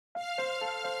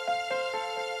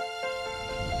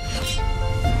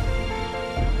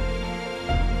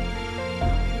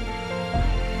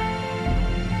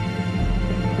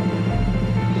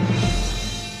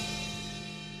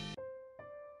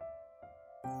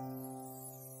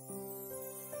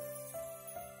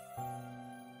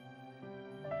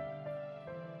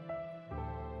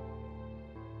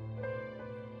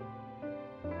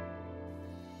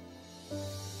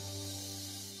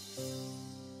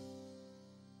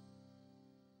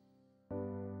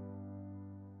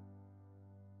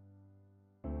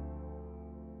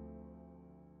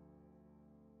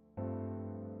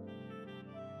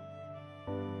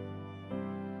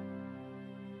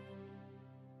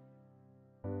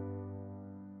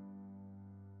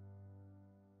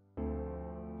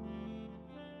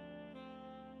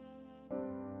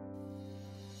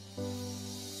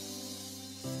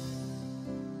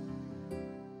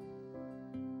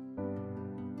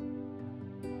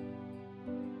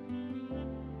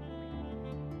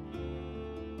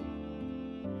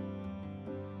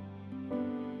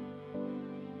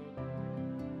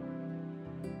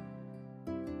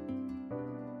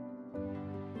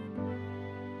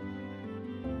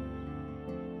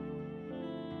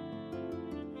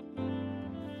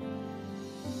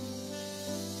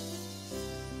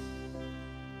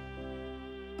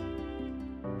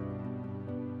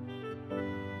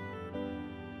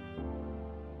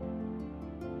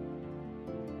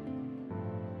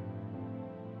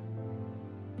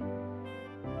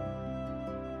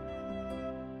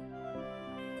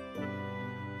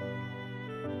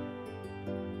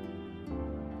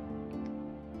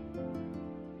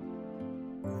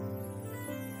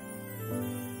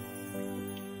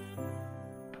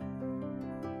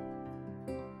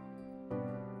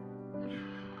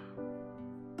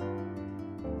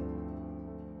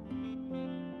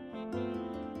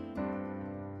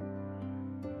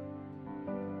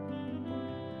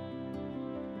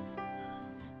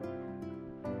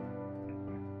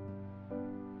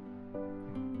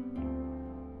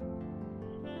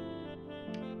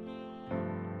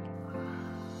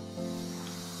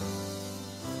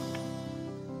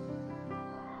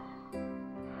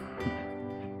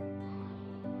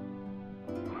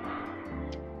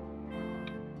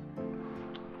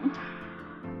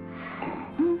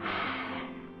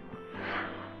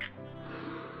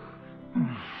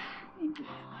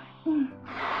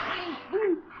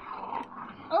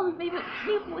Baby,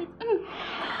 wait. Baby,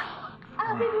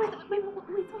 wait.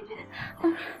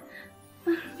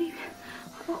 Baby,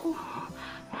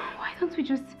 why don't we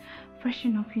just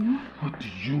freshen up, you know? What do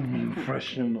you mean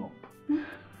freshen up?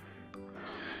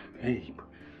 Babe,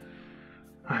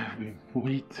 I've been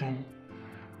waiting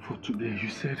for today. You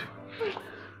said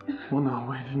on our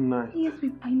wedding night. Yes,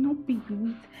 babe, I know, baby,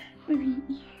 wait. Baby, you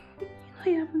know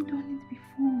you haven't done it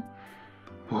before.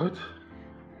 What?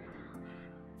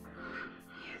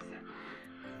 Yes.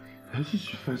 This is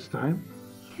your first time?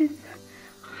 Yes.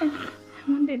 I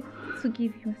wanted to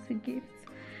give you as a gift.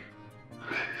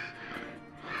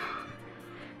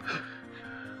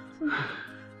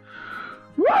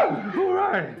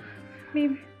 Alright!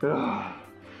 Babe.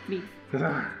 Babe.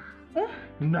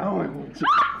 Now I want to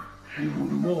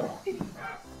even more.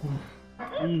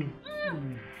 Baby.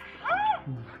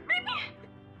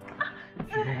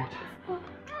 You know what?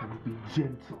 I will be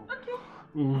gentle. Okay.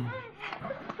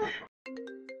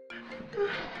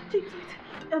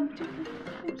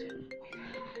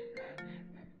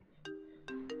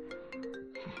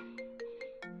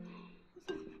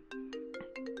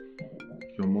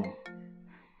 Your mom.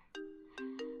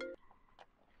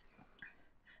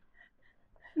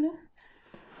 Hello?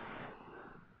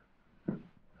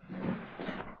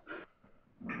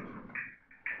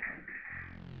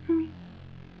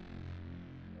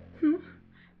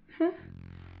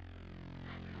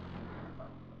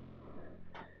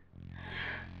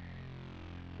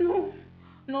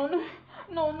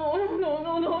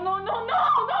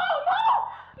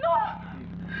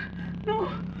 No.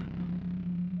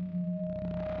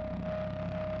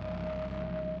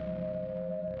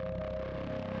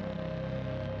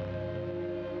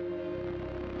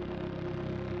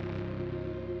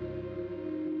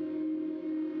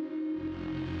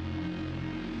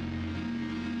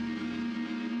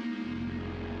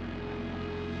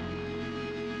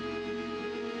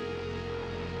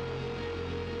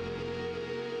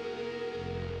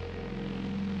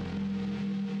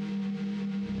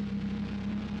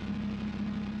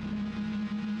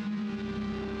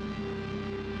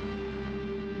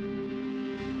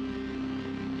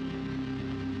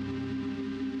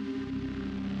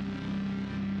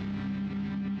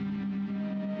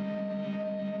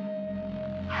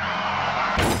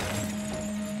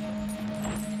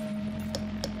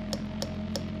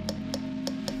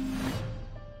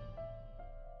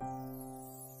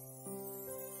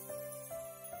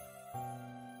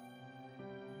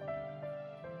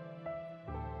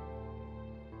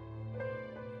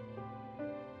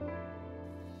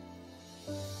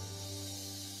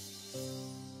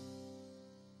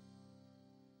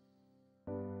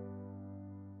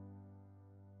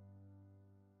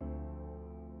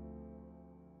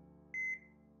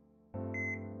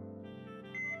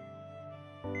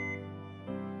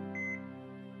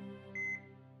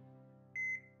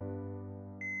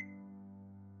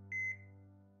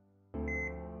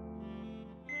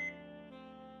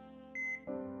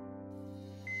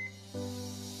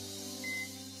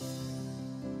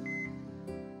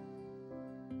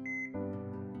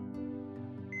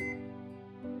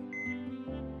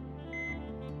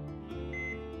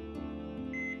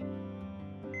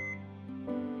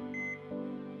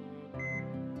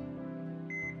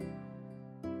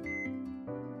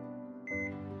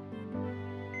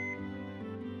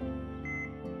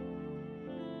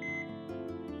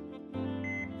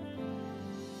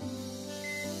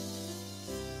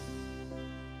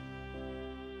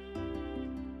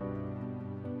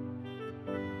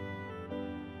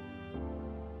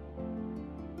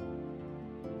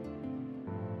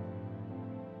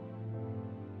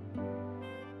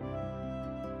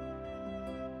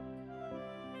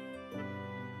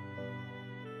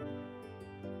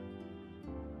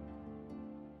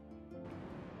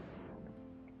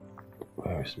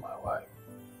 Where is my wife?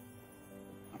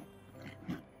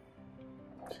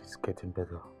 She's getting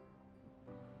better.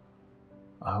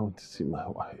 I want to see my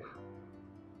wife.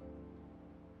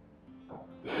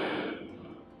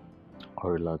 Oh,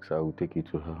 relax, I will take you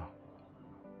to her.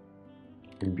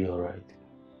 It'll be alright.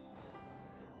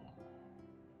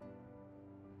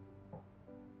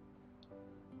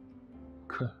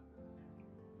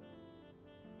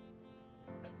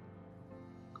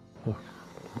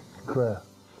 Claire.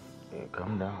 Hey,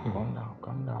 calm down,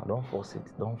 calm down. Don't force it,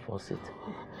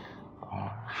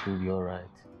 she'll be alright.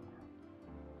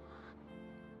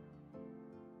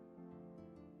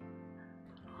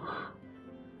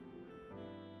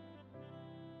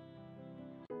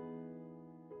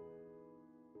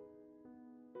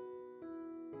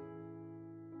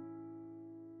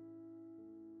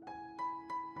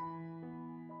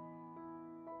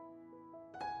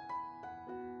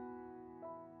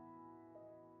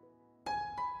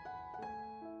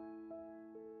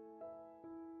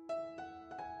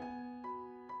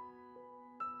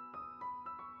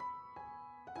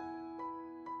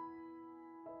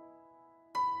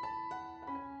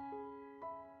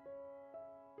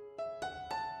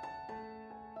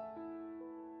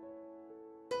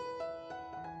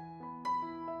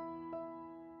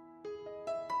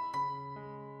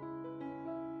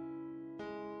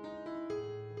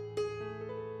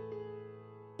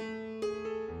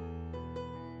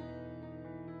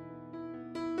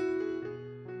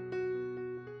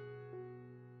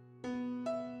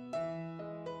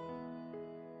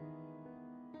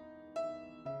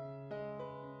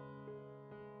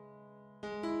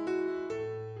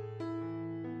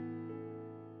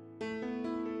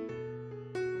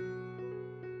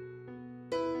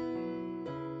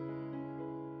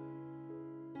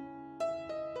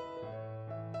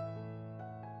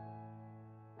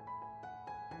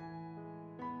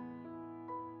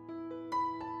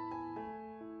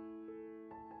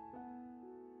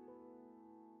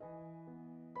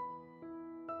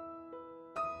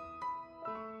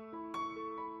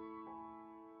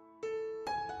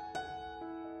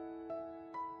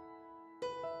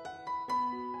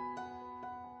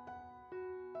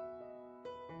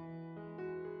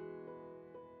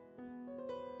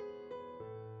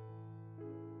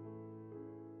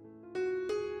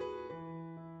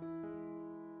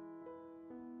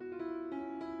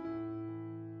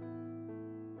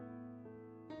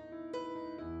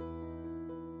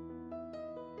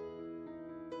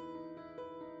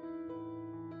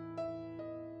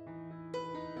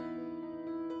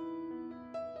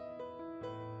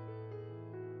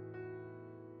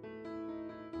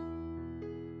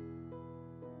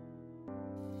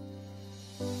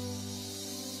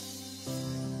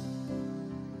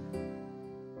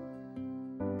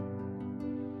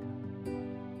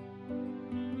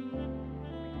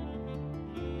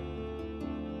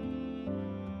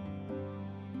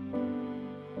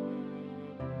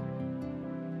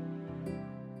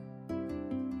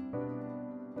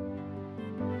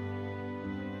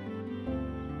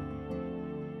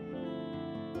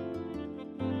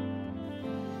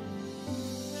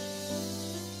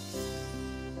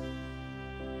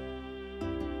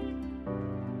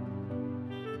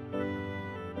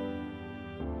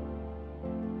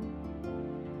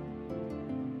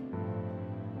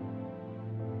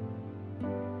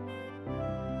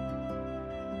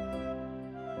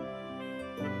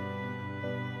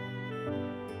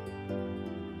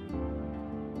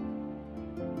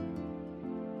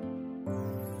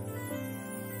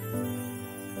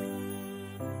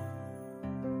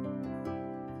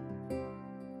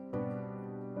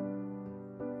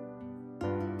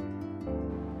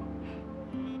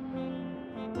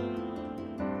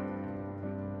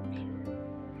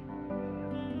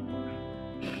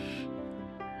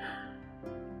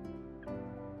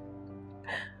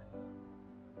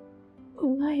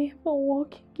 I ever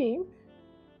walk again?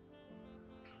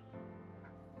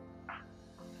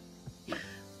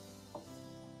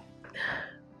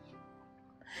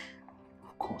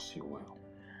 Of course you will.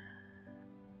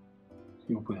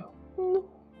 You will. No.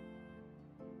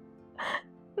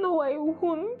 No, I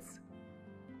won't.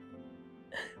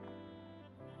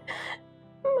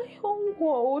 My whole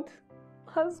world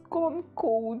has gone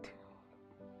cold.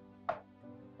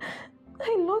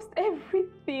 I lost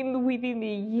everything within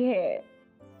a year.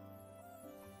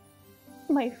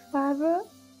 My father,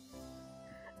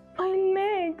 my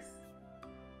legs,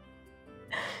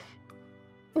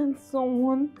 and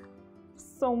someone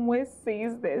somewhere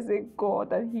says there's a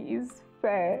God and he is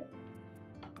fair.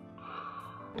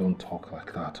 Don't talk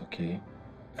like that, okay?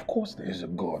 Of course there is a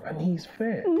God and he is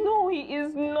fair. No, he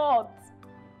is not.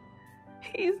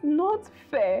 He is not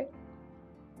fair.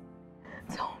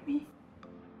 Tell me,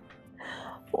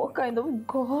 what kind of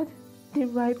God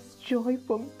derives joy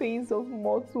from pains of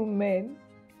mortal men?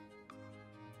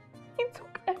 He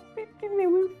took everything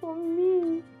away from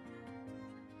me.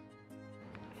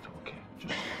 It's okay,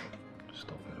 just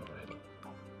stop it already.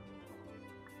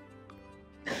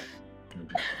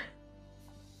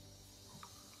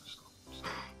 Stop.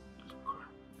 Just cry.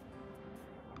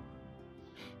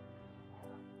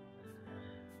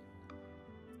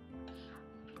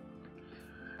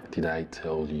 Did I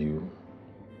tell you,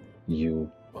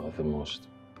 you are the most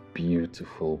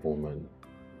beautiful woman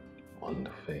on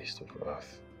the face of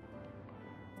earth?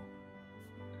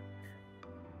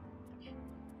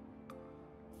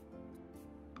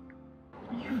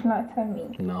 You flatter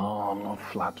me. No, I'm not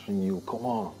flattering you. Come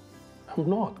on. I'm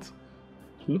not.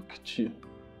 Look at you.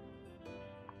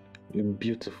 You're a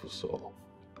beautiful soul.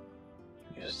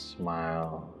 Your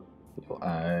smile, your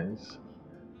eyes,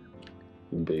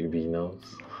 your baby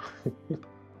nose.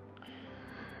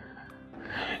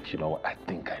 You know what? I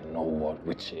think I know what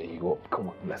will cheer you up. Come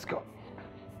on, let's go.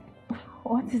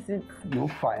 What is it? You'll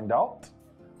find out.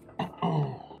 Here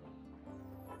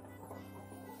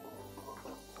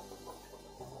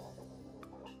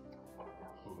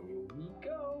we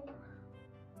go.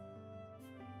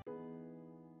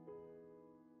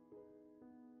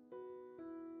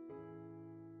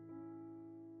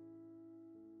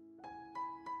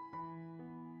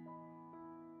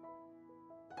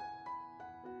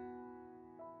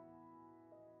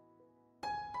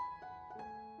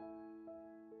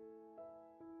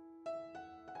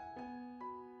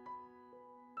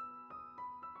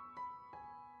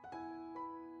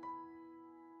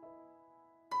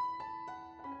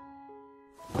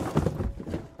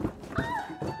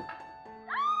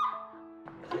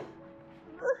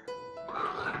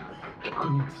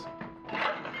 Goodness.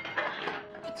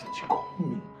 Why didn't you call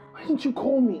me? Why didn't you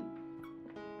call me?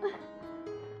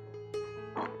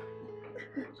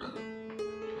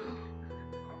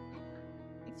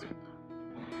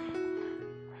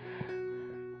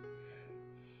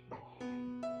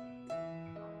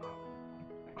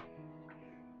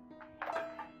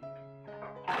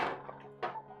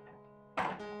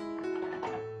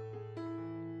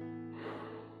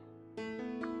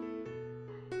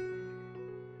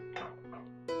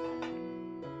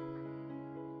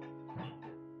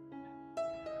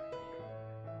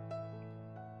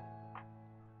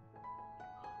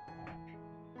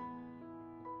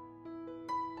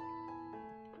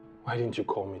 Why didn't you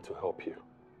call me to help you?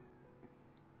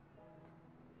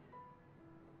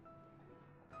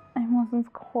 I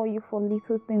mustn't call you for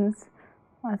little things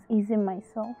as easing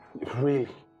myself. Really?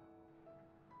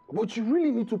 But you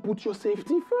really need to put your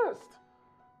safety first.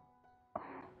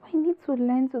 I need to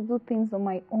learn to do things on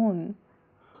my own.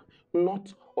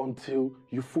 Not until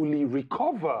you fully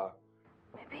recover.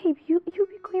 Babe, you'll be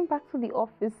going back to the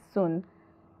office soon.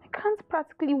 I can't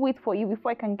practically wait for you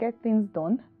before I can get things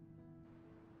done.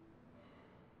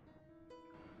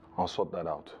 I'll sort that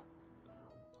out.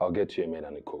 I'll get you a maid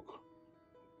and a cook.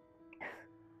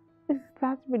 Is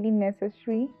that really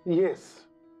necessary? Yes.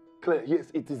 Claire,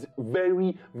 yes, it is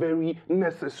very, very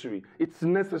necessary. It's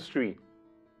necessary.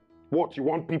 What, you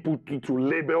want people to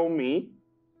label me?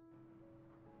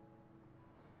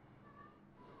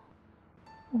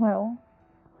 Well,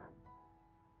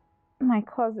 my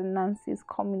cousin Nancy is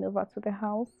coming over to the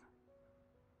house.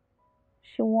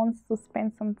 She wants to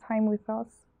spend some time with us.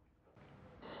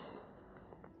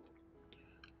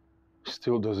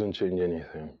 Still doesn't change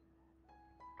anything.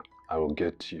 I will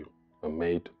get you a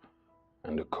maid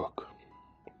and a cook.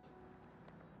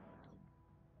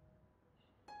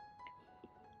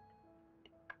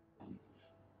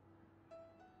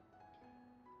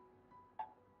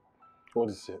 What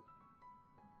is it?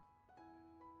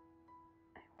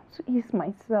 To ease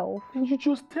myself. You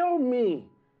just tell me.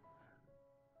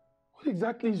 What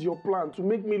exactly is your plan? To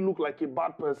make me look like a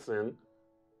bad person?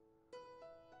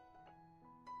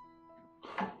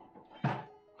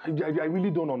 I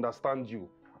really don't understand you.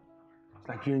 It's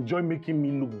like you enjoy making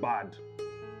me look bad.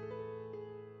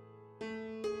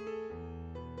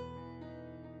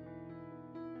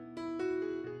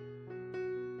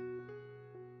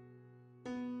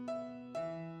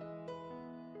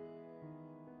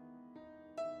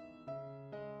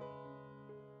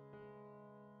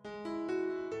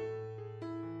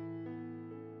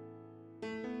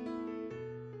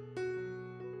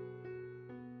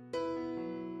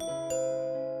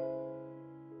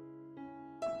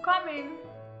 Coming.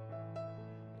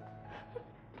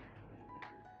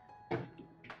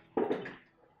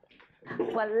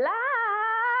 Voila!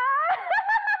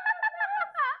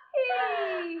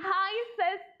 Hey. Hi,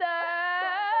 sister.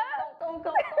 Come.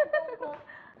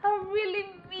 I really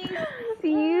missed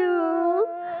you.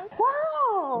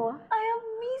 Wow! I have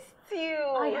missed you.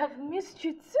 I have missed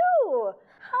you too.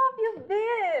 How have you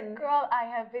been? Girl, I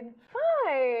have been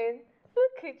fine.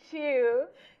 Look at you.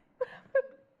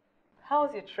 How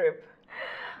was your trip?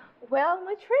 Well,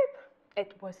 my trip,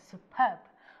 it was superb.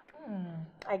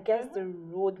 I guess the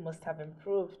road must have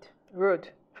improved. Road?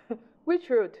 Which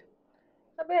road?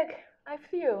 I beg, I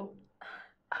feel.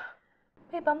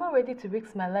 Babe, I'm not ready to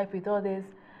risk my life with all this.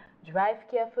 Drive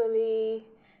carefully.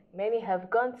 Many have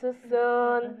gone too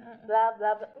soon. Blah,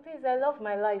 blah, blah. Please, I love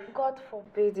my life. God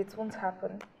forbid it won't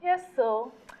happen. Yes,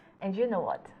 so. And you know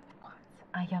what?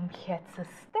 I am here to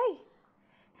stay.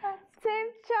 Team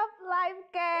Chop Life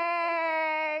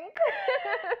Gang!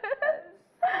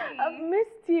 I've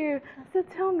missed you. So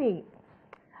tell me,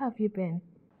 how have you been?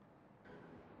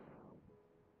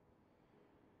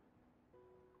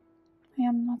 I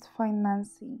am not fine,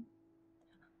 Nancy.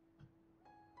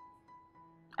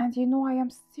 And you know I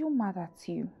am still mad at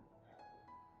you.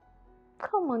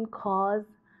 Come on, cuz.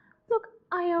 Look,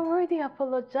 I already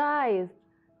apologized.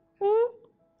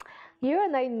 You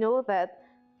and I know that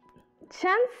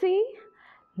Chansey,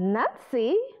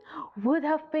 Nazi, would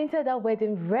have painted our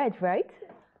wedding red, right?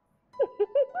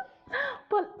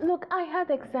 But look, I had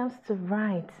exams to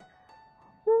write.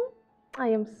 I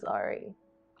am sorry.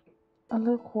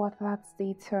 Look what that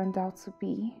day turned out to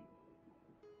be.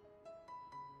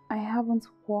 I haven't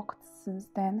walked since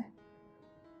then,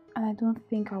 and I don't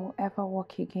think I will ever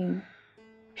walk again.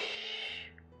 Shh!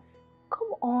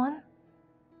 Come on.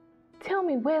 Tell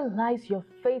me, where lies your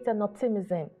faith and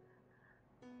optimism?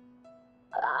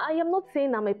 I am not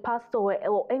saying I'm a pastor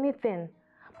or anything,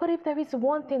 but if there is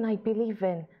one thing I believe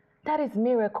in, that is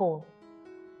miracle.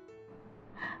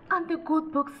 And the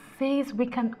good book says we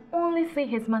can only see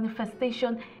his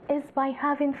manifestation is by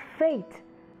having faith,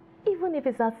 even if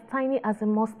it's as tiny as a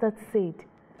mustard seed.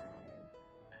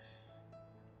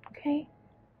 Okay?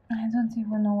 I don't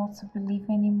even know what to believe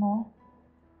anymore,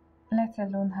 let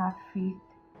alone have faith.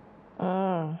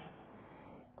 Don't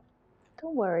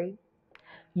worry.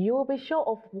 You will be sure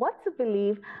of what to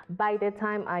believe by the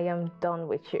time I am done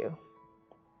with you.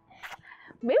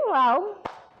 Meanwhile,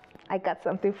 I got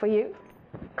something for you.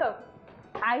 Come.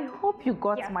 I hope you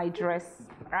got my dress.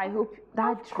 I hope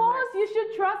that dress. Of course, you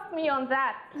should trust me on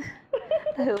that.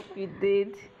 I hope you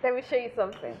did. Let me show you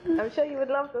something. I'm sure you would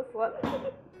love this one.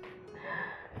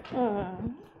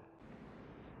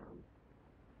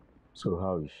 So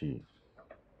how is she?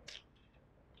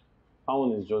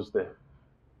 Alan is just there.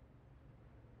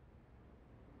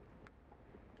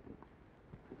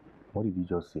 What did you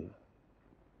just say?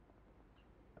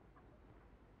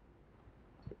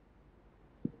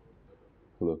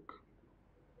 Look,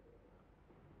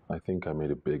 I think I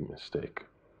made a big mistake.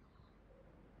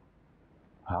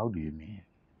 How do you mean?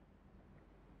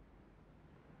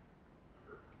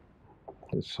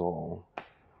 It's all,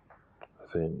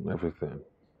 I think, everything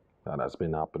that has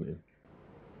been happening.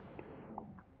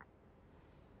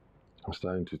 I'm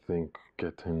starting to think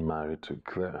getting married to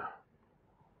Claire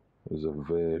is a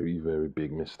very, very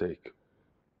big mistake.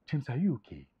 James, are you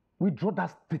okay? Withdraw that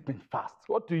statement fast.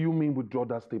 What do you mean withdraw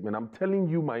that statement? I'm telling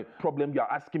you my problem.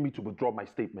 You're asking me to withdraw my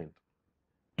statement.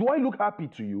 Do I look happy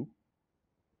to you?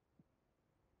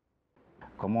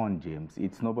 Come on, James.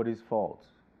 It's nobody's fault.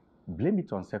 Blame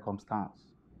it on circumstance.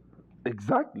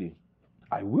 Exactly.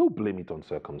 I will blame it on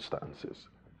circumstances.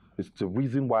 It's the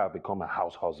reason why I've become a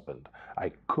house husband.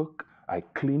 I cook, I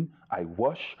clean, I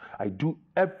wash, I do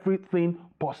everything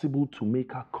possible to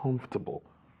make her comfortable,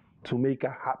 to make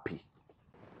her happy.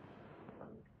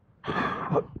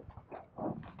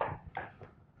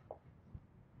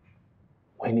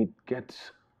 When it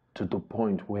gets to the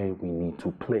point where we need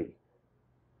to play,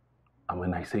 and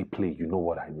when I say play, you know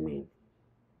what I mean.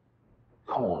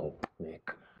 Come on,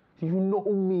 Nick. You know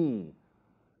me.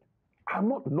 I'm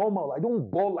not normal. I don't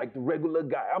ball like the regular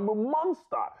guy. I'm a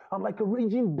monster. I'm like a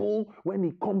raging bull when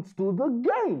it comes to the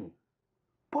game.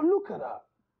 But look at her.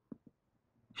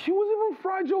 She was even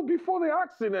fragile before the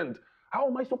accident. How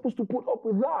am I supposed to put up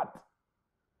with that?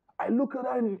 I look at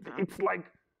her and it's like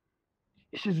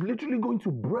she's literally going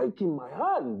to break in my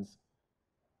hands.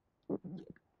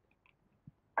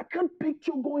 I can't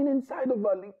picture going inside of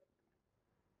her.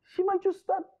 She might just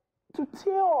start to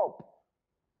tear up.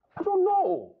 I don't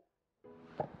know.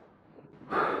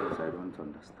 I don't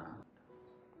understand.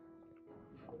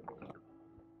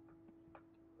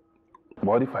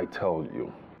 What if I tell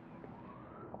you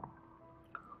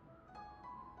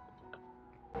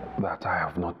that I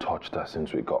have not touched her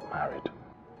since we got married?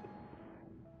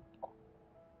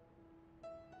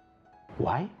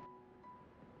 Why?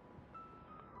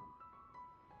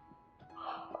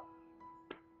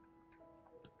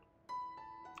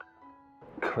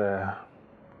 Claire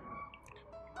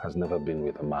has never been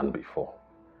with a man before.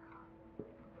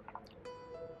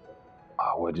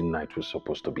 Our wedding night was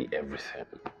supposed to be everything.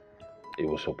 It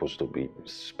was supposed to be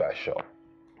special.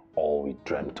 All we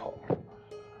dreamt of.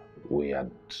 We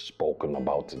had spoken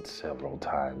about it several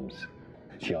times.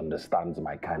 She understands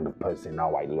my kind of person,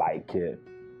 how I like it.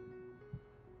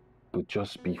 But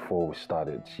just before we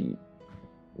started, she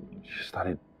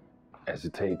started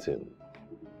hesitating.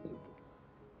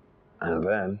 And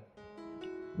then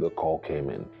the call came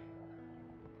in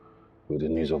with the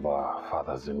news of our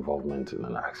father's involvement in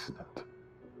an accident.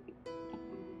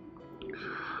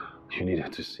 You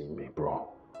needed to see me, bro.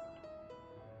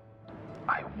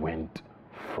 I went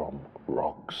from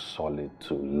rock solid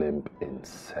to limp in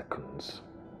seconds.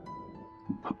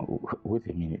 Wait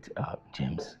a minute,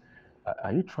 James.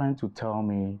 Are you trying to tell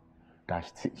me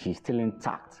that she's still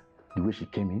intact the way she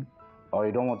came in? Or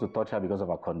you don't want to touch her because of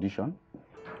her condition?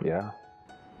 Yeah.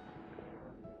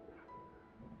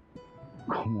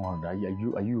 Come on, are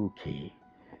you okay?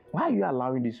 Why are you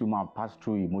allowing this woman pass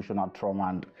through emotional trauma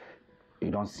and you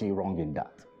don't see wrong in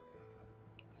that?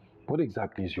 What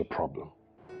exactly is your problem?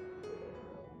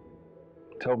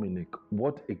 Tell me, Nick,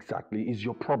 what exactly is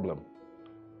your problem?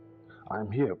 I'm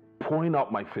here pouring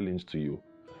out my feelings to you,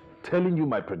 telling you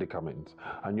my predicament,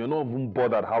 and you're not even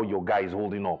bothered how your guy is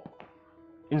holding up.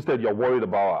 Instead, you're worried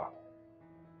about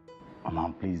her.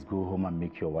 Man, please go home and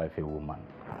make your wife a woman.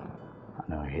 And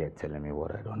you're here telling me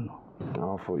what I don't know.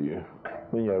 Now for you.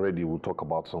 When you're ready, we'll talk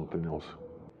about something else.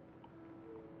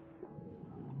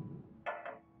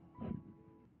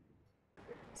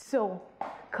 So,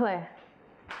 Claire,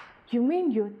 you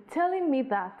mean you're telling me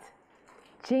that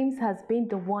James has been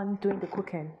the one doing the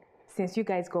cooking since you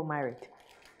guys got married?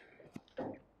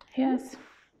 Yes.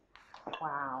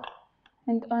 Wow.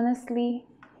 And honestly,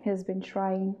 he's been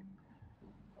trying.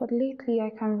 But lately,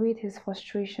 I can read his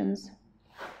frustrations.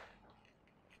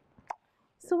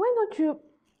 So why don't you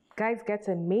guys get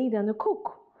a maid and a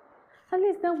cook? At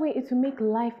least that way it will make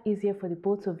life easier for the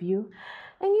both of you,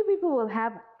 and you people will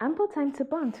have ample time to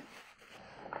bond.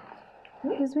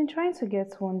 He's been trying to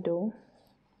get one though,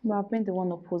 but I've been the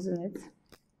one opposing it.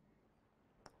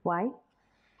 Why?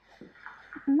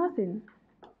 Nothing.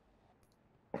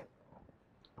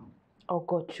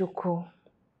 Ogochukwu.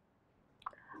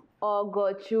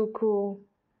 Ogochukwu.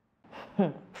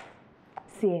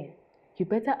 See, you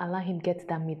better allow him get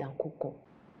that maid and cook.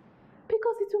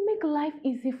 Because it will make life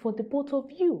easy for the both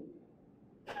of you.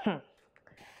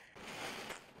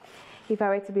 If I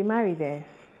were to be married there,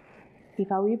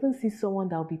 if I will even see someone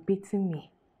that will be beating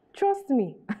me, trust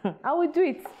me, I will do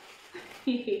it.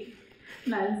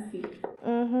 Nancy.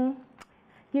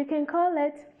 You can call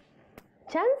it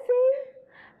Chancy,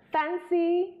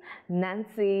 Fancy,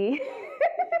 Nancy.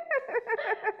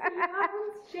 You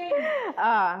haven't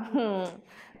changed.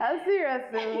 I'm serious.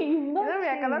 You've not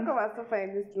I cannot come and suffer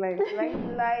in this life.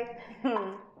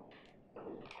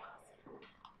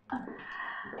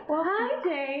 Well, hi,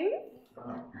 James.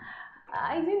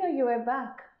 I didn't know you were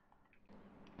back.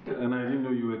 And I didn't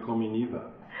know you were coming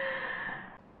either.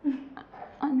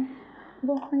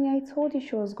 But honey, I told you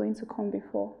she was going to come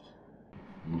before.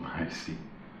 I see.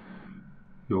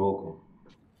 You're welcome.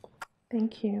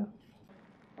 Thank you.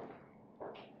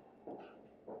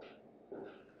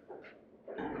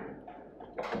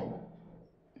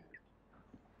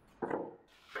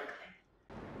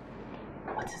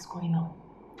 What is going on?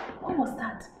 What was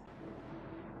that?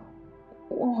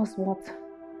 What was what?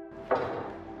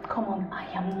 Come on, I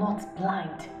am not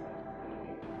blind.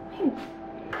 Hey,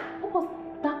 what was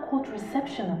that court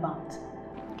reception about?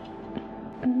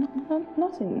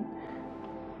 Nothing.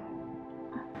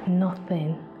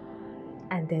 Nothing.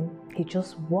 And then he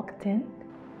just walked in,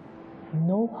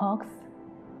 no hugs,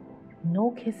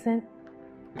 no kissing,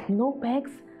 no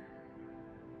begs,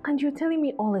 and you're telling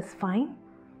me all is fine?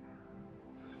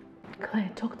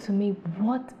 Claire, talk to me.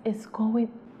 What is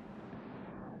going...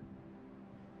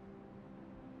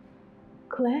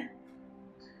 Claire?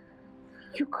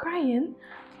 You crying?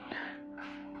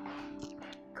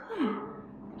 Claire?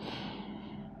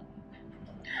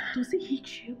 Does he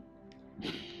hit you?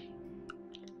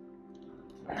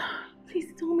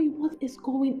 Please tell me what is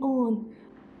going on.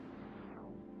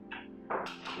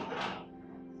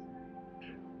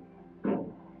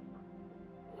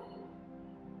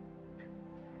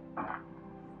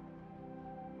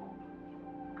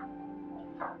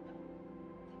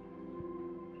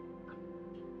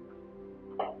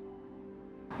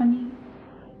 Honey,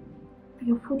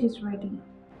 your food is ready.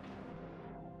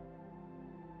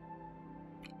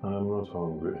 I'm not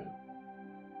hungry.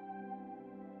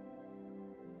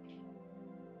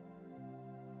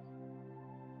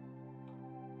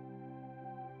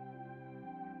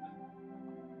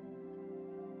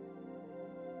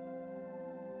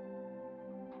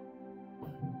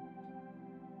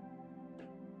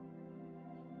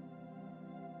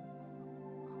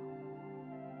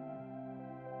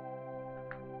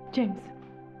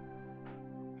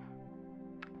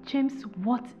 James,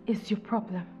 what is your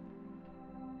problem?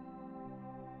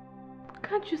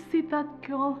 Can't you see that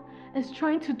girl is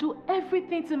trying to do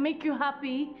everything to make you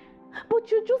happy?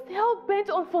 But you're just hell-bent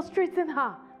on frustrating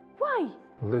her. Why?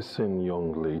 Listen,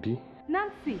 young lady.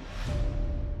 Nancy.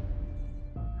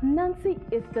 Nancy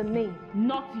is the name,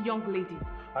 not young lady.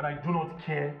 And I do not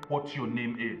care what your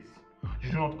name is.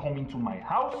 You do not come into my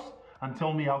house and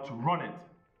tell me how to run it.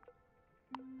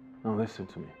 Now listen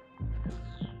to me.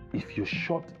 If your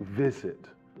short visit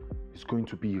is going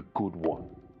to be a good one,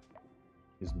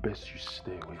 it's best you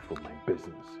stay away from my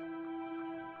business.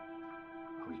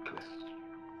 Are we clear?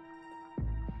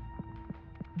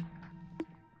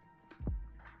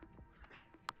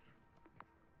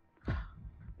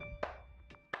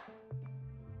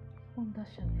 Wonder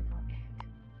shall never end.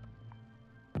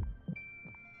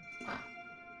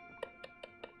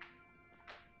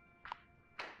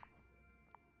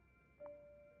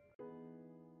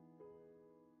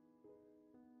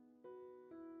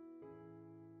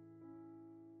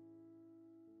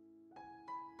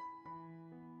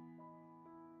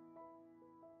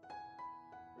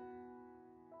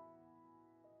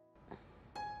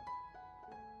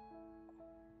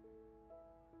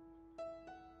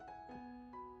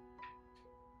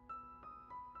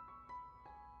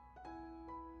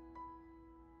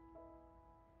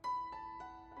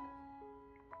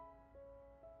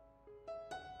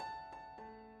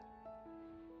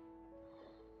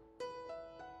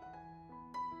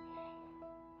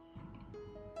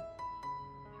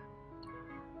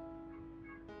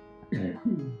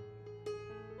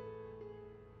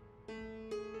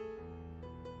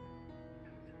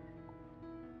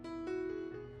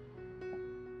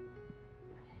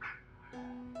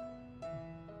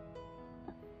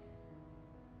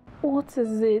 What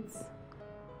is it?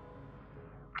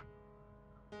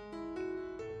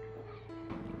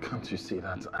 Can't you see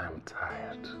that I'm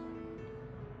tired?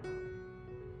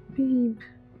 Babe,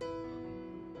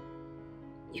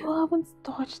 you haven't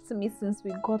touched me since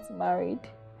we got married.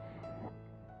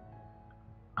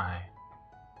 I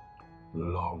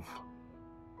love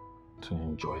to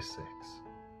enjoy sex,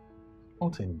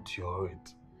 not endure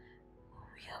it.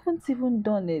 We haven't even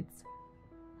done it.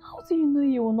 How do you know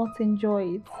you will not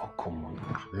enjoy it? Oh, come on.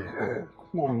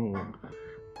 Come on.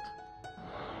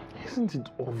 Isn't it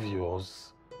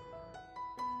obvious?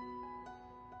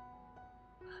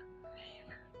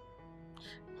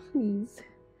 Please,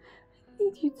 I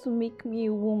need you to make me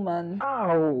a woman.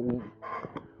 How?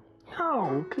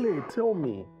 How? Claire, tell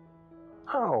me.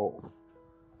 How?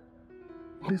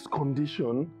 This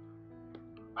condition?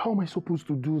 How am I supposed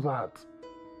to do that?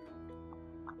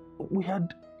 We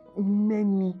had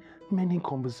many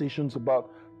conversations about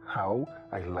how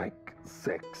I like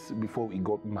sex before we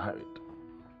got married.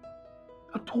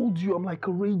 I told you I'm like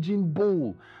a raging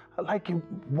bull. I like it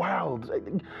wild.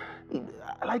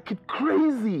 I like it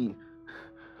crazy.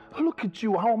 Look at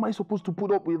you. How am I supposed to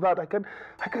put up with that? I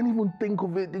can't even think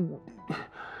of it.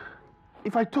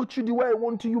 If I touch you the way I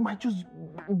want to, you might just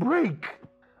break.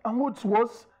 And what's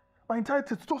worse, my entire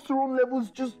testosterone levels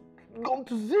just gone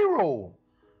to zero.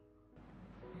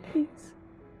 Please,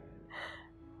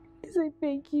 I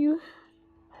beg you.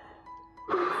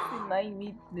 Don't deny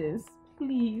me this,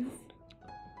 please.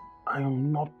 I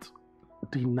am not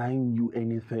denying you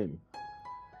anything.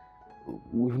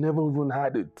 We've never even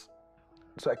had it,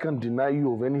 so I can't deny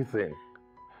you of anything.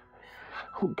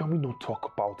 Can we not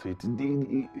talk about it?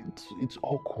 It's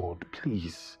awkward,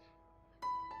 please.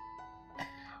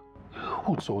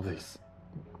 What's all this?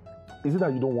 Is it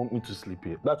that you don't want me to sleep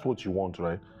here? That's what you want,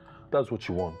 right? That's what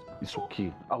you want. It's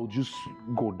okay. I'll just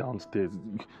go downstairs.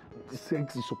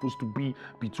 Sex is supposed to be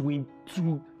between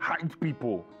two hyped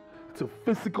people. It's a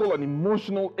physical and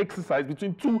emotional exercise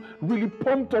between two really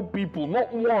pumped up people,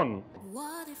 not one.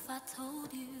 What if I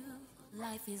told you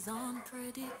life is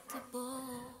unpredictable?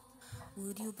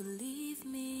 Would you believe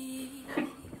me?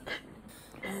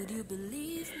 Would you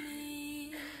believe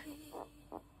me?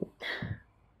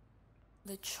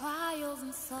 The trials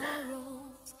and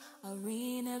sorrows are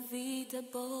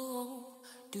inevitable.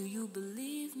 Do you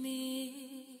believe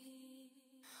me?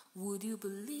 Would you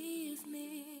believe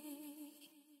me?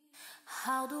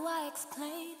 How do I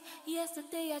explain?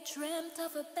 Yesterday I dreamt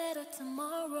of a better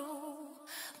tomorrow,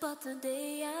 but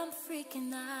today I'm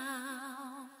freaking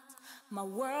out. My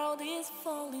world is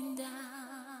falling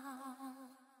down.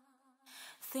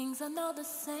 Things are not the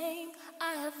same.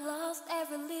 I have lost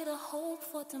every little hope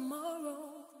for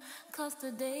tomorrow, 'cause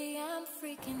today I'm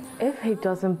freaking out. If he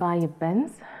doesn't buy a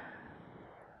Benz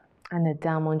and a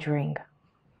diamond ring,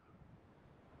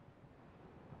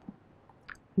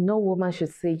 no woman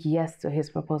should say yes to his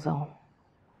proposal.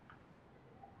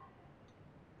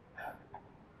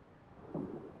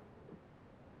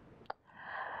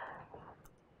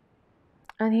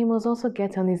 And he must also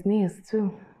get on his knees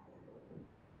too.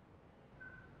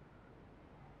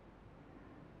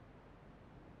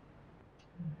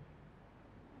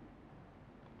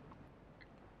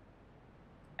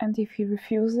 And if he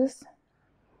refuses?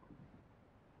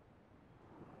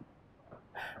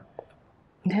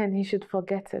 Then he should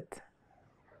forget it.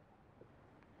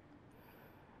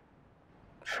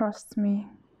 Trust me,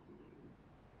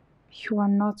 you are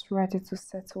not ready to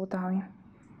settle down.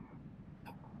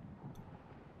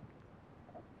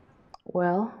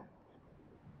 Well,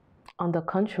 on the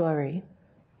contrary,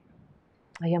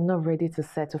 I am not ready to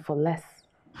settle for less.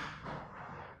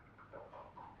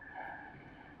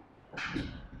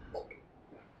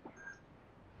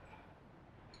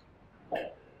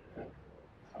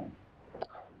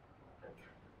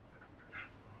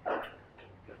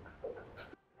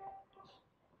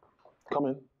 Come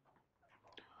in.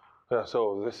 Yeah,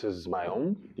 so this is my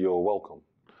home. You're welcome.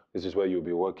 This is where you'll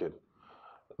be working.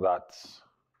 That's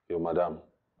your madam.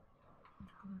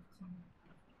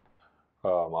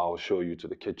 I'll show you to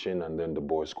the kitchen and then the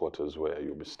boys' quarters where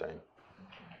you'll be staying.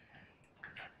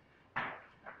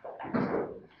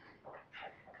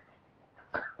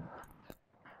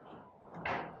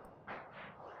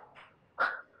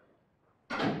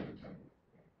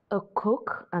 A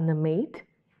cook and a maid?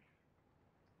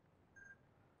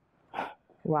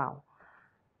 Wow,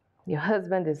 your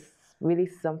husband is really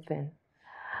something.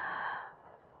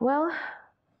 Well,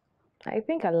 I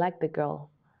think I like the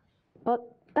girl, but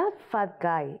that fat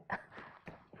guy,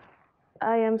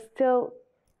 I am still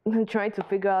trying to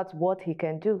figure out what he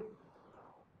can do.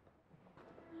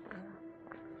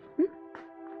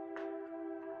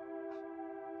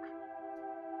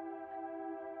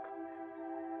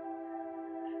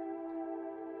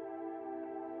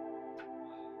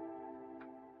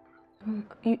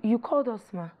 You called us,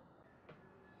 ma.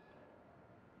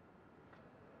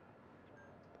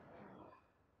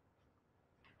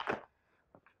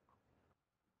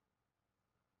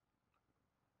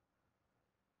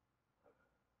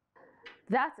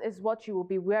 That is what you will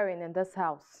be wearing in this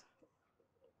house.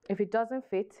 If it doesn't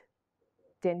fit,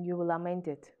 then you will amend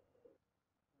it.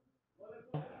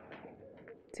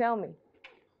 Tell me,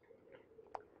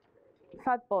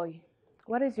 fat boy,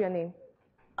 what is your name?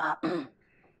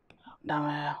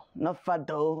 Not fat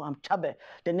though, I'm chubby.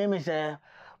 The name is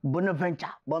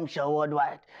Bonaventure, Bomshell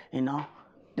Worldwide. You know,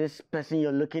 this person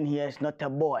you're looking here is not a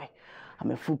boy.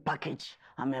 I'm a full package.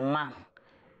 I'm a man.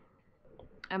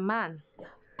 A man?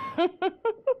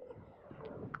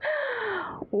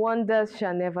 Wonders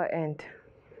shall never end.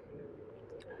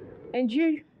 And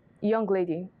you, young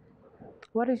lady,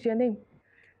 what is your name?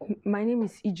 My name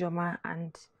is Ijoma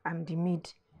and I'm the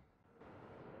maid.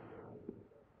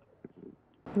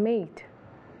 Maid?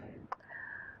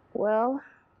 Well,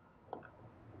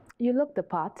 you look the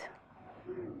part.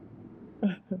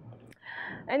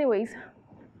 Anyways,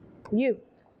 you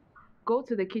go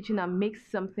to the kitchen and make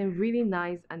something really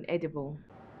nice and edible.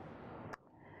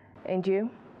 And you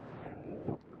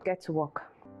get to work.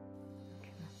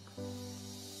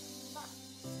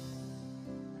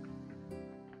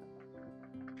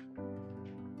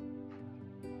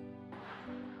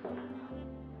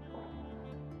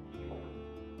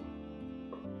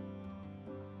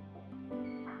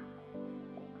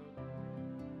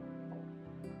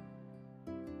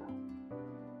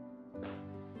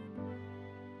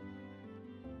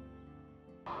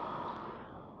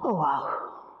 Oh wow.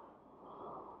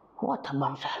 What a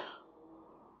bombshell.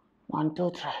 1,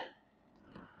 2, 3.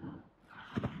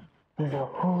 There's a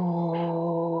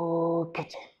whole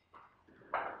kitchen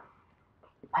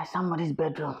by somebody's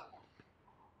bedroom.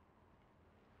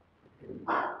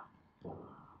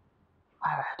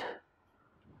 Alright.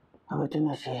 Everything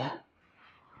is here.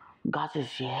 Gas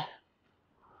is here.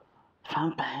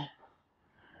 Champagne.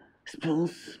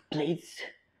 Spoons, plates.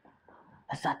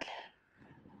 Exactly.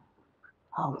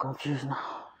 I'm confused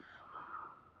now.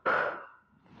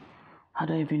 I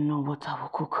don't even know what I will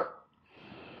cook.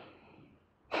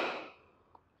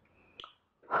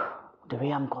 The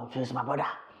way I'm confused, my brother.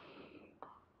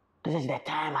 This is the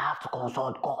time I have to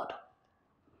consult God.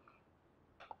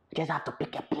 Just have to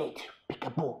pick a plate, pick a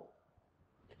bowl,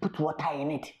 put water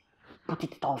in it, put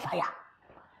it on fire,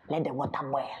 let the water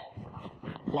boil,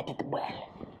 let it boil.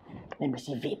 Let me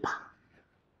see vapor.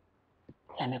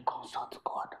 Let me consult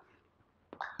God.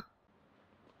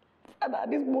 And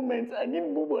at this moment, I need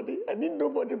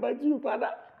nobody but you, Father.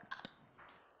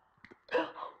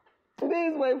 Today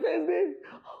is my first day.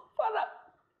 Father,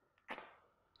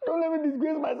 don't let me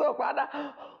disgrace myself, Father.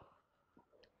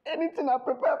 Anything I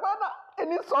prepare, Father,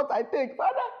 any salt I take,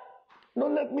 Father,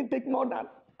 don't let me take more than.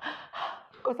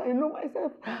 Because I know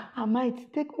myself, I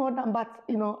might take more than, but,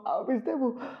 I'll be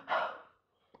stable.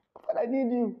 But I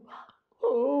need you.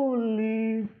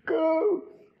 Holy Ghost.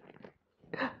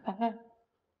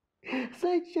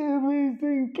 Such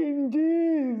amazing King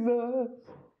Jesus.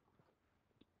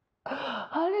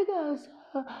 Holy Ghost,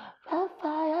 let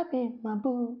fire be my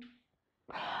boo.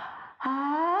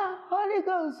 Holy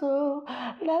Ghost,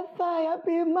 let fire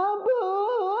be my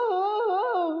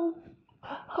boo.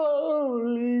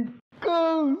 Holy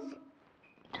Ghost,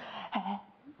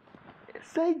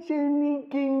 such a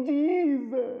King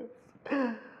Jesus.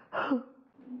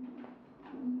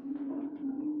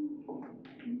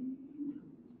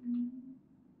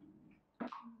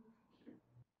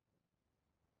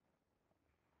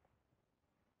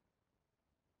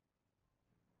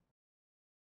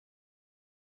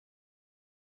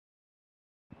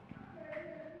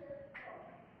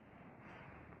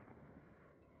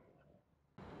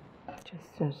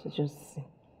 Just see.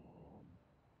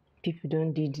 People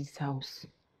don't need this house.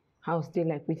 House they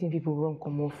like waiting people run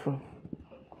come off from.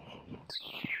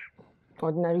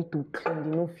 Ordinary to clean,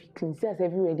 they don't feel clean. See as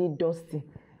everywhere they dusty.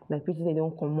 Like people they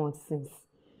don't come out since.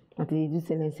 And they do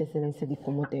silence, they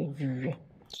come out everywhere.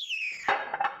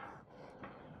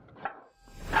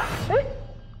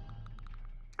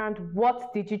 And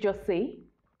what did you just say?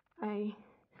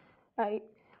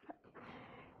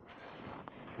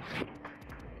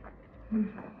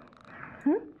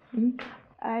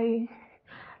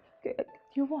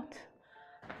 You what?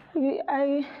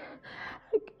 I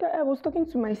was talking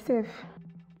to myself.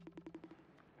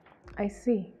 I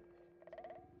see.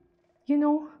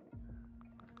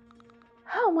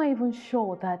 How am I even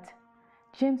sure that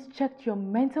James checked your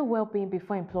mental well-being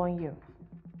before employing you?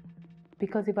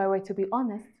 Because if I were to be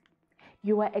honest,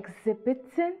 you are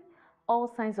exhibiting all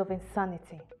signs of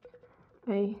insanity.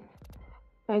 I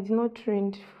did not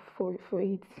train for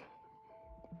it.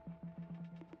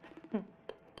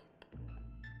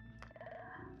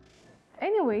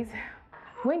 Anyways,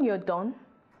 when you're done,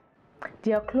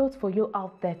 there are clothes for you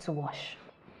out there to wash.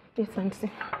 Yes,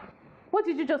 Auntie. What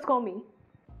did you just call me?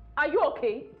 Are you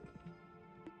okay?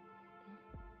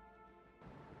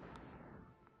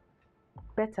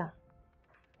 Better.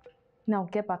 Now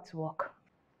get back to work.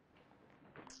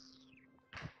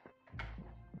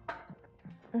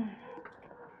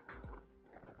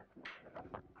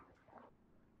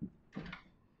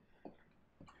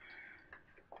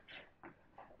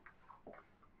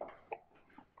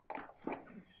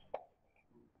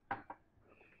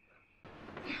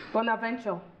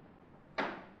 Bonaventure.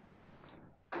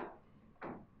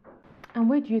 And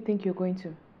where do you think you're going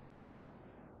to?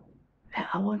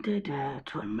 I wanted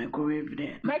to microwave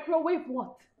there. Microwave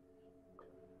what?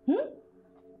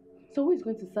 So who is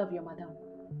going to serve your madam?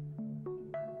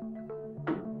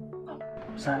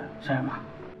 Sorry, ma.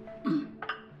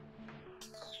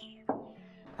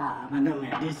 Madam,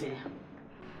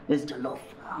 this jollof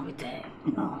with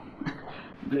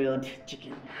grilled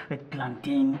chicken with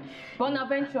plantain.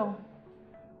 Bonaventure.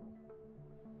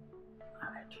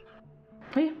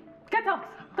 Hey, get out!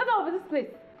 Get out of this place!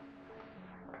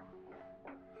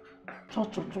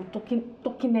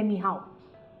 Talking anyhow.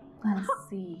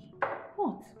 Nancy,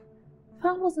 what?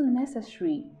 That wasn't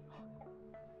necessary.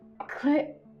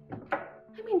 Claire,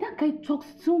 that guy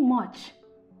talks too much.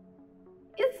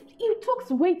 He talks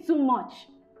way too much.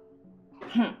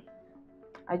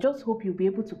 I just hope you'll be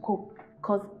able to cope,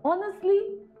 because honestly,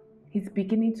 he's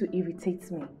beginning to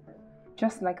irritate me.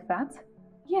 Just like that?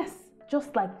 Yes,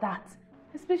 just like that.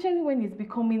 Especially when it's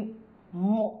becoming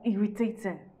more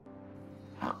irritating.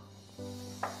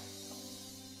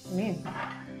 Me.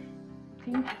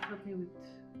 Thank you for the with.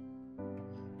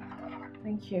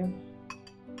 Thank you.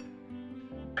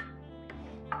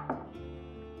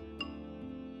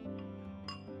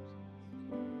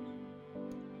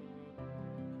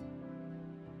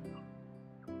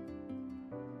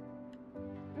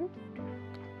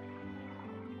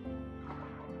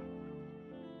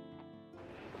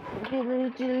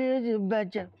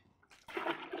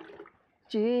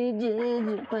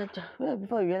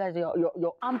 Before you realize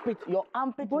your armpit.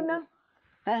 Bona.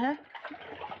 Uh-huh.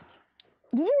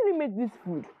 Did you really make this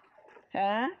food?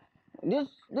 This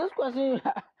question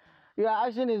you are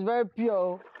asking is very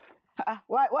pure.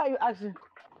 Why are you asking?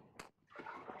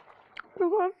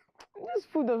 Because this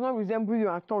food does not resemble you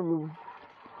at all.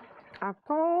 At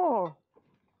all.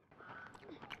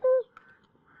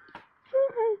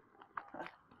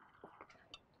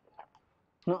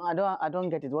 No, I don't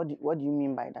get it. What do you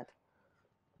mean by that?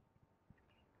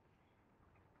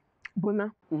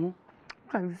 Bona. Look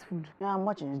at this food. Yeah, I'm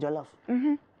watching. It's jollof.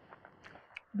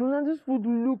 Bona, this food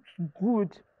looks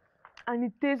good. And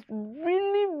it tastes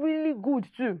really, really good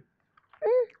too.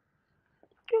 You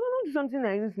cannot do something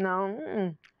like this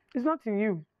now. It's not in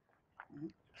you.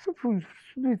 Some food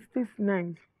sweet, tastes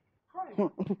nice.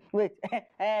 Wait,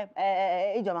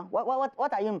 Ijoma,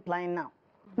 what are you implying now?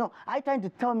 No, are you trying to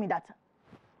tell me that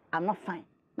I'm not fine?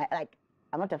 Like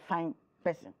I'm not a fine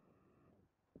person?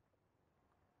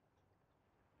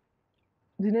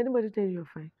 Did anybody tell you you're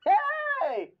fine?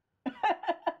 Hey!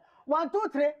 1, 2,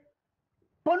 3.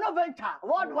 Bonaventure,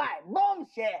 worldwide,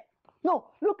 bombshell. No,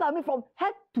 look at me from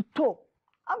head to toe.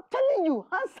 I'm telling you,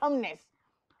 handsomeness.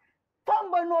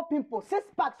 Tomboy, no pimple,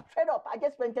 6 packs straight up. I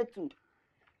just rented 2.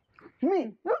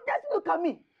 Me, just look at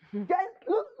me. Just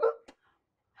look.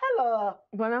 Hello.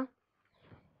 Bona,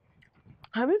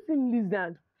 have you seen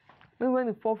lizard? Maybe when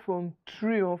it falls from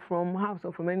tree or from house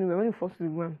or from anywhere, when it falls to the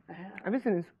ground. Have you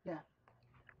seen it? Yeah.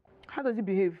 How does it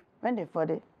behave? When they fall,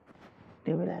 they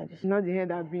will like this. Not the head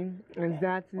that been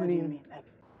exactly. What do you mean? Like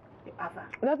the other?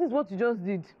 That is what you just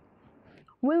did.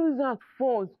 When lizard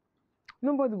falls,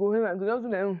 nobody go here and go just do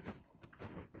like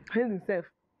hate himself.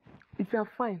 If you are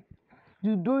fine,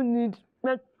 you don't need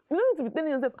you don't need to be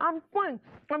telling yourself, I'm fine.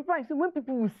 So when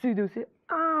people will see, they'll say,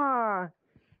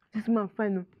 this man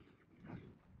fine. No.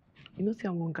 You know see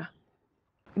Oga.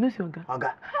 You know see Oga.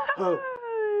 Oga.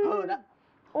 That.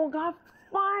 Oga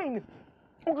fine.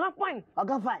 Oga fine.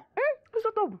 Oga fine.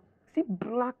 Shut up. See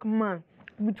black man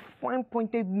with fine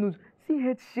pointed nose. See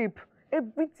head shape.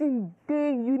 Everything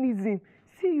there unison.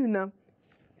 See you now.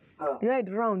 Your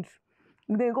head round.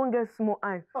 Then go get small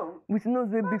eye. With nose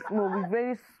very big small. With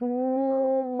very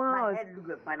small mouth. My head look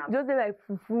like pineapple. Just like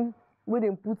fufu where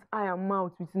they put eye and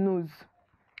mouth with nose.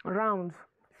 Round.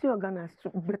 See your Ghana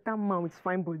better man with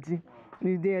fine body.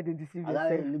 You there they deceive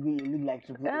yourself. You look like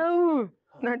Chukwujekwe. Oh,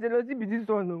 now jealousy be this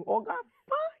one. Oga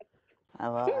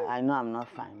fine. I know I'm not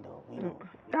fine though. You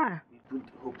know. You put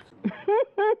hope.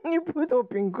 You put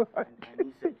hope in God.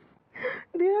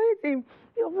 The only thing,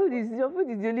 your food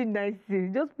is really nice.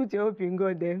 Just put your hope in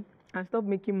God then and stop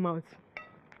making mouth.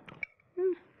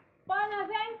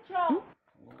 Bonaventure.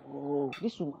 Oh,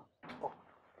 this woman. Oh.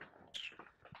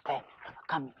 Okay,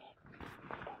 come here.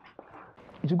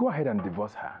 You should go ahead and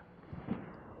divorce her.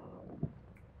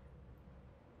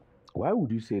 Why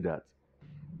would you say that?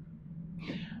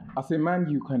 As a man,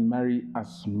 you can marry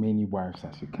as many wives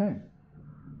as you can.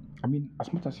 I mean,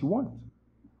 as much as you want.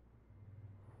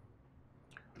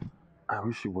 I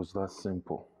wish it was that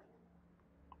simple.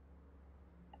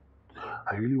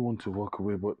 I really want to walk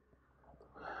away, but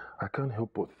I can't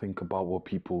help but think about what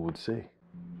people would say.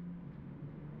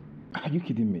 Are you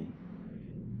kidding me?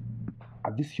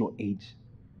 At this your age,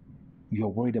 you're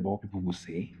worried about what people will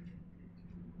say?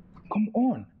 Come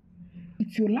on.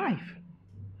 It's your life.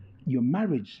 Your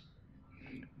marriage.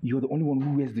 You're the only one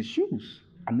who wears the shoes.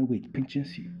 I know where it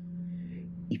pinches you.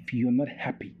 If you're not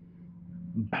happy,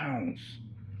 bounce.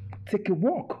 Take a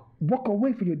walk. Walk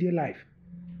away from your dear life.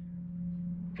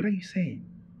 What are you saying?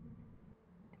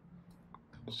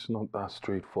 It's not that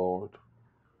straightforward.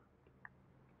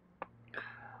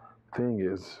 Thing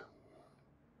is,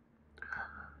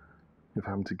 if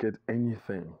I'm to get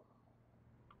anything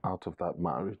out of that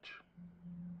marriage,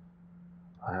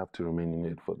 I have to remain in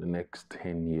it for the next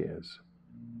 10 years.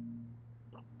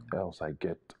 Else I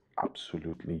get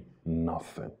absolutely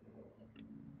nothing.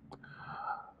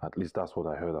 At least that's what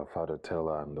I heard our father tell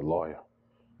her and the lawyer.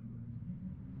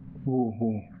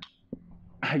 Oh,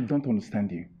 I don't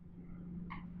understand you.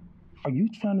 Are you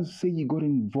trying to say you got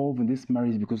involved in this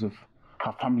marriage because of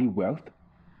her family wealth?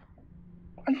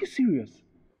 Are you serious?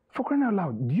 For crying out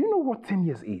loud, do you know what 10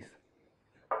 years is?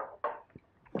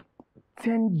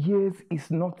 10 years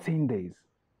is not 10 days.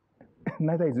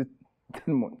 Neither is it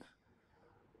 10 months.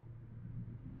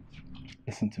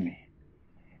 Listen to me.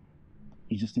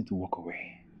 You just need to walk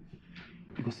away.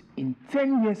 Because in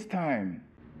 10 years' time,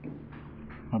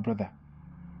 my brother,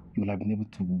 you will have been able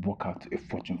to work out a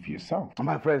fortune for yourself.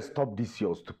 My friend, stop this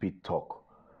your stupid talk.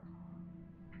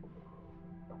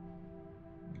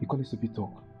 You call it stupid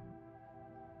talk?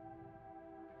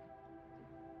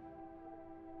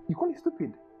 You call it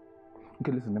stupid?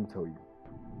 Okay, listen, let me tell you.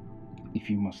 If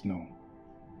you must know,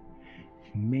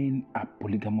 men are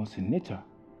polygamous in nature.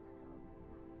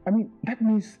 I mean, that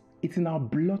means it's in our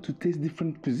blood to taste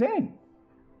different cuisine.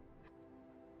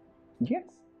 Yes.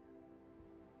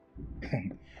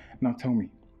 Now tell me,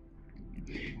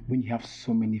 when you have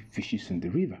so many fishes in the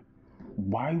river,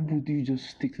 why would you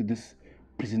just stick to this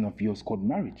prison of yours called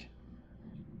marriage?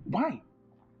 Why?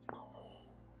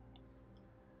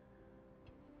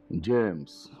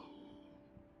 James,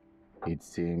 it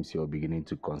seems you're beginning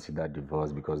to consider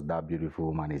divorce because that beautiful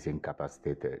woman is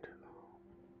incapacitated.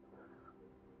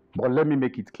 But let me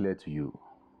make it clear to you.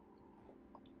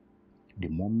 The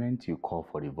moment you call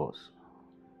for divorce,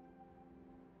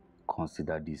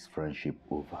 consider this friendship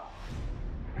over.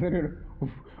 No.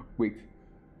 Wait.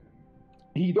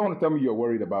 You don't want to tell me you're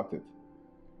worried about it.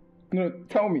 No,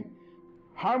 tell me,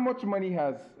 how much money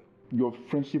has your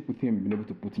friendship with him been able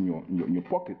to put in your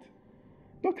pocket?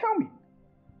 Don't tell me.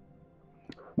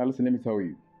 Now listen, let me tell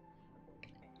you.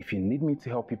 If you need me to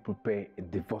help you prepare a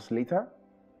divorce later,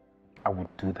 I would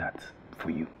do that for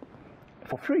you.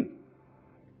 For free.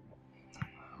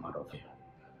 Out of here.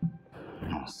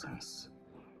 Nonsense.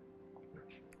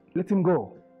 Let him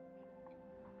go.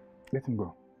 Let him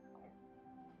go.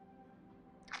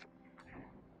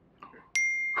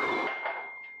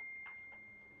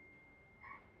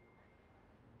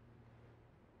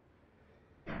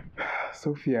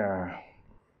 Sophia,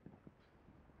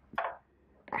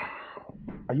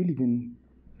 are you leaving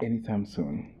anytime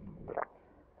soon?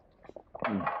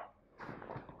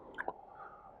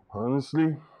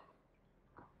 Honestly,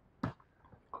 I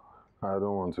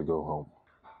don't want to go home.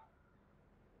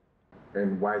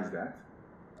 And why is that?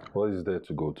 What is there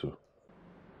to go to?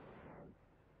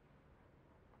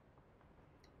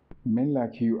 Men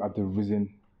like you are the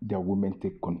reason their women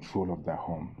take control of their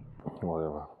home.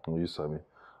 Whatever. You saw me.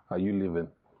 Are you leaving?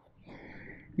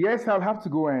 Yes, I'll have to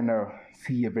go and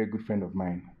see a very good friend of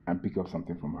mine and pick up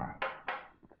something from her.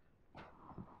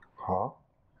 Her?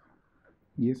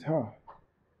 Yes, her.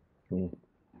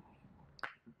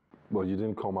 But you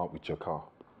didn't come out with your car.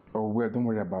 Oh, well, don't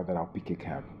worry about that. I'll pick a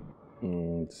cab.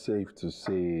 Safe to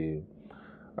say,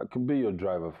 I could be your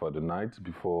driver for the night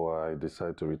before I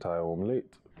decide to retire home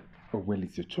late. Oh, well,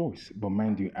 it's your choice. But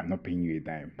mind you, I'm not paying you a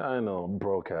dime. I know,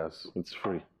 broadcast. It's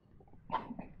free.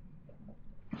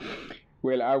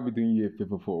 Well, I'll be doing you a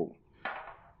favor for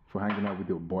hanging out with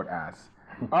your bored ass.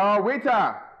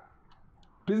 Waiter!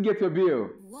 Please get your bill.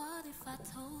 What if I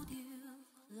told you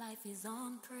life is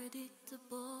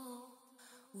unpredictable?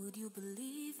 Would you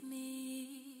believe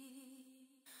me?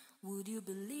 Would you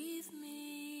believe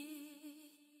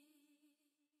me?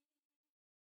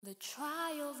 The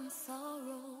trials and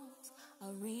sorrows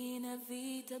are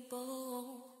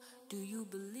inevitable. Do you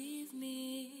believe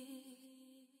me?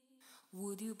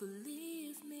 Would you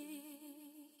believe me?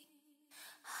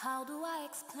 How do I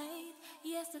explain?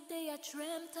 Yesterday I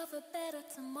dreamt of a better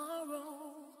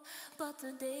tomorrow, but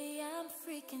today I'm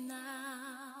freaking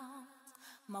out.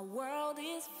 My world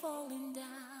is falling down.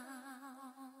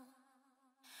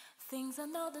 Things are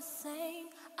not the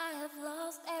same. I have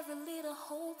lost every little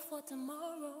hope for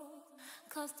tomorrow,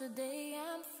 'cause today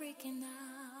I'm freaking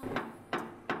out.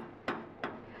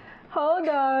 Hold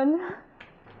on.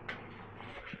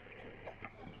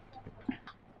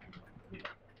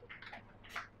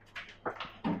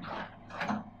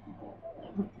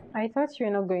 I thought you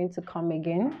were not going to come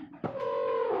again.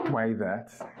 Why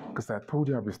that? Because I told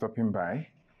you I'll be stopping by.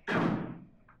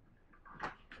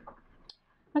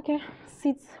 Okay,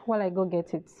 sit while I go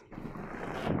get it.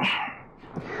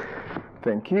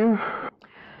 Thank you.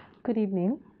 Good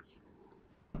evening.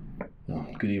 Oh,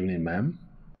 good evening, ma'am.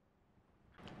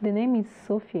 The name is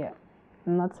Sophia,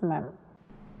 not ma'am.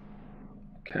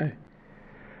 Okay.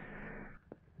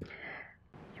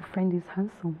 Your friend is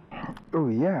handsome. Oh,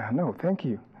 yeah. No, thank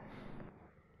you.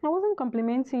 I wasn't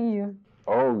complimenting you.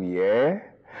 Oh, yeah?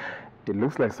 It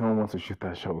looks like someone wants to shoot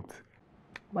that shot.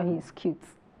 But he's cute.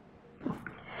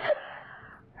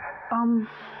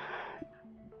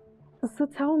 So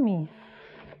tell me,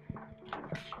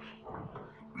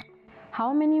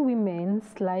 how many women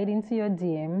slide into your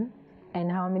DM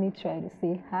and how many try to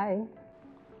say hi?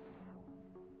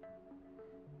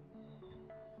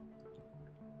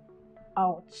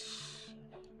 Ouch.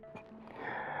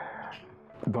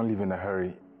 Don't live in a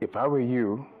hurry. If I were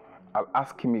you, I'll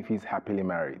ask him if he's happily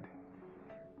married.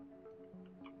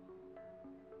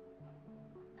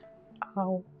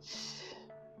 Ouch.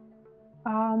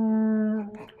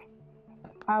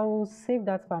 I'll save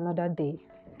that for another day.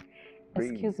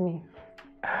 Excuse me.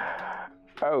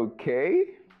 Okay.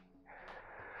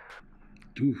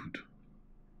 Dude,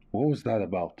 what was that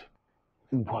about?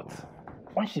 What?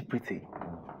 Wasn't she pretty?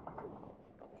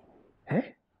 Eh?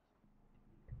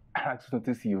 I just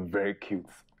noticed you're very cute.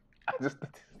 I just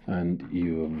noticed. And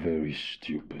you're very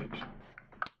stupid.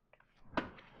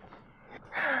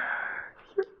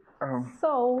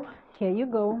 So, here you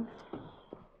go.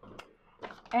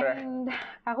 And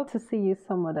I hope to see you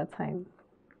some other time.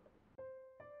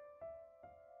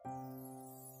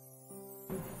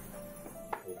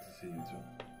 Hope to see you too.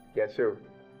 Yeah, sure.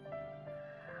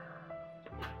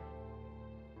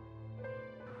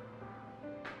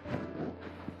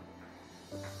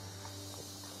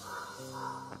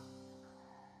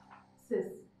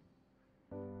 Sis.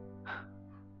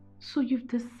 So you've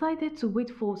decided to wait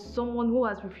for someone who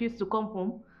has refused to come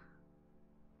home?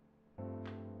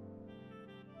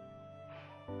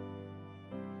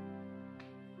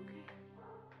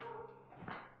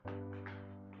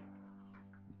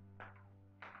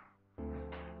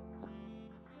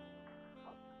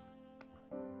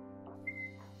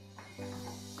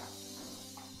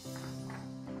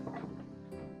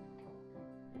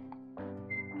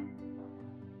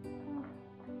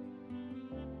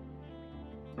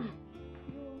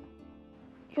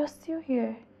 You're still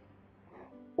here.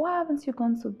 Why haven't you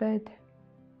gone to bed?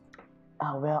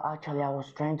 Well, actually, I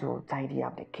was trying to tidy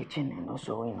up the kitchen and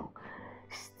also,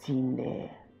 steam the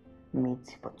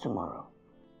meat for tomorrow.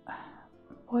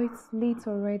 Oh, it's late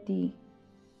already.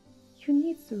 You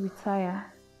need to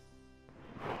retire.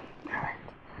 Alright.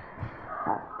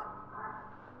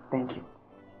 Thank you.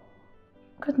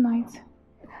 Good night.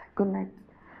 Good night.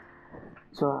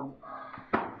 So,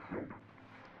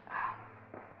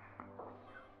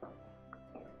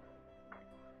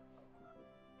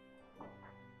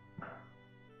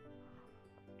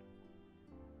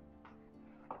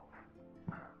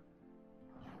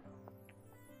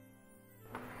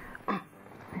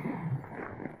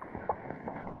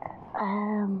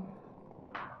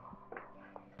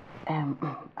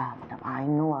 I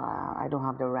know I don't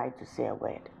have the right to say a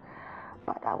word,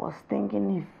 but I was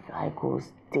thinking if I could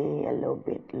stay a little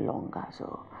bit longer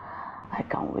so I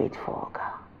can wait for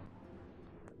Oga.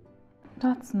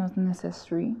 That's not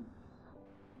necessary.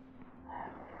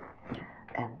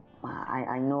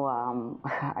 I know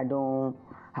I don't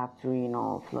have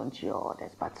to, flaunt your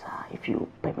orders, but if you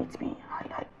permit me,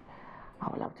 I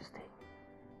would love to stay.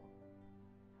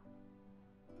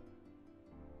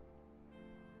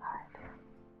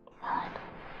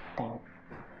 Alright.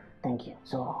 Thank you.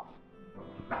 So,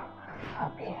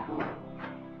 up here.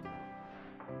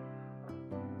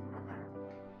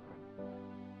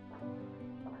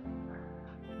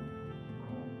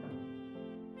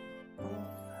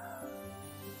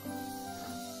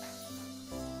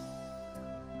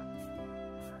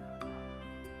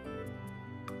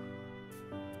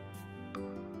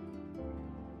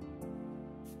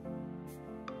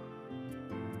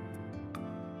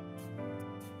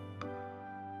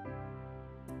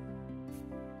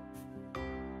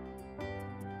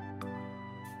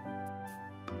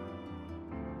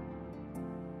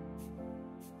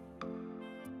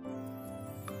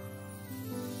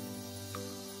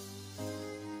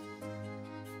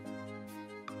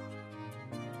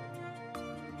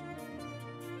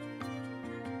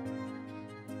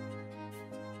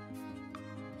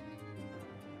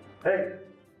 Hey!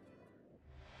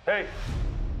 Hey!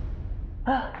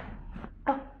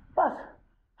 Boss.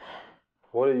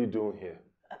 What are you doing here?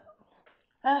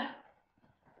 I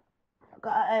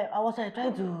was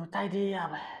trying to tidy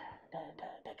up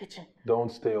the kitchen.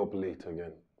 Don't stay up late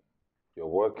again. Your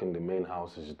work in the main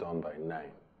house is done by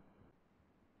 9.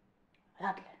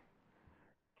 Exactly.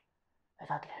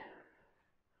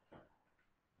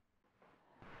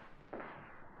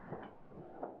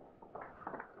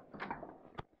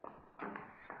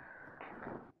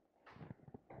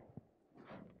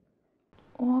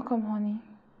 Welcome, honey.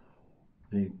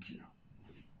 Thank you.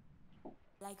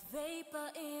 Like vapor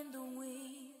in the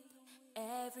wind,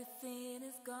 everything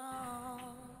is gone,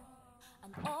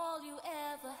 and all you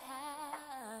ever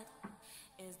had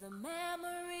is the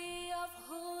memory of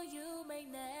who you may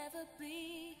never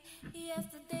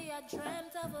I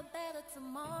dreamt of a better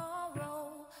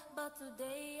tomorrow, but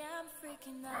today I'm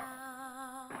freaking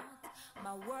out.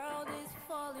 My world is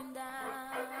falling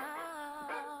down.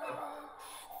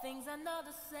 Things are not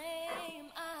the same.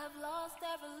 I have lost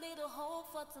every little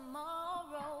hope for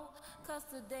tomorrow, 'cause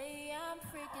today I'm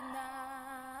freaking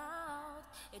out.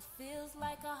 It feels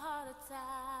like a heart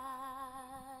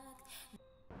attack.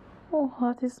 Oh,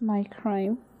 what is my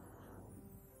crime?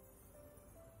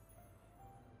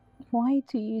 Why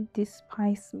do you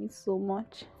despise me so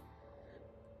much?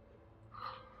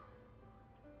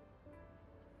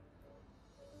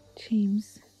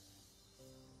 James.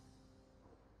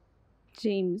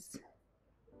 James.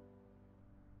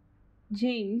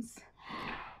 James.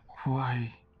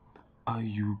 Why are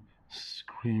you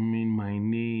screaming my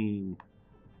name?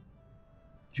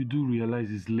 You do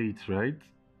realize it's late, right?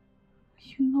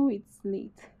 You know it's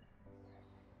late.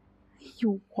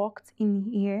 You walked in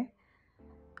here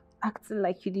acting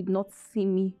like you did not see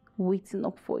me waiting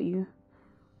up for you.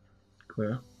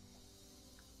 Claire,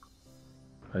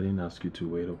 I didn't ask you to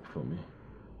wait up for me.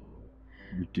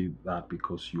 You did that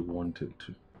because you wanted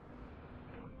to.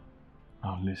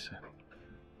 Now listen.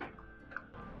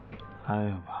 I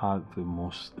have had the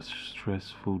most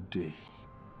stressful day.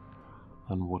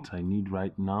 And what I need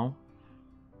right now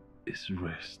is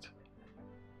rest.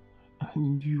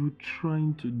 And you're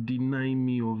trying to deny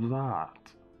me of that.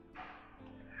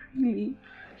 Really?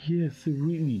 Yes,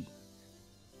 really.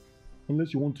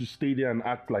 Unless you want to stay there and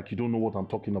act like you don't know what I'm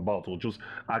talking about, or just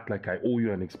act like I owe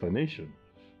you an explanation.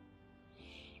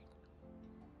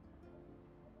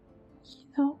 You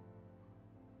know,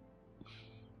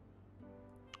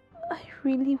 I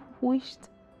really wished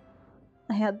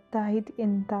I had died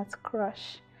in that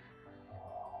crash.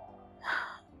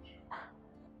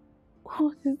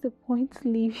 What is the point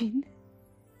living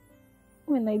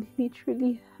when I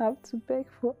literally have to beg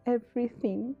for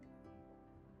everything?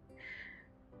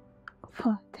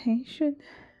 For attention,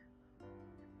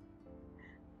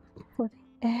 for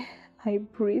the air I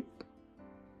breathe,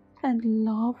 and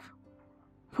love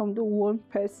from the one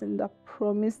person that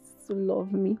promised to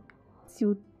love me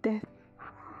till death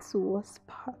do us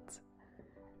part.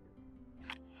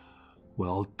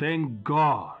 Well, thank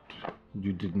God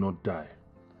you did not die.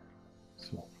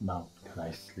 So now, can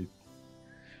I sleep?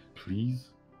 Please?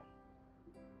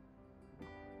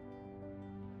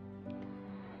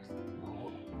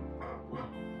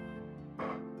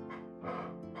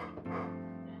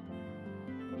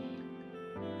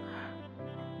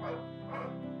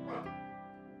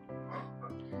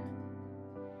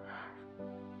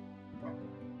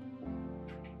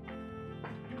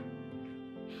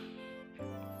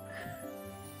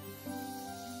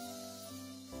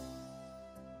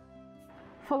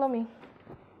 Follow me.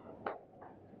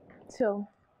 So,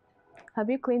 have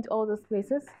you cleaned all those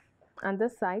places? And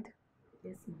this side?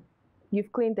 Yes, ma'am.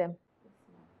 You've cleaned them? Yes,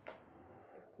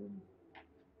 ma'am.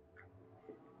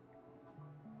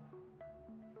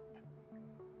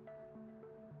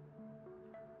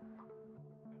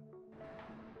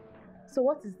 So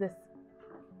what is this?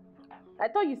 I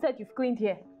thought you said you've cleaned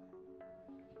here.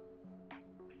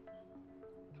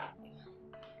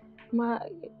 Ma,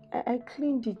 I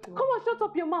cleaned it. Come on, shut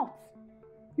up your mouth.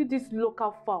 You this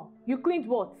local fowl. You cleaned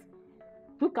what?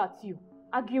 Look at you,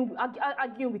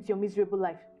 arguing with your miserable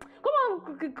life. Come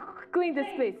on, clean this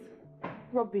place.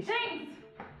 Rubbish. James!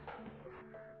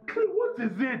 What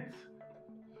is it?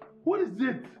 What is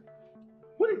it?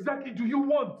 What exactly do you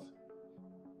want?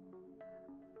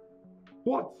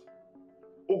 What?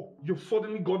 Oh, you've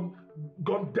suddenly gone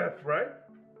deaf, right?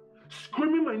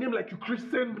 Screaming my name like you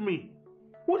christened me.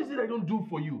 What is it I don't do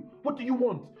for you? What do you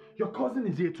want? Your cousin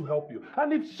is here to help you.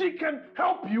 And if she can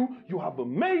help you, you have a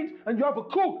maid and you have a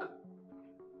cook.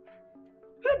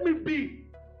 Let me be.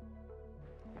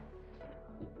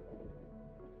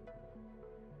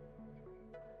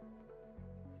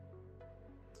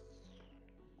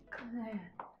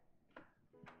 Claire.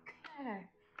 Claire.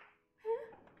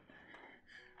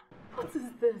 What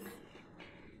is this?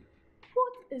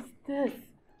 What is this?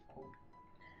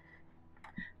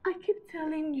 I keep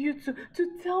telling you to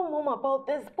tell Mom about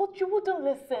this, but you wouldn't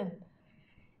listen.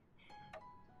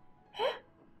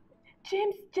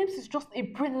 James is just a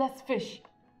brainless fish.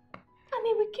 And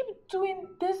he will keep doing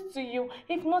this to you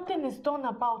if nothing is done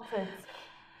about it.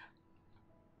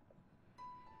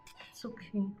 It's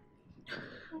okay.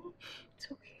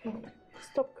 It's okay.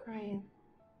 Stop crying.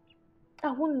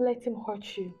 I won't let him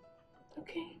hurt you.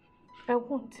 Okay? I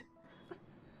won't.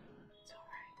 It's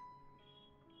alright.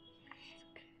 It's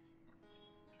okay.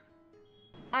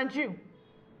 And you,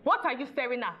 what are you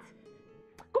staring at?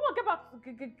 Come on,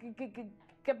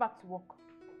 get back to work.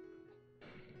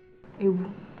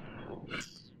 Ewu,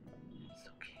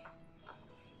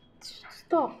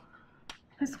 Stop.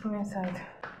 Let's go inside.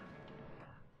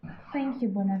 Thank you,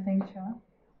 Bonaventure.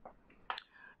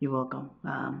 You're welcome.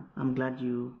 I'm glad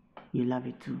you love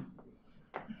it too.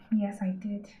 Yes, I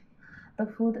did. The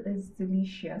food is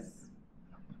delicious.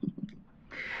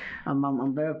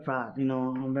 I'm very proud,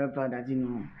 I'm very proud that,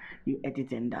 you ate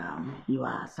it and you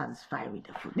are satisfied with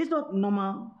the food. This is not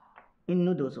normal in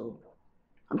noodles. Oh.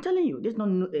 I'm telling you, this is not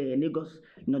Lagos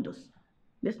noodles.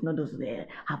 This noodles is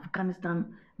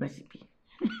Afghanistan recipe.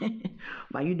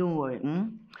 But you don't worry.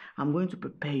 I'm going to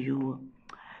prepare you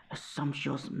a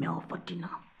sumptuous meal for dinner.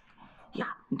 Yeah,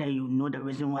 then you know the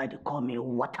reason why they call me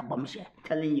Water Bomshell.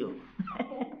 Telling you.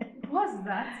 What's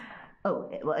that?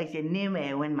 Oh, well, it's a name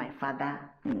when my father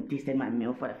tasted my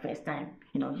meal for the first time.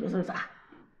 He was like,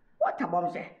 Water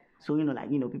Bomshell. So,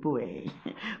 people were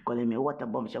calling me Water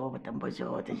Bomshell, Water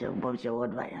Bomshell, Water Bomshell,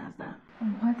 what do I understand?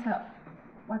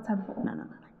 Water bomb? No.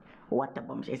 Water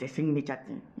Bomshell. It's a signature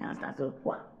thing. You understand? So,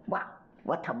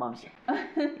 Water Bomshell.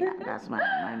 Yeah, that's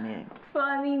my name.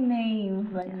 Funny name.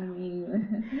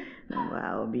 Well,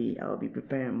 I'll be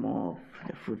preparing more of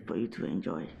the food for you to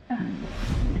enjoy.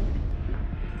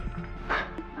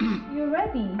 You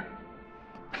ready?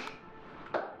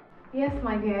 Yes,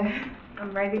 my dear.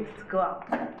 I'm ready to go out.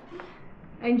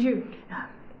 And you?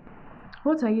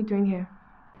 What are you doing here?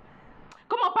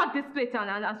 Come on, pack this plate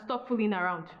and stop fooling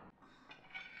around.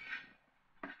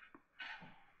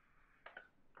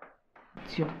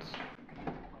 Idiot.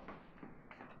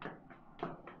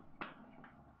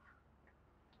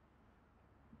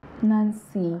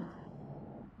 Nancy.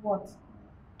 What?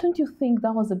 Don't you think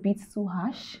that was a bit too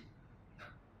harsh?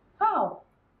 How?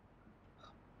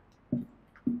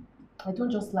 I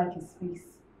don't just like his face.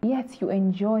 Yet you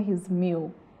enjoy his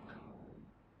meal.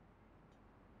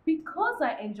 Because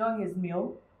I enjoy his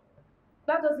meal,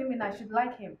 that doesn't mean I should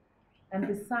like him. And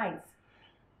besides,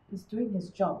 he's doing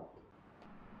his job.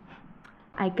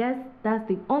 I guess that's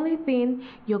the only thing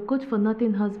your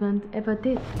good-for-nothing husband ever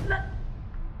did.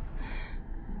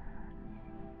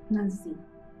 Nancy,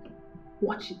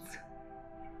 watch it.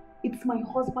 It's my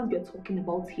husband you're talking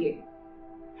about here.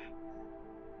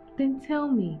 Then tell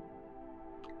me,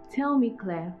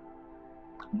 Claire,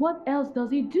 what else does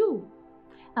he do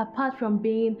apart from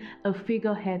being a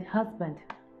figurehead husband?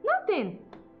 Nothing.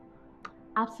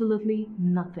 Absolutely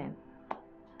nothing.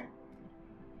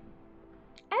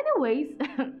 Anyways,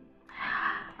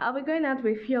 I'll be going out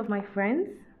with a few of my friends,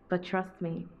 but trust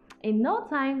me, in no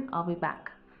time I'll be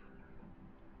back.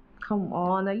 Come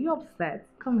on, are you upset?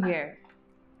 Come here.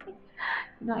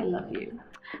 No, I love you.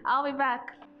 I'll be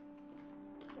back.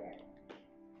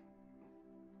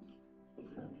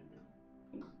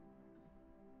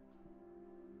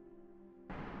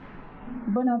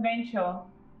 Bonaventure.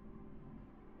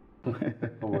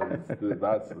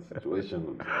 That's the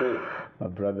situation. My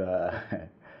brother,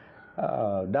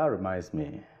 that reminds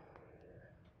me.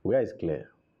 Where is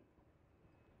Claire?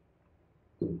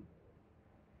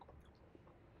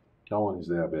 That one is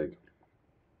there, I beg.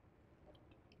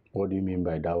 What do you mean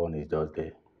by that one is just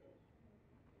there?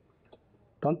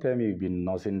 Don't tell me you've been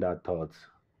nursing that thought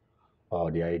or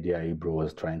the idea Ibro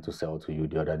was trying to sell to you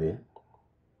the other day.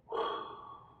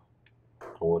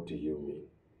 What do you mean?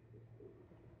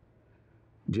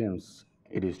 James,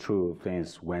 it is true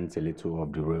things went a little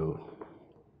off the rail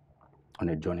on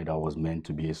a journey that was meant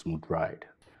to be a smooth ride.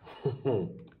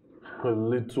 A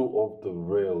little off the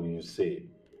rail, you say?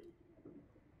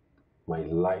 My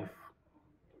life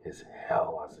is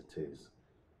hell as it is.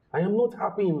 I am not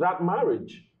happy in that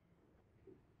marriage.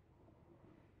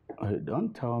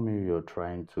 Don't tell me you're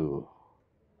trying to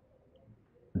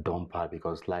dump her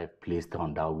because life placed her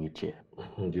on that wheelchair.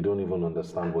 You don't even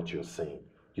understand what you're saying.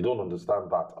 You don't understand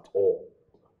that at all.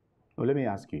 Well, let me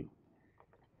ask you.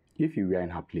 If you were in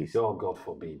her place... Oh, God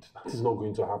forbid. That is not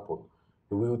going to happen.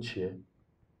 The wheelchair...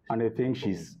 And you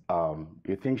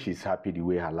think she's happy the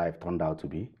way her life turned out to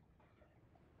be?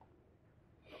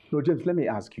 No, James, let me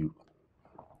ask you.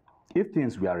 If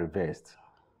things were reversed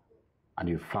and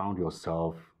you found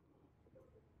yourself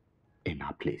in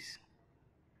her place,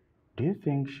 do you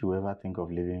think she will ever think of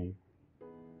leaving you?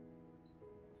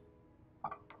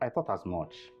 I thought as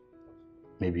much.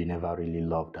 Maybe you never really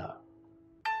loved her.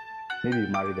 Maybe you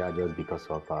married her just because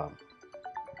of... Oh,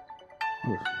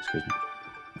 excuse me.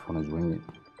 The phone is ringing.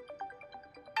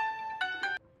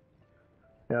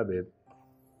 Yeah, babe.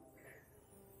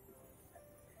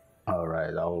 All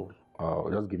right, I'll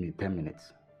just give me 10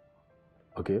 minutes.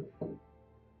 Okay? All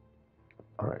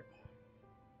right.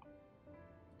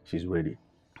 She's ready.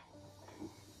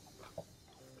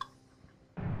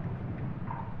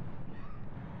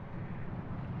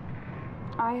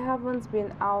 I haven't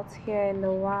been out here in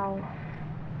a while.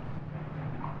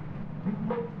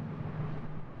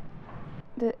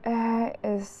 The air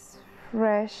is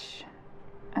fresh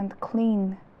and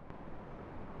clean.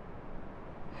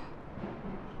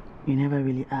 You never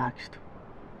really asked.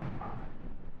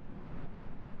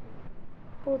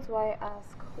 Who do I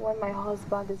ask when my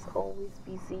husband is always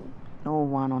busy? No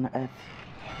one on earth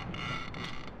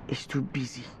is too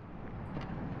busy.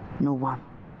 No one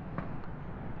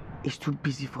is too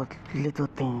busy for little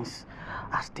things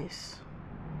as this.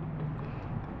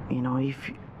 You know,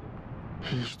 if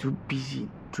he's too busy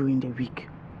during the week,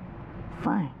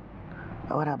 fine.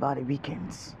 But what about the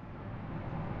weekends?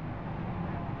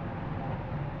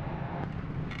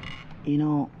 You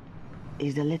know,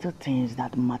 it's the little things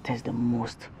that matters the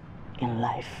most in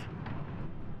life.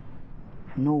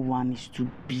 No one is too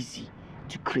busy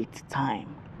to create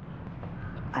time.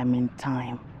 I mean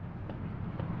time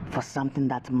for something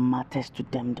that matters to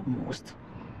them the most.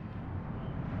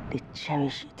 They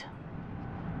cherish it.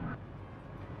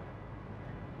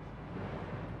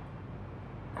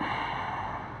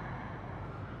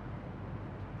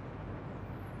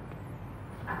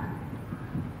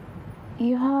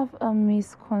 You have a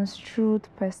misconstrued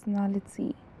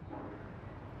personality.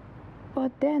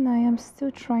 But then I am still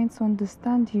trying to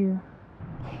understand you.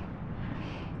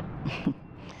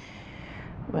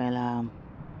 Well,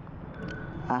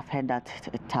 I've heard that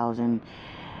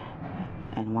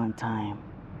 1,001 time.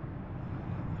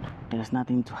 There's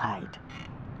nothing to hide.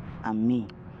 I'm me.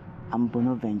 I'm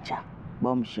Bonaventure,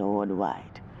 Bomshell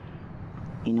worldwide.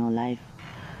 You know, life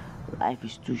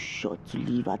is too short to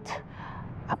live at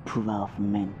approval of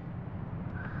men.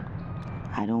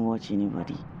 I don't watch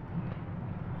anybody.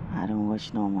 I don't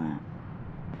watch no man.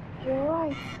 You're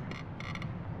right.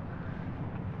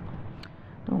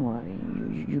 Don't worry,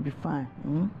 you'll be fine.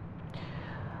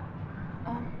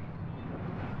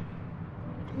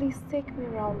 Please take me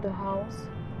around the house.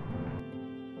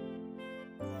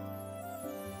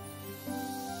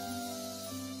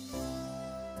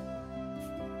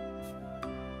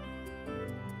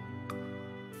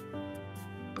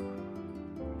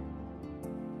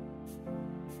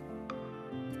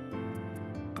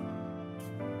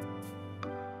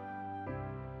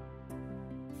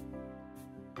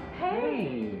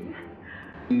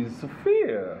 It's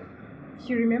Sophia.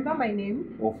 You remember my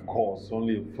name? Of course,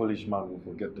 only a foolish man will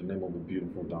forget the name of a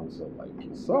beautiful dancer like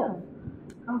yourself.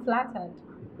 Yeah, I'm flattered.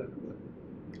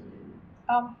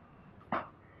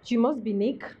 You must be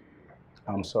Nick.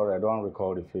 I'm sorry, I don't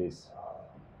recall the face.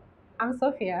 I'm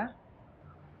Sophia.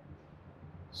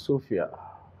 Sophia.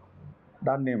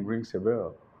 That name rings a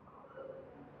bell.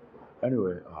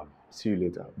 Anyway, see you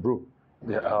later. Bro.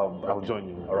 Yeah, I'll join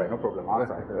you. All right, no problem.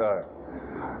 Outside. All right.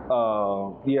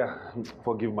 Yeah,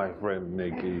 forgive my friend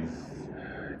Nick. It's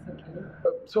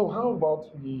okay. So how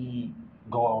about we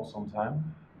go out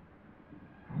sometime?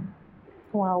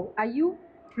 Wow, are you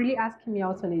really asking me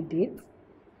out on a date?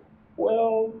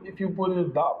 Well, if you put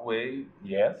it that way,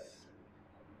 yes.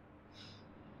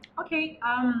 Okay,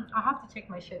 I'll have to check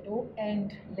my schedule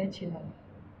and let you know.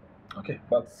 Okay,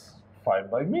 that's fine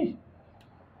by me.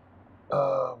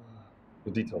 The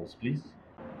details, please.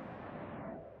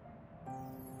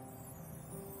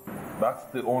 That's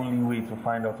the only way to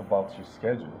find out about your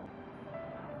schedule.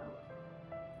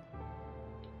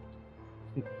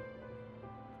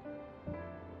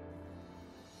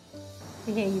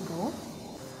 Here you go.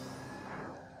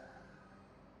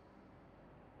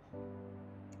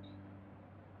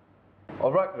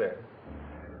 All right then.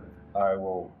 I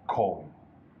will call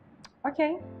you.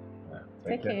 Okay. Yeah,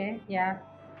 Take care. Yeah.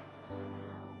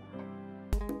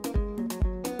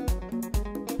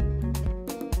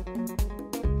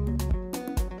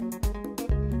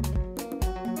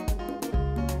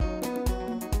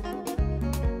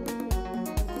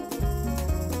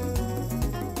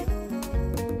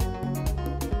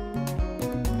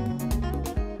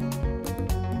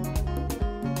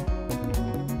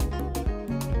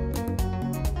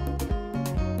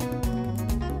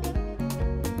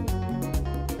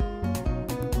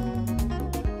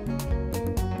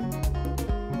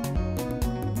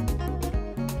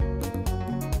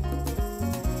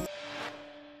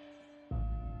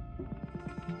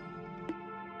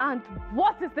 And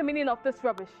what is the meaning of this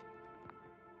rubbish?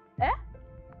 Eh?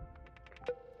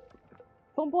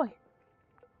 Boy,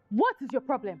 what is your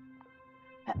problem?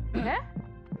 Eh?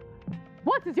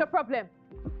 What is your problem?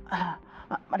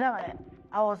 Madam,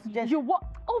 I was just...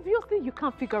 Obviously, you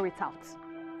can't figure it out.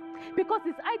 Because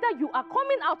it's either you are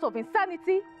coming out of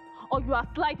insanity or you are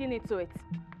sliding into it.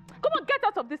 Come on, get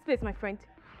out of this place, my friend.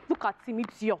 Look at him,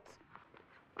 idiot.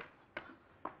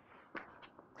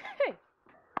 Hey,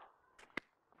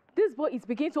 this boy is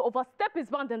beginning to overstep his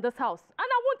bound in this house, and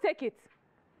I won't take it.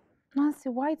 Nancy,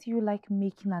 why do you like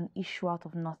making an issue out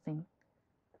of nothing?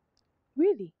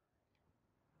 Really?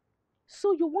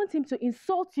 So you want him to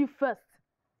insult you first,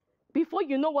 before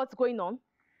you know what's going on?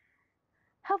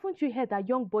 Haven't you heard that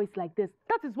young boys like this,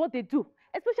 that is what they do,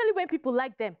 especially when people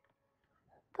like them?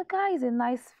 The guy is a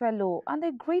nice fellow and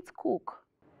a great cook.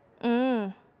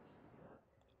 I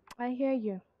hear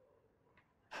you.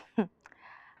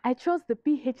 I trust the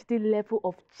PhD level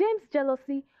of James'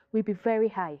 jealousy will be very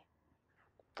high.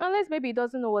 Unless maybe he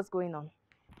doesn't know what's going on.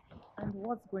 And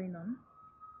what's going on?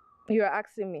 You are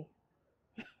asking me.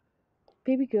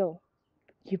 Baby girl,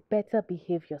 you better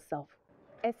behave yourself.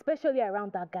 Especially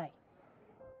around that guy.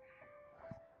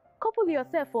 Couple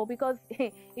yourself, because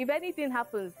if anything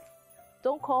happens,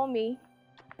 don't call me.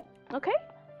 Okay?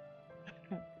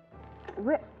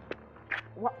 Why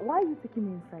are you taking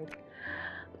me inside?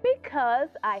 Because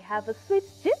I have a sweet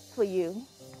gist for you.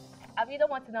 You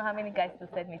don't want to know how many guys to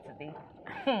send me today.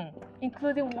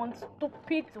 Including one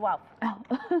stupid dwarf.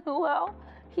 Well,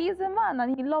 he is a man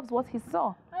and he loves what he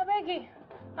saw. I beg you.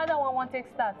 I don't want to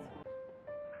take start.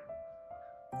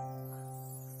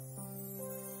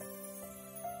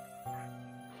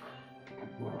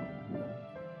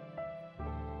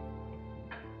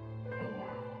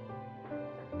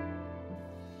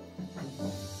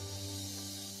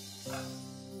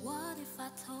 What if I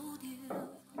told you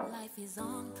life is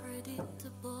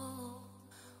unpredictable?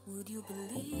 Would you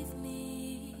believe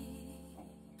me?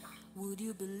 Would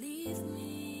you believe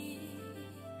me?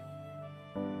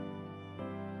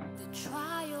 The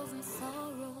trials and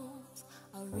sorrows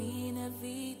are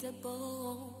inevitable.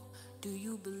 Do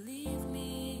you believe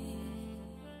me?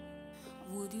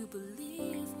 Would you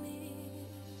believe me?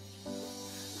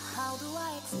 How do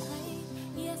I explain?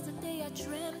 Yesterday I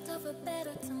dreamt of a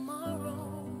better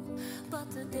tomorrow, but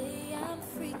today I'm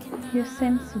freaking out. You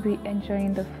seem to be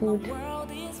enjoying the food. The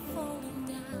world is falling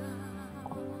down.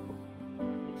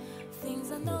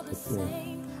 Things are not the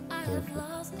same. I have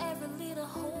lost every little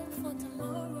hope for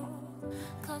tomorrow,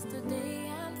 'cause today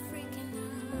I'm freaking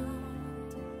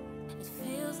out. It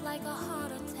feels like a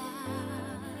heart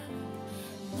attack.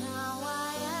 Now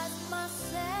I ask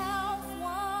myself,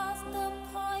 what's the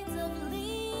point of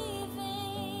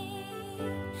leaving?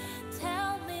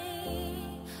 Tell me,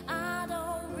 I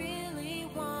don't really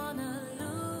wanna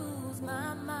lose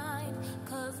my mind,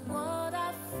 'cause what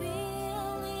I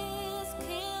feel is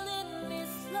killing me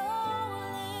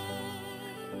slowly.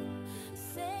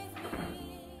 Save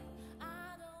me,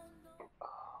 I don't know.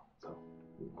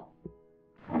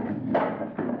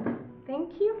 Thank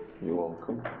you. You're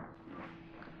welcome.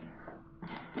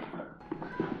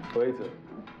 Waiter.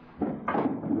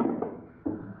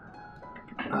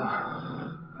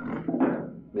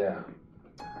 Yeah.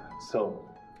 So,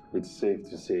 it's safe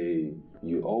to say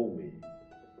you owe me,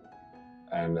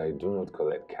 and I do not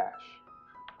collect cash.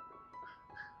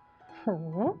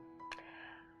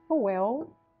 Well,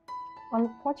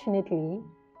 unfortunately,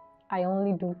 I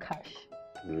only do cash.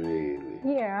 Really?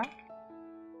 Yeah.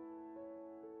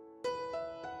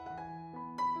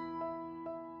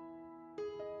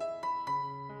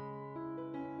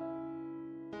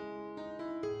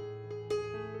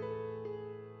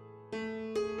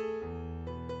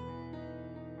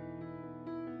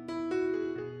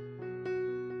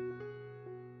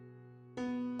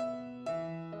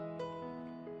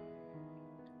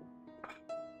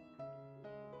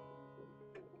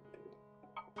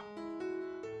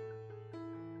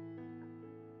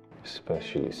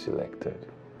 Specially selected.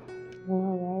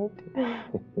 All right.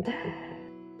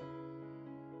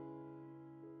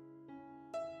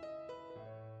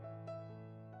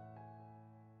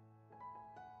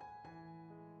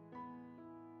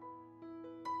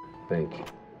 Thank you.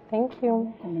 Thank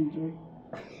you. Enjoy.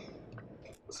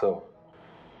 So,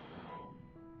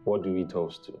 what do we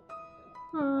toast to?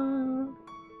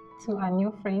 To our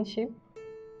new friendship.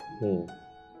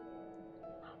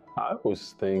 I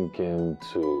was thinking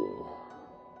to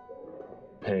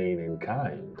pain in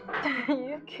kind. Are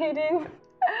you kidding?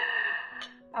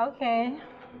 Okay.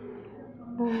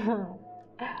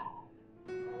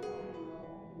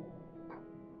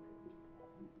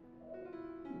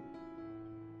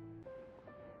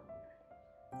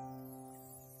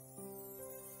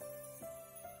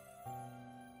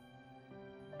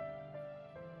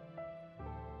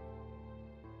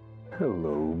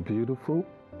 Hello, beautiful.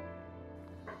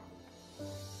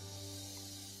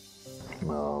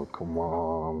 Oh, come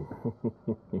on.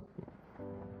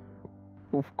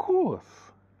 Of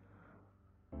course.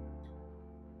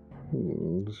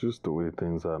 It's just the way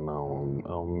things are now.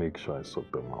 I'll make sure I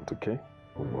sort them out, okay?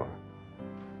 Over.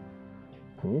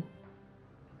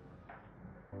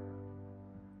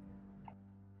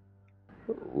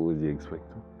 What was you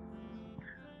expecting?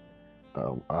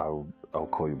 I'll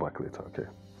call you back later, okay?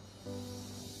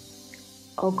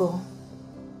 Ogo,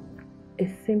 it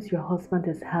seems your husband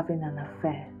is having an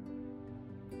affair.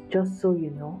 Just so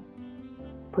you know,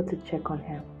 put a check on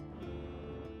him.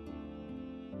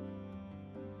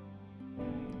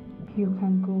 You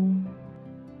can go.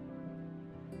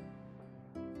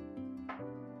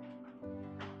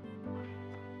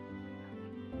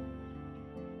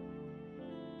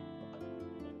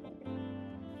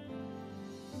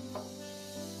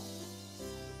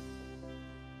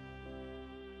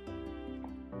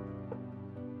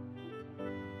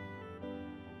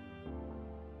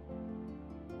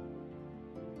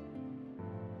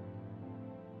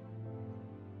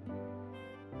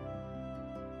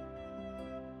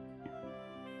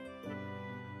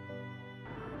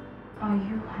 Are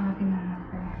you having an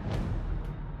affair?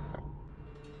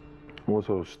 What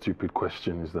sort of stupid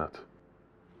question is that?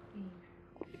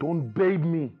 Don't babe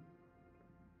me.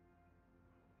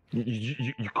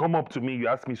 You come up to me, you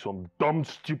ask me some dumb,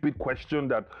 stupid question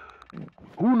that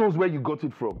who knows where you got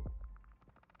it from?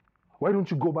 Why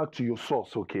don't you go back to your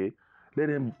source, okay? Let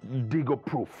them dig up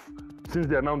proof. Since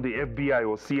they're now the FBI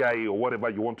or CIA or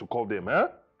whatever you want to call them, huh?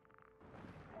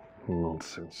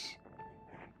 Nonsense.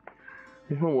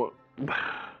 You know what?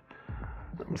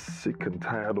 I'm sick and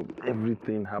tired of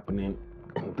everything happening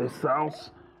in this house.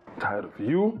 Tired of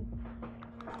you.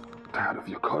 Tired of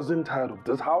your cousin. Tired of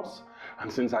this house.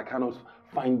 And since I cannot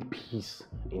find peace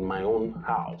in my own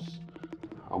house,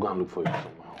 I'll go and look for you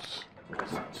somewhere else.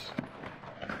 Nonsense.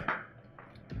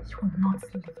 You will not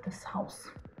leave this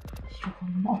house. You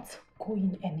will not go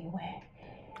in anywhere.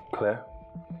 Claire,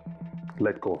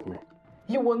 let go of me.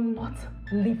 You will not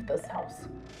leave this house.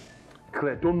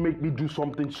 Claire, don't make me do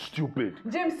something stupid.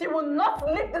 James, you will not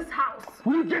leave this house.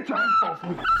 Will you get your hands off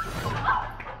me?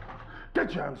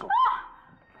 Get your hands off.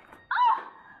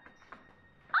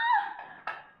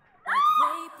 Like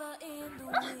vapor in the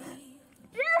wind,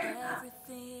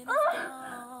 everything is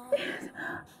gone.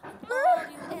 All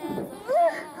you ever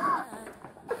had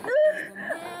is the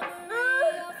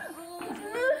memory of who you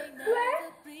may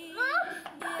never be.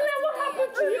 Claire, what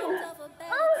happened to you?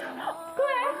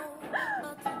 Claire!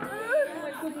 Oh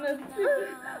my goodness.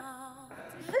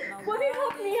 Will you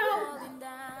help me out?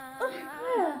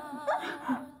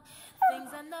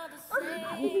 Things are not the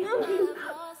same. I've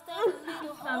lost that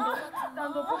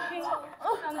little hope for tomorrow.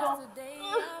 Cause today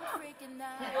I'm freaking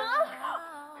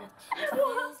out. It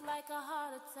feels like a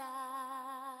heart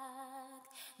attack.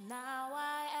 Now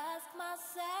I ask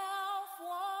myself,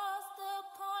 what's the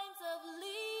point of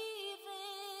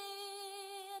leaving?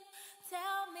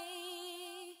 Tell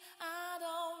me, I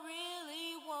don't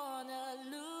really wanna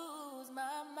lose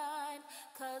my mind.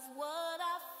 Cause what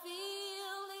I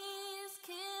feel is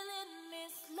killing me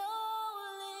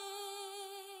slowly.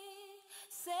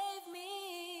 Save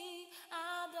me,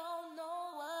 I don't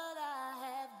know what I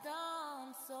have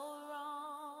done so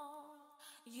wrong.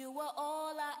 You were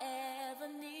all I ever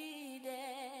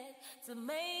needed to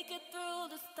make it through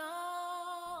the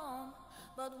storm.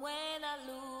 But when I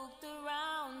looked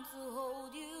around to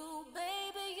hold you,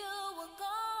 baby, you were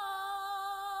gone.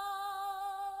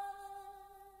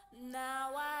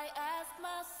 Now I ask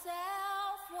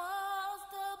myself, what's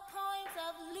the point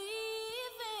of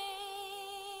leaving?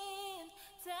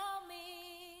 Tell me.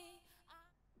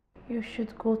 You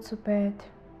should go to bed.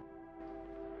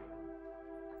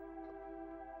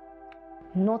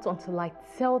 Not until I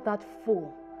tell that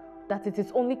fool that it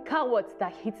is only cowards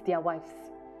that hit their wives.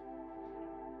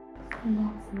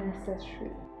 Not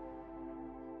necessary.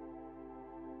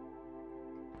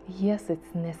 Yes,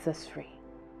 it's necessary.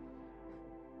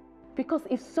 Because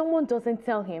if someone doesn't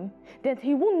tell him, then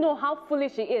he won't know how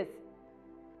foolish he is.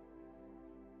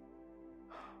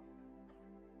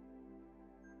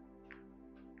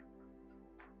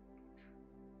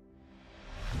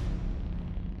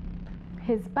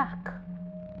 He's back.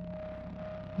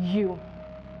 You.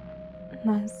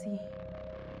 Nancy,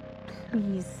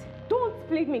 please. Don't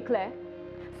split me, Claire.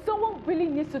 Someone really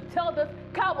needs to tell this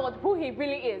coward who he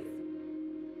really is.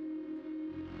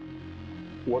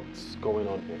 What's going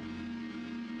on here?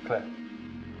 Claire,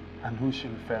 and who is she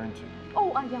referring to?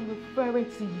 Oh, I am referring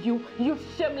to you, you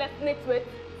shameless nitwit.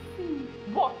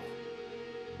 What?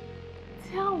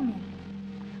 Tell me,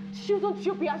 shouldn't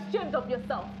you be ashamed of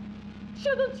yourself?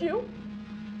 Shouldn't you?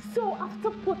 So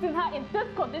after putting her in this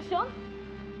condition,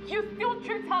 you still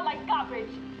treat her like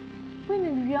garbage. When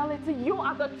in reality, you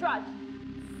are the trash.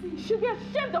 You should be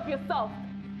ashamed of yourself.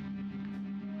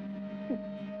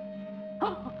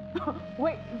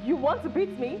 Wait, you want to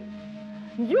beat me?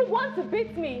 You want to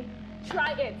beat me?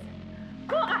 Try it.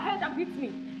 Go ahead and beat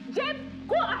me. James,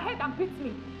 go ahead and beat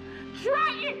me.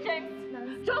 Try it,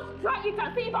 James. Just try it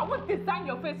and see if I won't design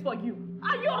your face for you.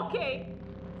 Are you okay?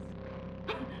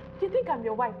 You think I'm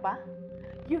your wife, huh?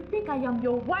 You think I am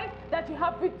your wife that you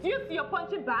have reduced your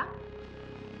punching bag?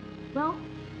 Well,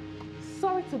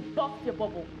 sorry to bust your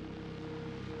bubble.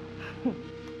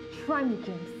 Try me,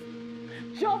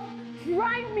 James. Just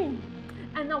try me.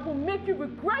 And I will make you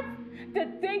regret the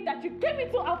day that you came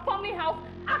into our family house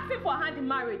asking for a hand in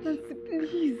marriage. Nancy,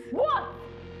 please. What?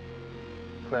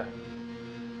 Claire,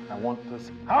 I want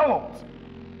this out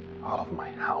of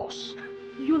my house.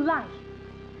 You lie.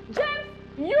 James,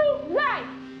 you lie.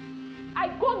 I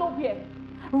go nowhere.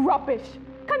 Rubbish.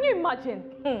 Can you imagine?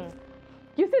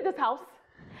 You see this house?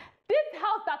 This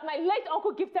house that my late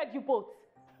uncle gifted you both.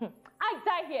 I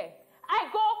die here. I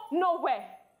go nowhere.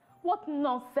 What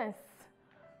nonsense.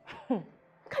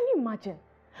 Can you imagine?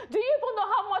 Do you even know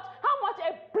how much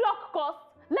a block costs,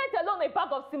 let alone a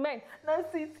bag of cement?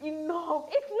 Nancy, it's enough.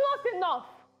 It's not enough.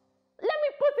 Let me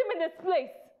put him in his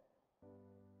place.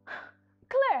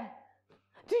 Claire,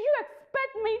 do you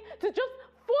expect me to just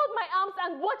fold my arms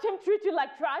and watch him treat you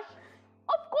like trash?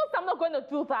 Of course I'm not going to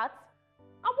do that.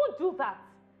 I won't do that.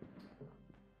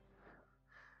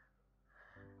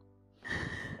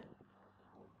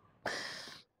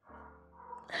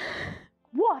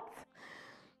 What?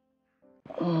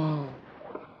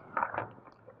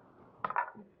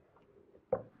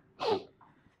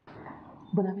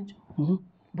 Bonaventure.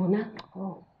 Bona.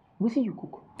 Oh, what see you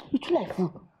cook? You too like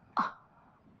food.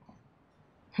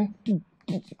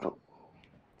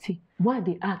 See, why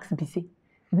they ask be say,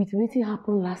 with wetin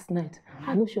happened last night,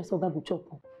 I no sure Soga go chop.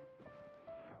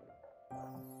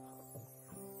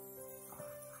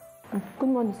 Good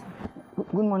morning, sir.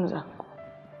 Good morning, sir.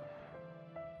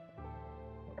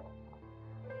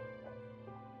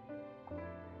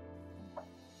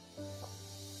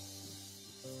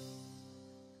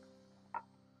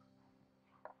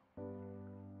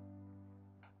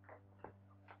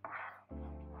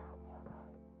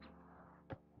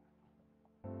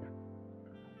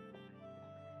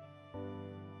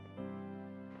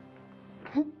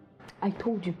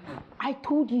 I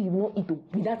told you you won't eat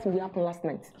with that thing that happened last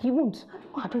night. He won't.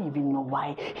 I don't even know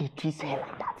why he treats her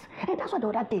like that. And that's why the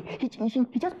other day, he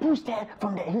just pushed her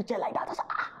from the wheelchair like that. I said,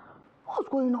 what's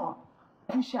going on?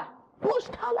 Push her.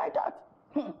 Pushed her like that.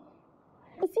 You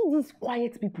see these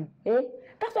quiet people, eh?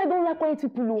 That's why I don't like quiet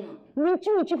people. Rich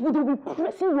people, they'll be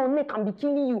pressing your neck and be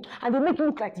killing you. And they make you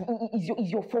look like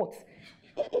it's your fault.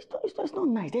 It's not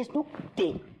nice. There's no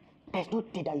day that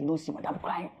you don't see Madam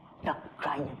crying. No,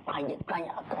 crying. I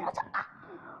said,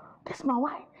 that's my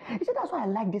wife. You see, that's why I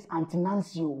like this Auntie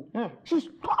Nancy. She's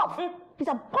tough. She's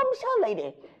a bombshell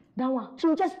lady. That one. She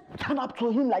will just turn up to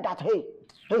him like that. Hey,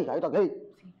 I talk, hey.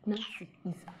 Nancy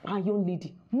is iron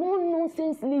lady. No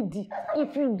nonsense lady.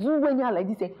 If you do when you're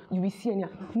like this, you will see any.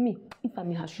 Me, if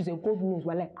I'm in her shoes, God knows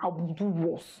what I will do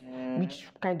worse. Which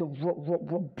kind of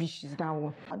rubbish is that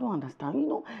one? I don't understand. You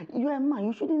know, you're a man.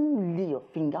 You shouldn't lay your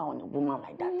finger on a woman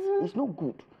like that. It's not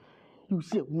good. You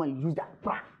see a woman, you use that.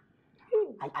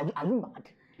 Are you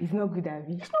mad? It's not good,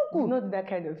 Abby. It's not good. Not that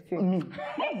kind of thing.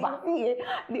 Never.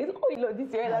 There's oil on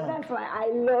this area. That's why I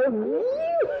love you.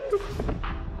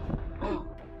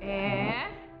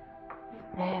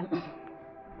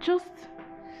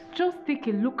 Just take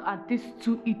a look at these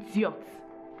two idiots.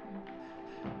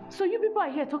 So you people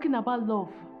are here talking about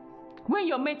love when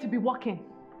you're meant to be working.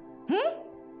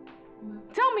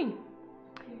 Tell me,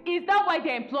 is that why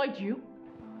they employed you?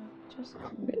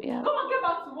 Yeah. Come on, get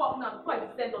back to work now before I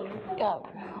descend on you. Yeah.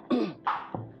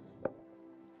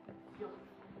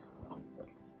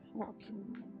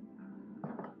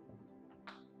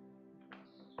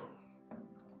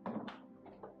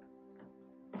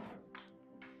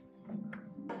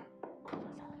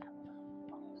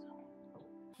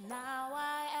 Now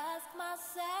I ask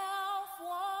myself,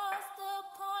 what's the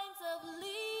point of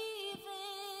leaving?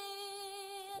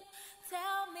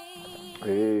 Tell me.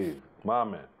 Hey, my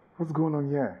man. What's going on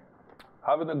here?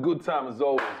 Having a good time as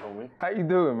always, homie. How you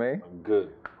doing, man? I'm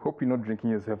good. Hope you're not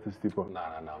drinking yourself to sleep up.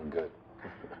 Nah, I'm good.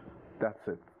 That's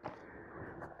it.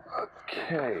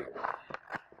 Okay.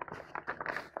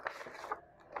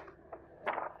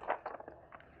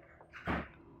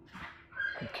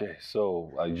 Okay, so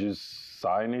I just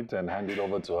sign it and hand it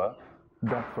over to her?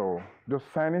 That's all. Just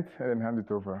sign it and then hand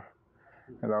it over.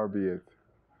 And that'll be it.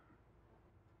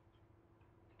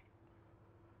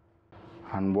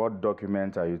 And what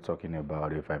document are you talking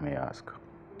about, if I may ask?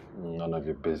 None of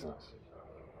your business.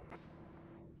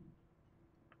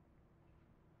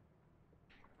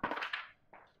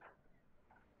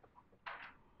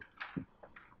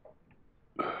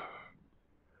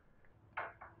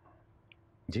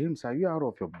 James, are you out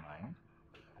of your mind?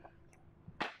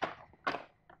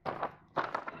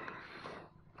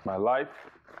 My life,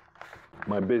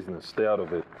 my business, stay out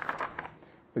of it.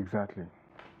 Exactly.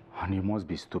 And you must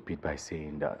be stupid by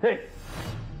saying that. Hey!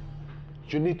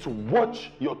 You need to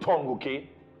watch your tongue, okay?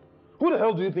 Who the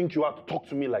hell do you think you are to talk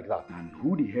to me like that? And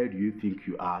who the hell do you think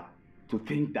you are to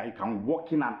think that you can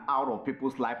walk in and out of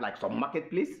people's life like some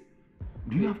marketplace?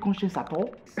 Do you have conscience at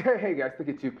all? Hey guys, take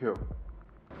it chill pill.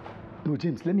 No,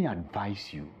 James, let me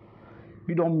advise you.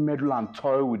 You don't meddle and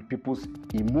toy with people's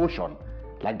emotion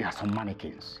like they are some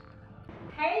mannequins.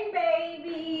 Hey,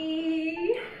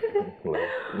 baby!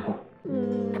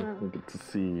 Good to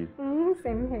see you.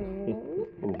 Same here.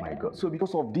 Oh my God. So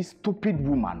because of this stupid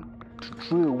woman to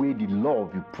throw away the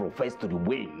love you profess to the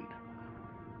wind.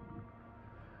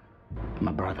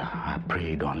 My brother, I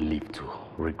pray you don't live to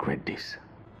regret this.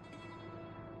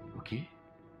 Okay?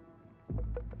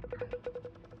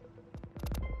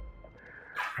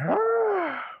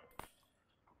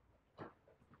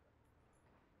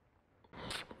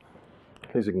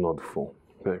 Please ignore the phone.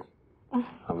 Babe,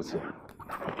 have a seat.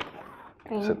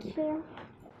 Thank you.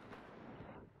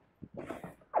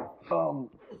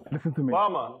 Listen to me.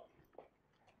 Barman.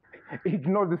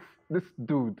 Ignore this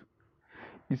dude.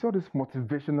 You saw this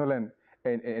motivational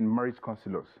and marriage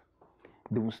counselors.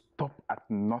 They will stop at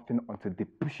nothing until they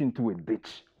push into a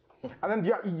ditch. And then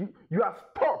you are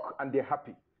stuck and they're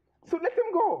happy. So let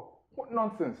him go. What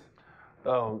nonsense.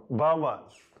 Barman.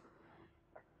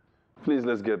 Please,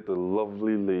 let's get the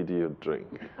lovely lady a drink.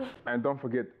 And don't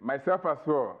forget, myself as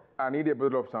well. I need a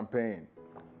bottle of champagne.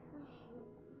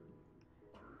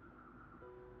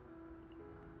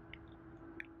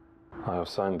 I have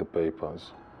signed the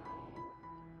papers.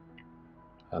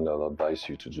 And I'll advise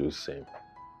you to do the same.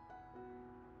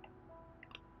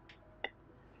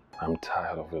 I'm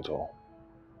tired of it all.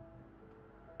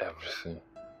 Everything.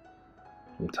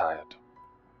 I'm tired.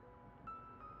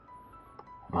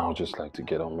 I would just like to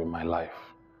get on with my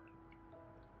life.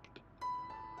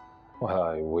 While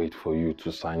I wait for you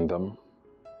to sign them,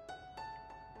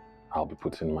 I'll be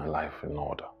putting my life in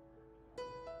order.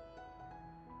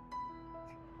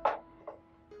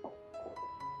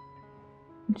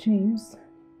 James,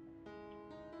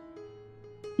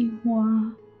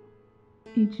 Iwa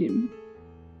Ejim.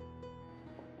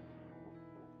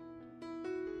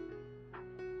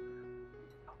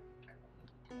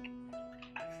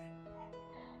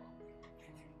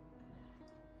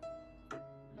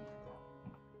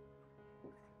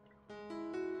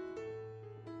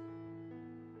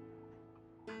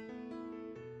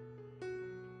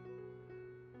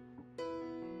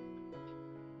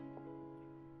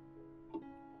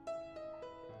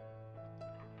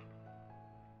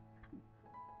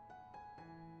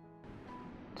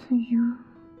 Do you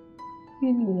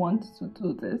really want to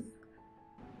do this?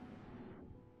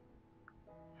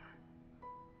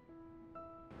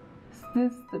 Is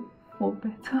this the for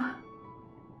better,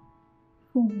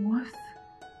 for worse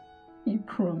you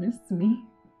promised me?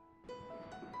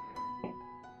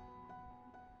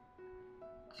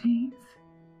 James,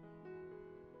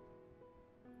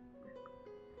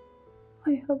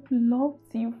 I have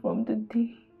loved you from the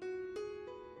day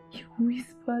you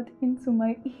whispered into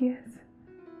my ears.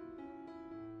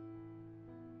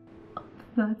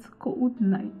 That cold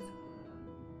night,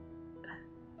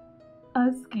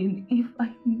 asking if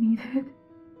I needed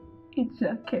a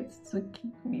jacket to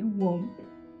keep me warm.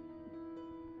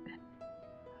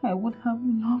 I would have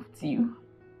loved you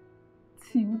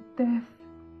till death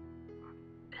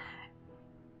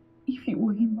if you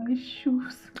were in my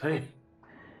shoes. Hey,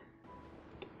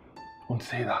 don't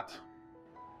say that.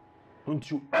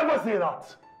 Don't you ever say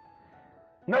that.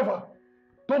 Never.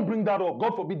 Don't bring that up,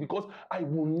 God forbid, because I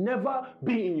will never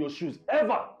be in your shoes,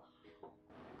 ever.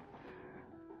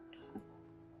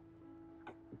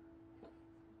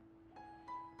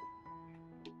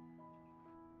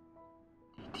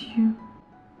 Did you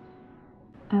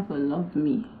ever love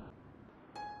me?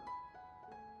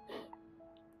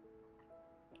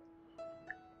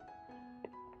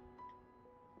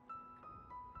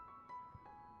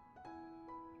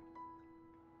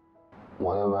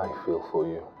 Whatever I feel for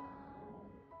you,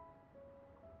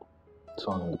 it's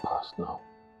all in the past now.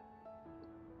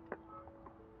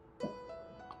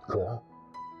 Clear?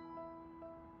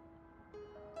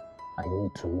 I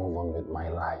need to move on with my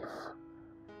life.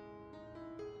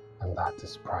 And that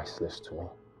is priceless to me.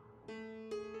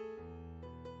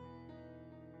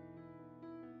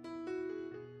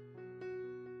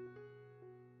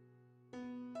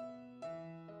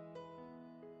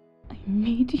 I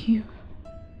made you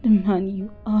the man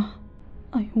you are.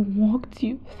 I walked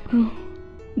you through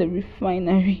the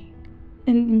refinery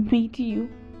and made you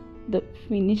the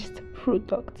finished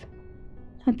product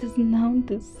and is now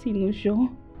the cynosure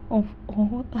of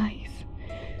all eyes.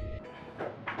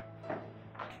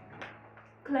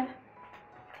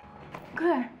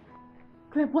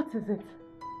 Claire, what is it?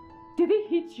 Did he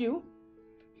hit you?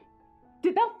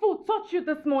 Did that fool touch you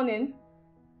this morning?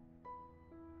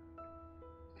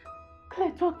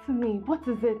 Claire, talk to me. What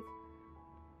is it?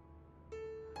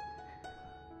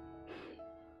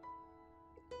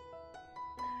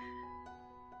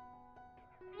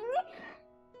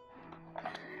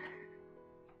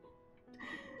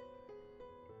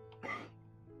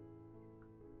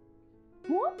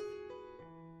 What?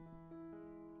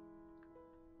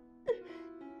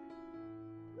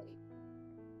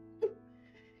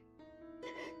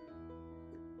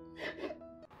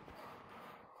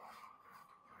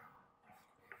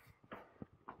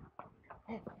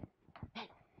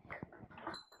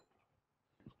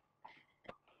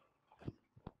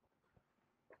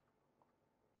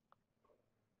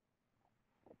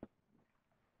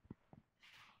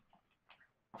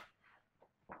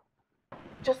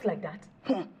 Just like that?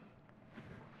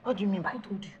 What do you mean by who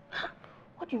told you?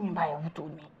 What do you mean by who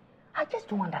told me? I just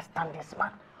don't understand this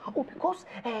man. Oh, because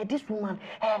this woman,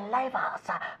 her life has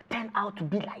turned out to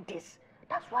be like this.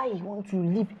 That's why he wants to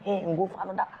leave her and go for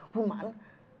another woman.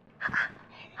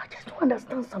 I just don't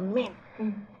understand some men.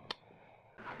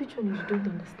 Which one you don't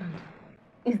understand?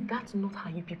 Is that not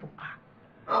how you people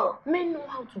are? Men know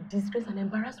how to disgrace and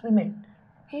embarrass women.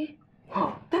 Hey?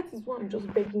 That is why I'm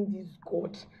just begging this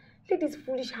God. Let this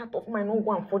foolish heart of mine not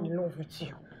go and fall in love with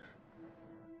you.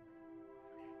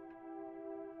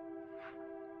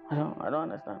 I don't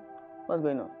understand. What's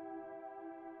going on?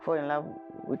 Fall in love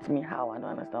with me? How? I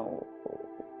don't understand.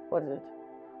 What is it?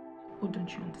 What don't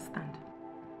you understand?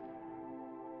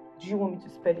 Do you want me to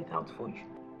spell it out for you?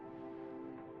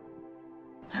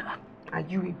 Are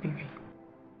you a baby?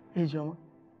 Hey, Joma.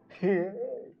 Hey.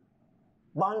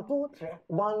 1, 2, 3.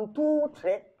 1, 2,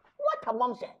 3. What a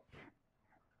bombshell.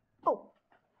 Oh,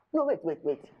 no, wait.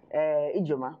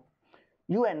 Ijoma,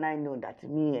 you and I know that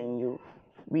me and you,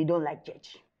 we don't like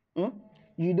church.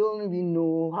 You don't even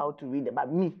know how to read the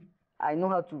Bible. Me, I know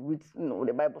how to read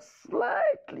the Bible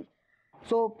slightly.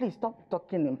 So please stop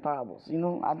talking in parables. I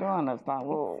don't understand.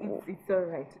 It's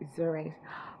all right.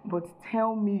 But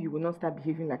tell me you will not start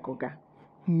behaving like Oga.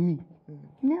 Me?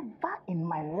 Never in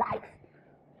my life.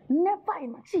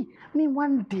 See, me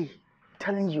one day,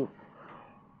 telling you,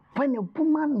 when a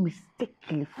woman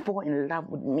mistakenly fall in love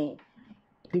with me,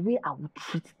 the way I would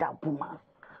treat that woman,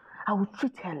 I would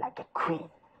treat her like a queen,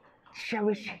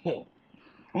 cherish her,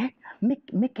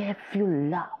 make her feel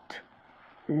loved,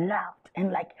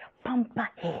 and like pamper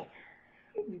her.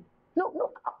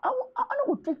 No, I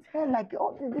would treat her like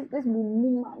this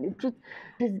woman. They treat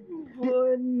this.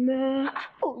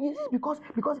 Oh, is this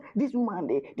because this woman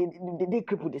they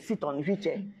cripple, they sit on the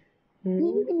wheelchair.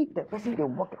 Even if the person they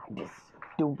walk like this.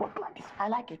 I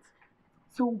like it.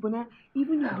 So, Bona,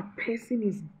 even if the person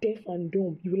is deaf and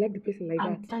dumb, you will like the person like that?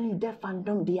 I'm telling you, deaf and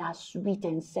dumb, they are sweet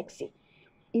and sexy.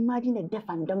 Imagine a deaf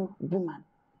and dumb woman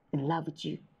in love with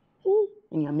you,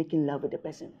 and you're making love with the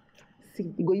person.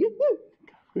 See, you go,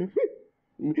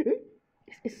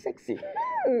 it's sexy.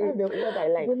 That's what I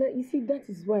like. Bona, you see, that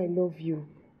is why I love you.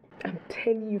 I'm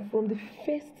telling you, from the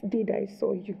first day that I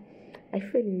saw you, I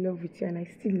fell in love with you, and I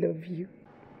still love you.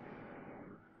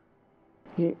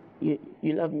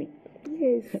 You love me?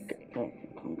 Yes. Come.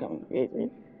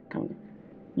 Come.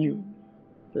 You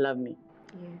love me?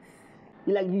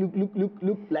 Yes. You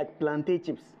look like plantain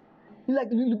chips. You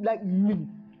look like me,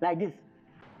 like this.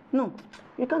 No,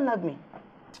 you can't love me.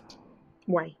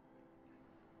 Why?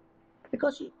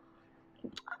 Because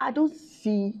I don't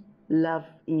see love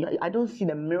in you. I don't see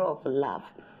the mirror of love.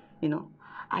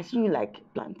 I see you like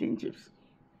plantain chips.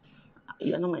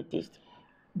 You are not my taste.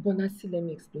 Bonasi, let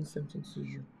me explain something to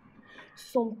you.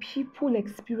 Some people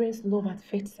experience love at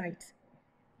first sight,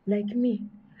 like me,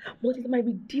 but it might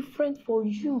be different for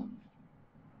you.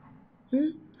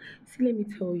 See, let me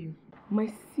tell you.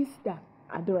 My sister,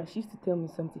 Adora, she used to tell me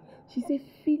something. She said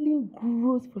feeling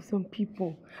grows for some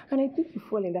people. And I think you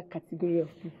fall in that category of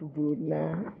people, bro.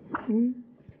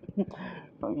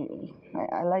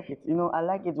 I like it. I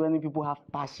like it when people have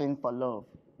passion for love.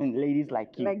 And ladies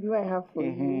like you. Like the way I have for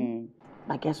you.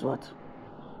 But guess what?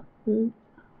 You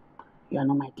are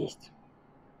not my taste.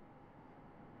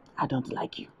 I don't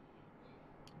like you.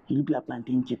 You look like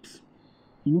plantain chips.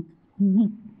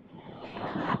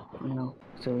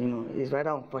 So, it's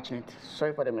rather unfortunate.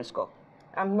 Sorry for the missed call.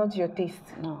 I'm not your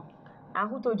taste. No. And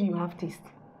who told you you have taste?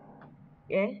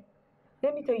 Yeah?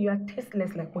 Let me tell you, you are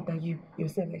tasteless like what are you?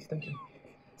 Yourself is talking.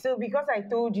 So because I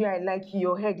told you I like you,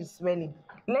 your head is swelling.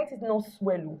 Let it not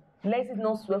swell. Let it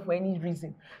not swell for any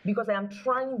reason. Because I am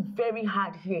trying very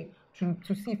hard here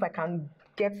to see if I can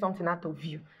get something out of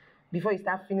you before you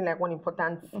start feeling like one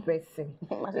important person.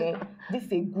 This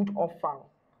is a good offer.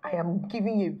 I am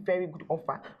giving you a very good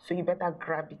offer, so you better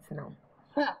grab it now.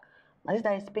 My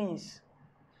sister, it's pains.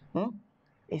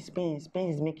 It's pains.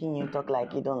 Pains is making you talk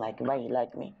like you don't like me, but you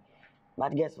like me.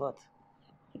 But guess what?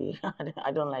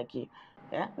 I don't like you.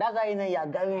 Yeah? That's why you know you're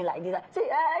going like this. See,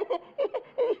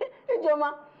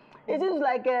 Joma, it seems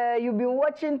like you've been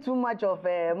watching too much of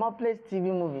Mopley's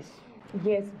TV movies.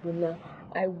 Yes, Buna.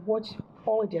 I watch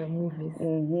all their movies.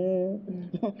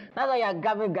 That's why you're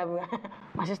gabbing.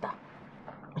 My sister,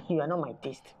 you are not my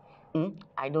taste.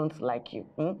 I don't like you.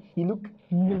 You look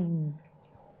young.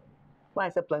 Why I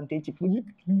say plantain chip? You look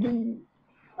young.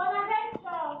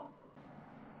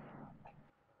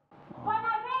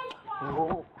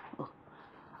 Oh.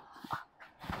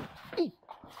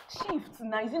 Shift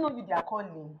now, is it not you they are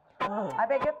calling? I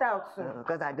better get out soon.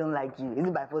 Because I don't like you. Is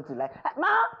it by fault you like?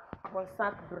 Ma!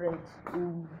 Consack bread.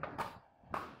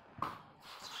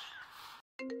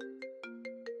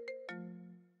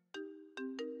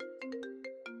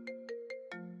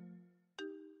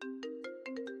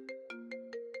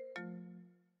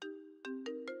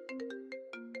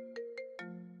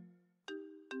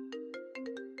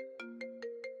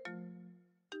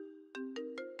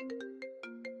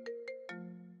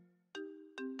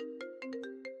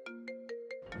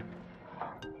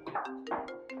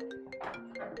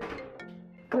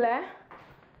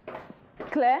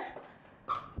 Claire,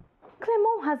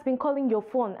 Mom has been calling your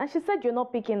phone and she said you're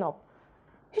not picking up.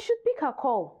 You should pick her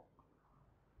call.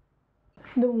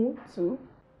 Don't want to.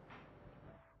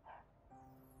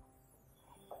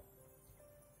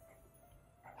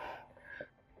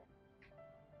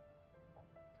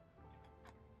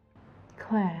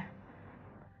 Claire,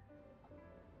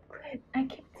 I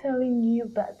keep telling you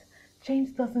that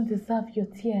James doesn't deserve your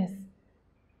tears.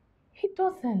 He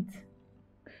doesn't.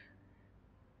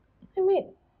 I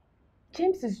mean,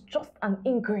 James is just an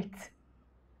ingrate.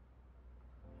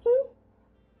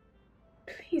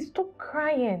 Please stop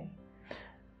crying.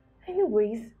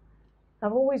 Anyways,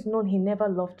 I've always known he never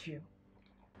loved you.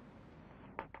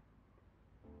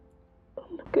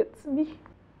 Look at me.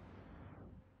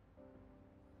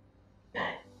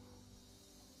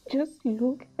 Just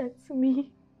look at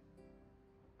me.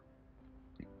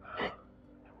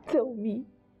 Tell me,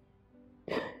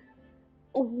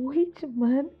 which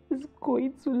man is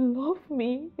going to love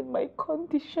me in my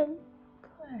condition,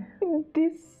 in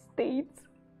this state?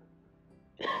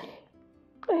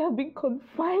 I have been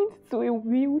confined to a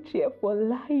wheelchair for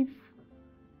life.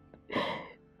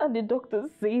 And the doctor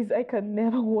says I can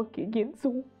never walk again,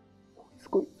 so who's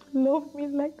going to love me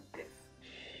like this?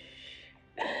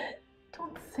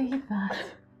 Don't say that.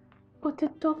 But the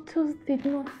doctors did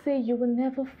not say you will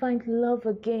never find love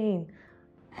again.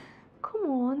 Come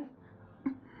on.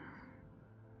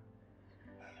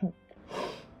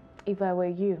 If I were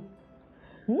you,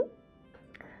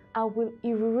 I will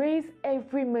erase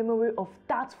every memory of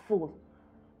that fool.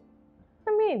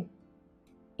 I mean,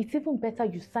 it's even better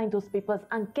you sign those papers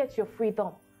and get your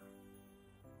freedom.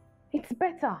 It's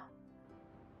better.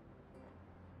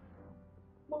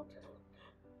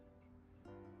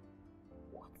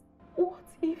 What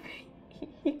if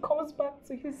he comes back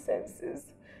to his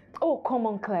senses? Oh, come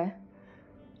on, Claire.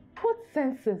 What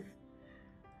senses?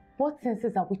 What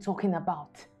senses are we talking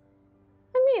about?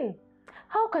 I mean,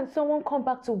 how can someone come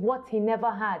back to what he never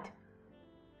had?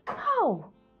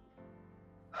 How?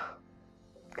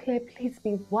 Claire, please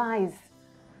be wise.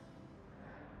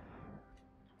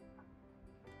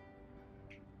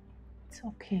 It's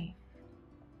okay.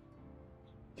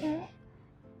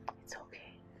 It's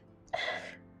okay.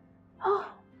 Oh,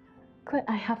 Claire,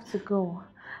 I have to go.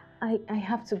 I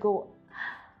have to go.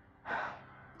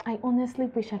 I honestly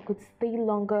wish I could stay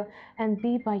longer and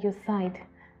be by your side.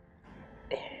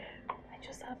 I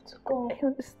just have to go. I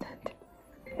understand.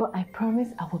 But I promise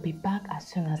I will be back as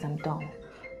soon as I'm done.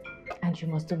 And you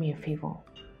must do me a favor.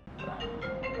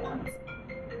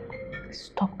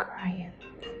 Stop crying.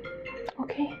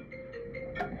 Okay?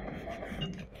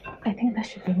 I think that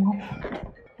should be Mom.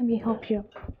 Let me help you.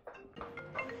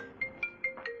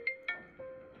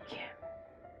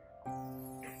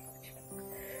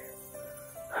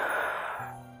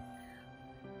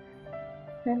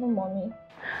 Hello, Mommy.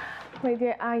 My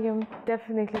dear, I am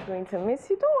definitely going to miss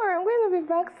you. Don't worry, I'm going to be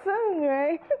back soon,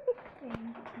 right?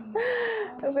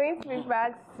 I'm going to be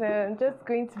back soon. Just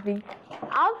going to be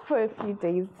out for a few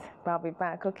days, but I'll be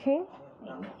back, okay?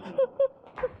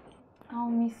 I'll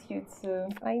miss you too.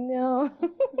 I know.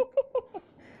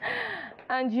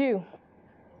 And you?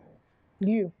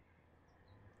 You.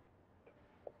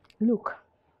 Look,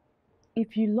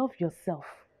 if you love yourself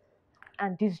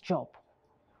and this job,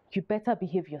 you better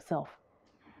behave yourself.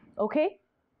 Okay?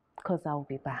 Because I'll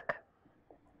be back.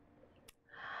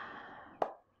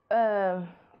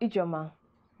 Ijoma,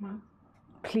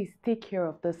 please take care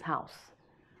of this house.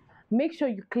 Make sure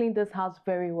you clean this house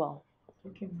very well.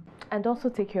 Okay. And also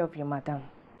take care of your madam.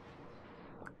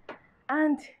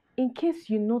 And in case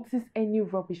you notice any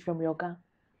rubbish from your gang,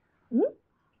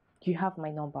 you have my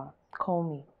number. Call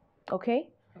me. Okay?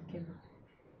 Okay.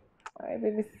 Alright,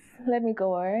 baby. Let me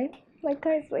go, alright? My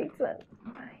car is waiting.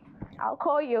 Bye. I'll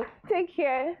call you. Take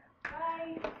care.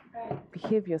 Bye. Bye.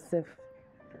 Behave yourself.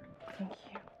 Thank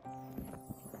you.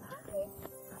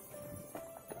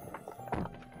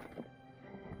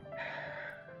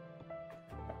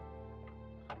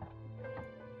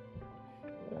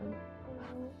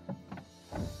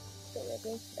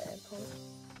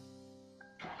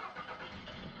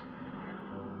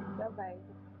 Bye-bye.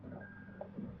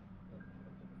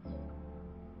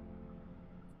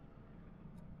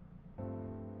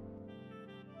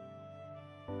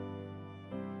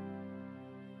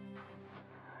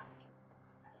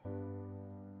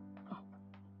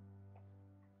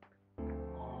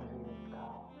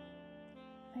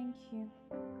 Thank you.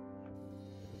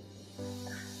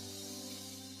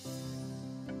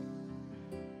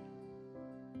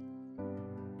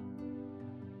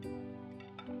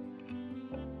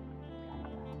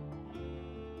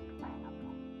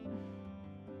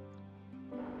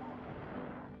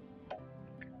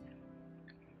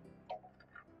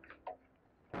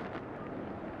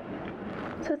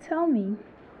 So tell me,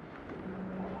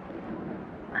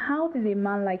 how did a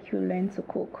man like you learn to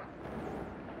cook?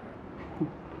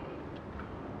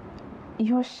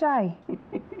 You're shy.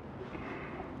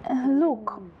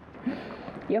 Look,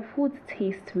 your food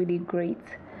tastes really great.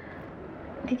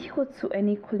 Did you go to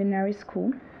any culinary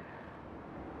school?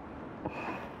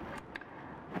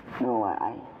 No,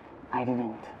 I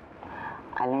didn't.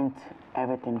 I learned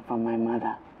everything from my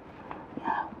mother.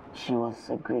 Yeah, she was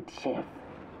a great chef.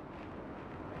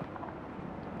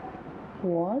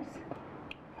 Was?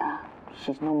 Yeah,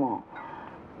 she's no more.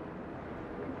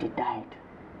 She died.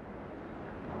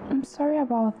 I'm sorry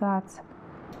about that.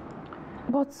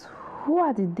 But who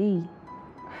are the they?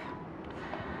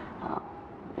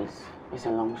 It's a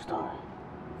long story.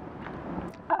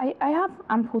 I have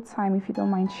ample time if you don't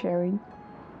mind sharing.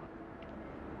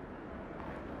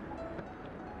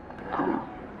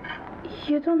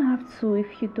 You don't have to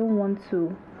if you don't want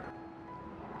to.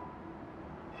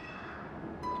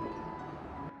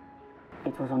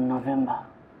 It was on November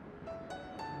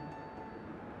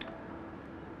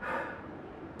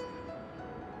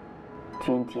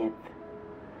 20th,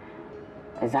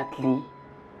 exactly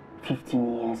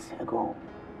 15 years ago.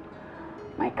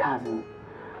 My cousin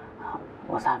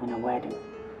was having a wedding.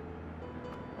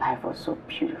 Life was so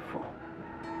beautiful.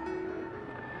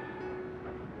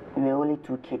 We were only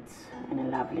 2 kids and a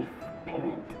lovely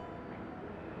parent.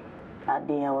 That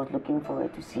day I was looking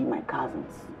forward to see my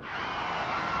cousins.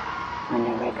 When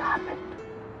the wreck happened.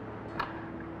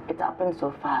 It happened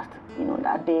so fast. You know,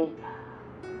 that day,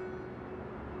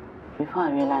 before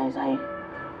I realized,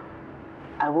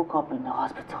 I woke up in the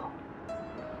hospital.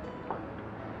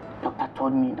 Doctor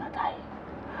told me that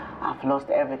I've lost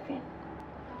everything.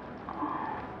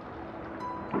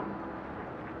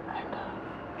 And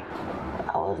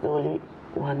I was the only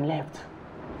one left.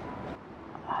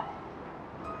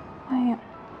 I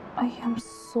am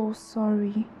so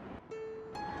sorry.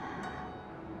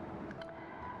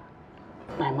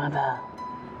 My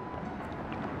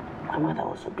mother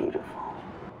was so beautiful.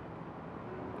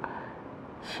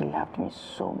 She loved me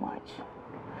so much.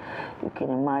 You can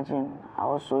imagine, I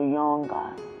was so young.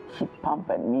 She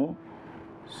pampered me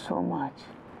so much.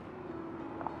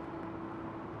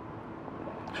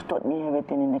 She taught me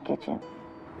everything in the kitchen.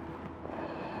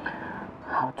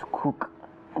 How to cook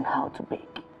and how to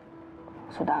bake.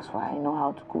 So that's why I know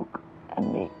how to cook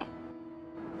and bake.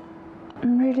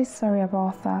 I'm really sorry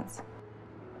about that.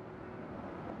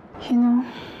 You know,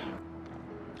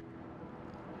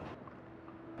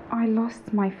 I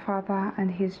lost my father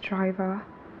and his driver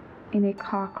in a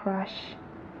car crash.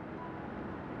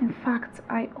 In fact,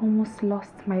 I almost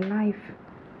lost my life.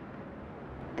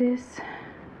 This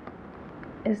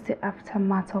is the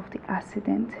aftermath of the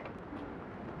accident.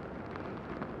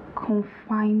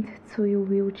 Confined to a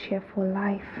wheelchair for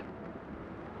life.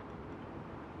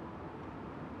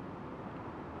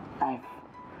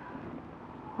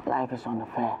 Life is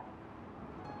unfair.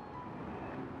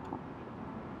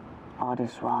 All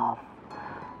this while,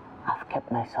 I've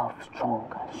kept myself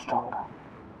strong and stronger.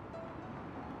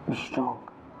 Be strong.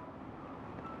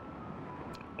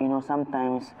 You know,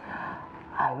 sometimes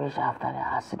I wish after the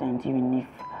accident, even if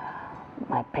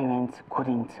my parents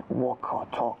couldn't walk or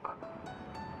talk,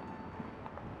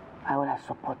 I would have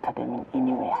supported them in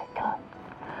any way I can.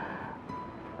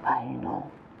 But you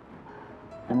know,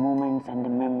 the moments and the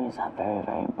memories are very,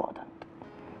 very important.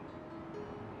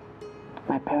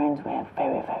 My parents were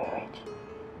very, very rich.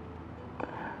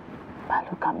 But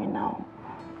look at me now,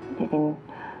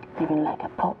 living like a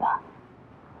pauper.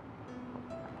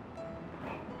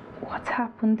 What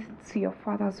happened to your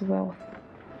father's wealth?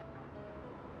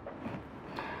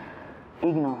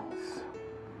 Ignorance.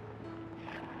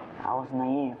 I was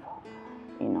naive.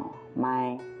 You know,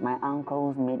 my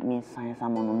uncles made me sign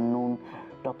some unknown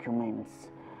documents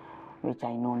which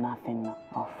I know nothing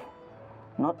of.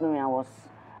 Not knowing I was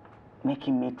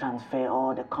making me transfer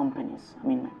all the companies, I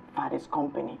mean my father's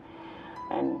company,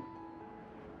 and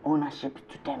ownership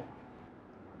to them.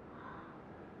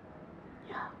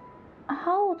 Yeah.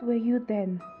 How old were you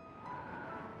then?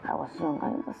 I was young, I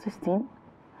was 16.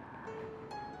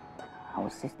 I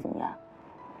was 16, yeah.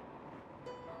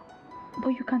 But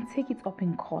you can take it up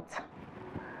in court.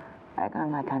 I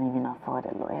can't even afford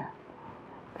a lawyer.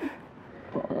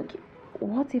 Okay.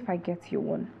 What if I get you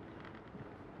one?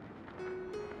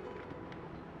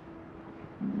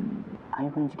 Are you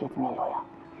going to get me a lawyer?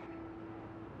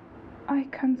 I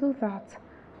can do that.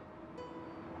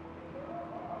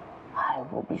 I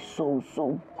will be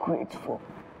so grateful.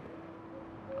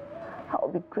 I'll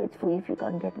be grateful if you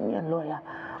can get me a lawyer.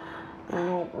 You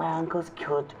know, my uncles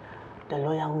killed the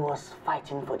lawyer who was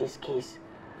fighting for this case.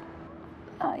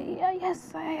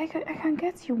 Yes, I can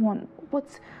get you one.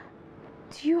 But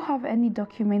do you have any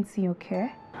documents in your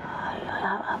care?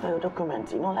 I have a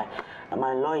document, you know, like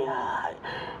my lawyer,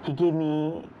 he gave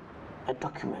me a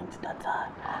document that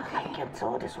I kept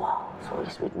all this while, so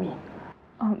it's with me.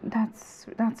 That's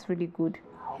really good.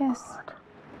 Oh, yes. God.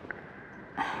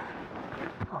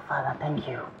 Oh, Father, thank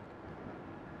you.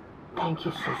 Thank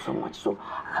you so much. So,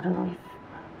 I don't know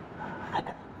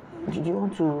if... do you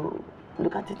want to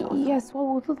look at it also? Yes, well,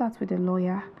 we'll do that with the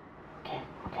lawyer. Okay.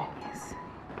 Yes.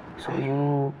 So,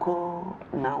 you go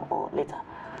now or later?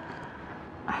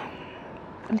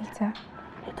 Later.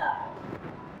 Later.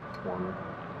 1,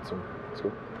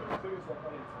 2,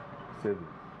 7.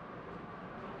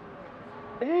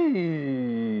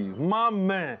 Hey, my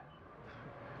man.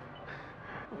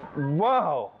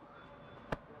 Wow.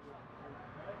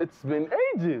 It's been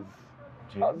ages.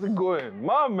 James. How's it going?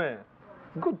 My man.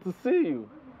 Good to see you.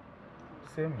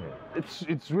 Same here.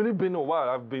 It's really been a while.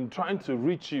 I've been trying to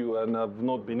reach you and I've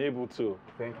not been able to.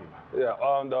 Thank you. Yeah,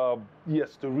 and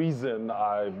yes, the reason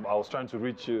I was trying to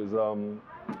reach you is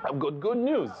I've got good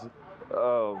news.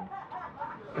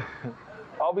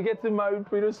 I'll be getting married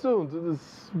pretty soon to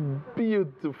this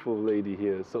beautiful lady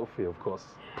here, Sophie, of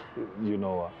course. You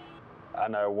know her.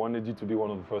 And I wanted you to be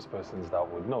one of the first persons that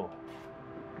would know.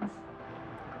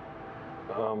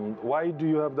 Why do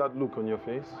you have that look on your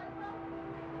face?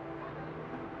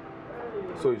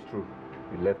 So it's true.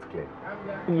 You left Claire.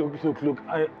 Look,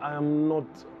 I am not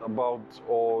about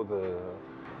all the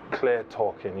Claire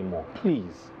talk anymore.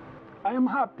 Please. I am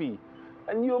happy.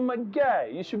 And you're my guy.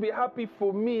 You should be happy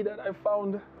for me that I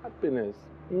found happiness.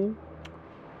 Hmm?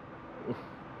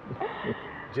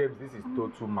 James, this is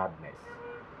total madness.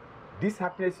 This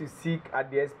happiness you seek at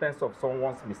the expense of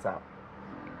someone's mishap.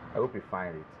 I hope you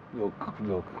find it.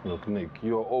 Look, Nick,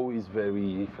 you're always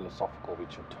very philosophical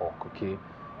with your talk, okay?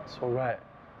 It's all right.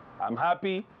 I'm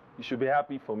happy. You should be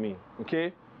happy for me,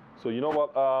 okay? So you know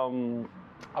what?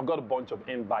 I've got a bunch of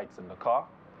invites in the car.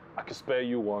 I can spare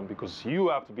you one because you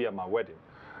have to be at my wedding.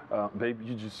 Babe,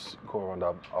 you just go around.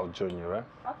 I'll join you, right?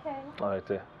 Okay. All right,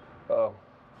 there.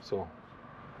 So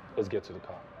let's get to the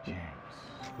car. James.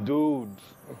 Dude.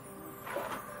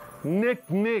 Nick.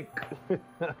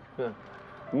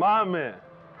 My man.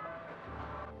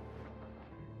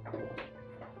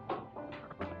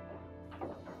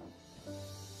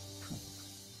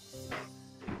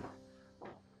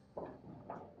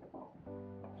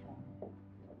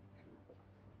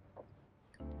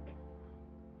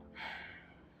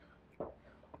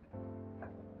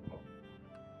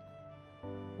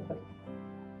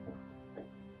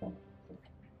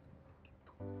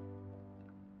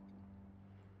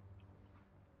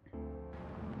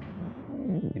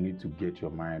 You need to get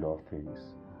your mind off things.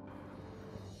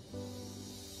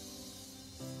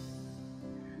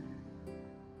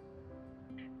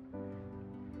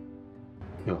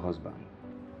 Your husband.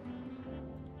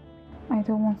 I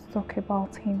don't want to talk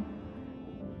about him.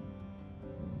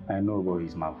 I know, but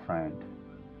he's my friend.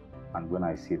 And when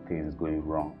I see things going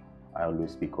wrong, I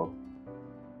always speak up.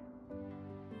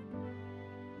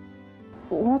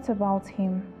 What about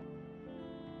him?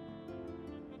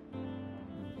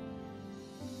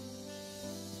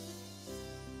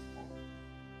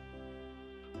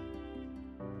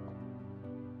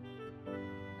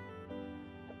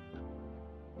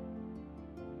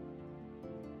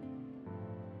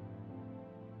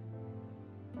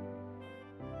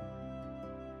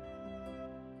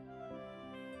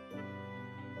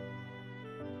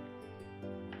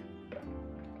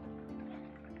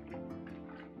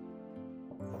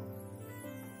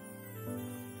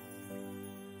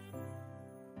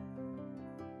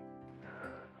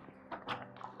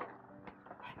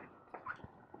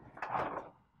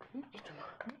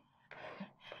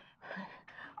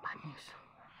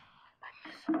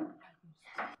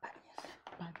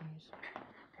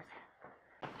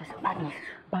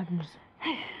 Bad news.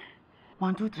 Hey,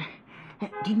 1, 2, 3.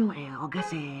 Do you know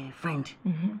Oga's friend,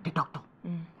 the doctor,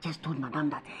 just told Madame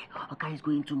that Oga is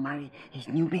going to marry his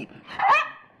new baby.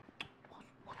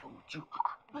 What's wrong with you?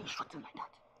 Why are you shouting like that?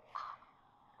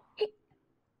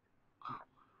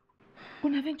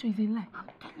 Bonaventure is a lie. I'm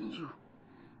telling you.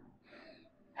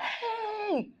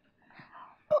 Hey!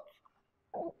 But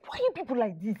why are you people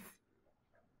like this?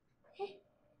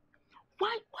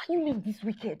 Why you make this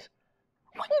wicked?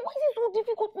 Why is it so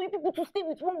difficult for you people to stay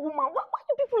with one woman? Why are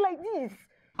you people like this?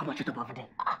 Come on, shut up over there.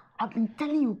 I've been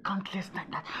telling you countless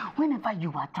times that whenever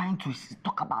you are trying to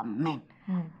talk about men,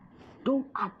 don't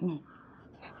add me.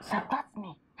 Subtract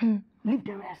me. Leave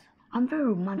the rest. I'm a very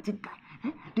romantic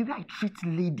guy. The way I treat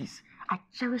ladies, I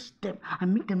cherish them. I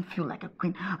make them feel like a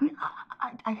queen. I mean,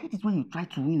 I hate it when you try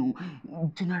to,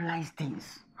 generalize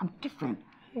things. I'm different.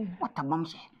 What a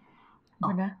bombshell.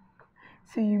 Bona,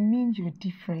 so you mean you're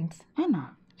different? No.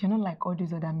 You're not like all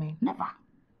these other men? Never.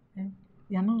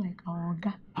 You're not like our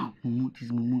Oga.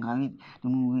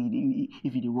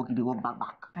 If they walk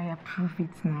back. I approve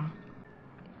it now.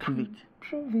 Prove it?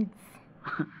 Prove it.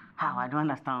 How? I don't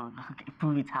understand.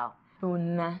 Prove it how? Oh,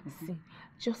 nah. See,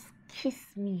 just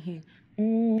kiss me here.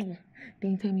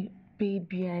 Then tell me,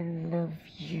 baby, I love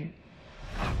you.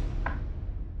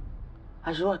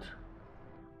 I should what?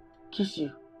 Kiss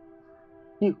you?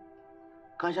 You?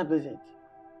 Can't you present?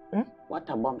 What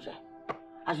a bombshell.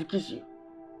 I should kiss you.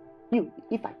 You,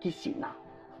 if I kiss you now,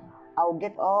 I will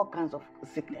get all kinds of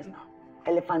sickness now.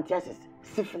 Elephantiasis,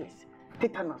 syphilis,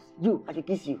 tetanus. You, I should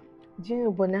kiss you. Do you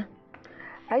know, Bona?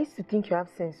 I used to think you have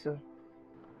sense, so.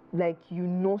 Like you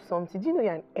know something. Do you know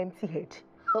you're an empty head?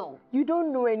 Oh. You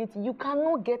don't know anything. You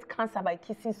cannot get cancer by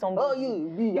kissing somebody. Oh,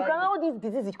 you cannot all these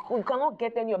diseases. You cannot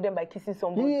get any of them by kissing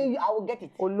somebody. I will get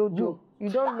it. Olodo. You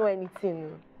don't know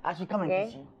anything. I should come and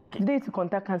kiss you. You don't need to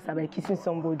contact cancer by kissing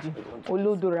somebody.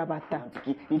 Olodo Rabata.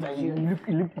 You look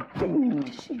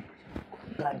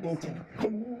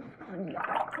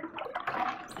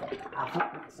I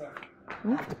flock myself. I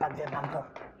have to pack them back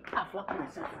up. I flock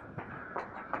myself.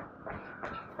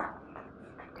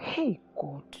 Hey,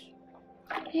 God.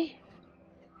 Hey,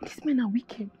 these men are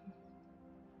wicked.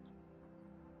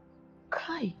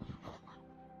 Kai.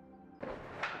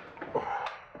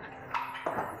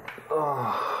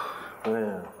 Oh,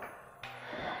 man.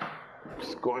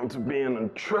 It's going to be an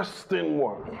interesting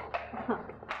one.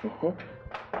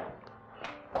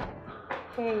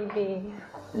 Hey,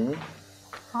 babe.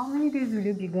 How many days will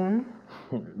you be gone?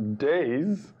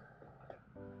 Days?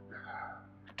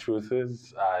 Truth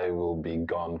is, I will be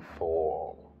gone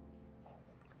for,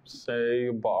 say,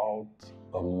 about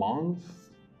a month,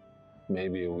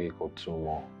 maybe a week or 2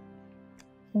 more.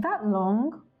 That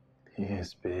long?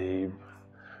 Yes, babe.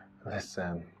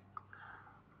 Listen,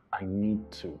 I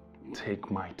need to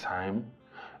take my time,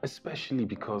 especially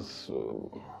because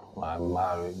my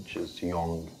marriage is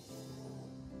young.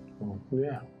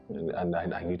 Yeah, and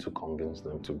I need to convince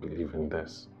them to believe in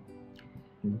this.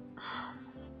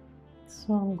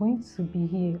 So I'm going to be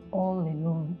here all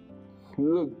alone.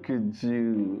 Look at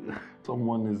you.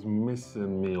 Someone is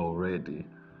missing me already.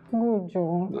 Good,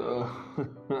 Joe.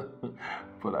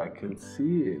 But I can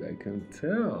see it, I can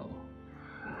tell.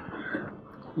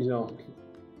 You know,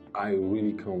 I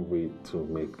really can't wait to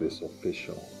make this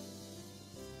official.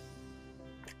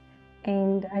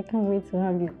 And I can't wait to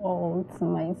have you all to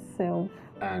myself.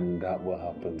 And that will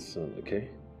happen soon, okay?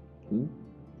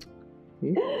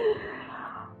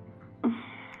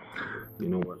 You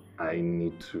know what? I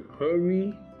need to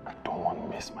hurry. I don't want to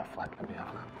miss my flight. Let me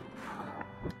have that.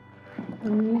 I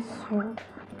miss you.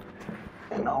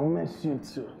 And I'll miss you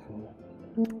too.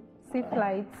 Safe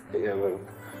flights. Yeah, look.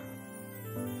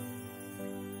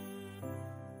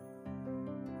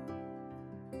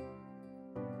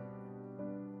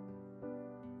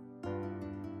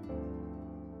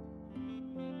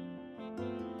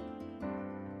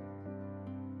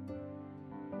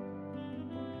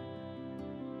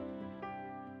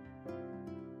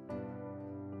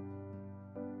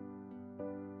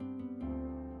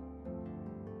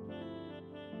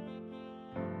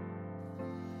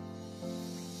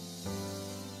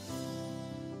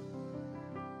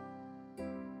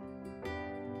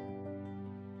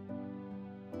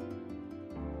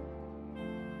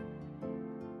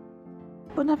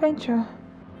 Bonaventure.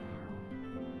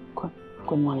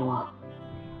 Good morning, ma.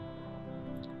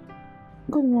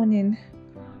 Good morning.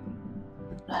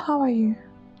 How are you?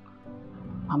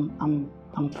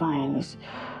 I'm fine.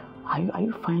 Are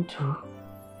you fine too?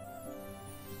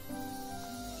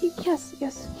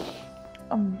 Yes.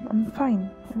 I'm fine.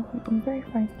 I'm very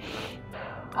fine.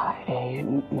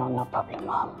 No problem,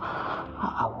 ma'am.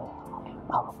 I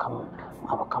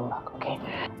will come back, okay?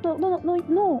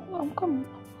 No.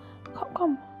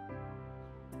 Come.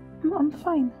 I'm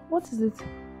fine. What is it?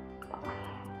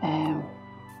 I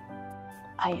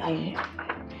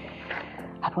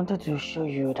wanted to show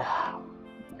you the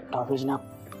original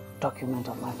document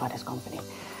of my father's company.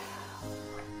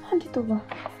 Hand it over.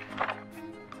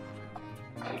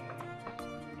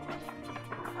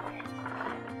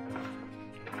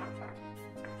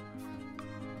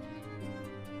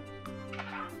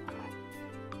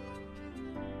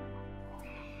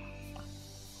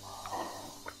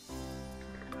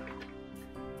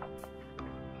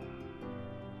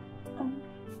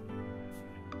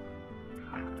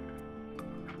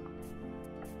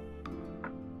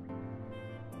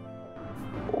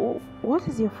 What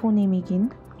is your full name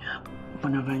again?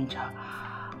 Bonaventure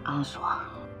Answa.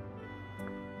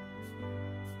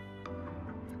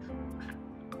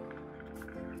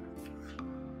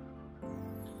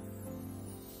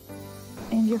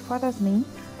 And your father's name?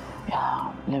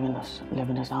 Yeah,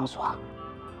 Levinus Answa.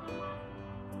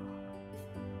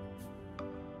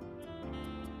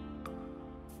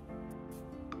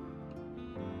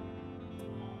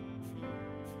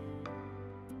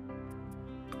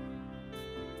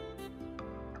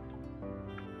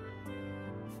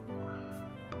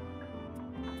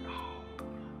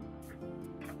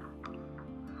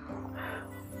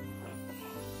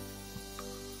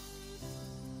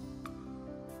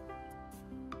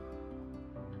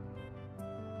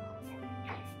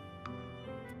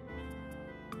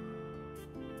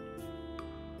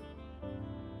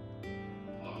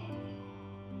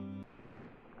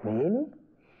 Really?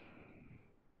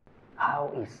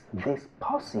 How is this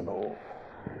possible?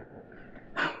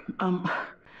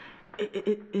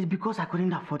 It's because I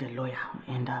couldn't afford a lawyer,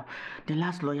 and the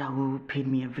last lawyer who paid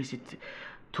me a visit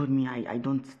told me I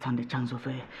don't stand a chance of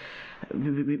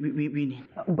winning.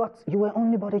 But you were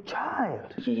only but a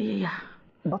child. Yeah.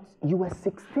 But you were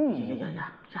 16. Yeah.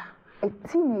 A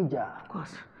teenager. Of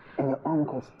course. And your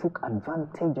uncles took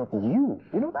advantage of you.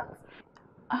 You know that?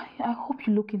 I hope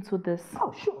you look into this.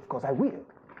 Oh, sure, of course I will.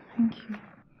 Thank you.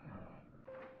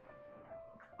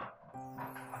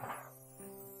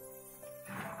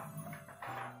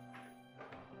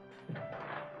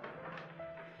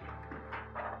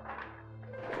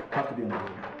 Have to be on the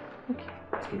road.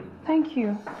 Okay. Thank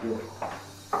you.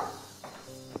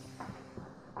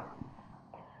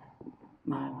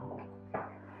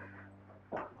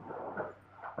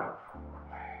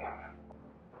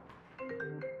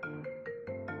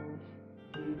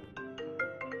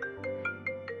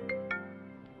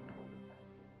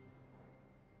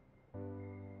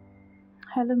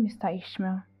 Hello, Mr.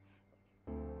 Ishmael.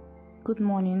 Good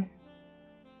morning.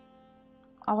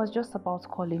 I was just about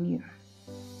calling you.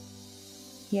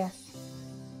 Yes,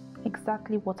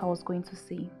 exactly what I was going to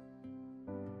say.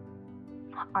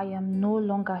 I am no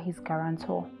longer his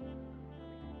guarantor.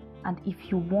 And if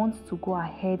you want to go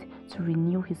ahead to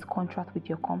renew his contract with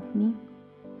your company,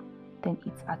 then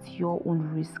it's at your own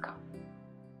risk.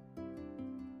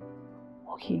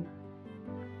 Okay.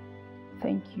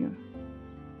 Thank you.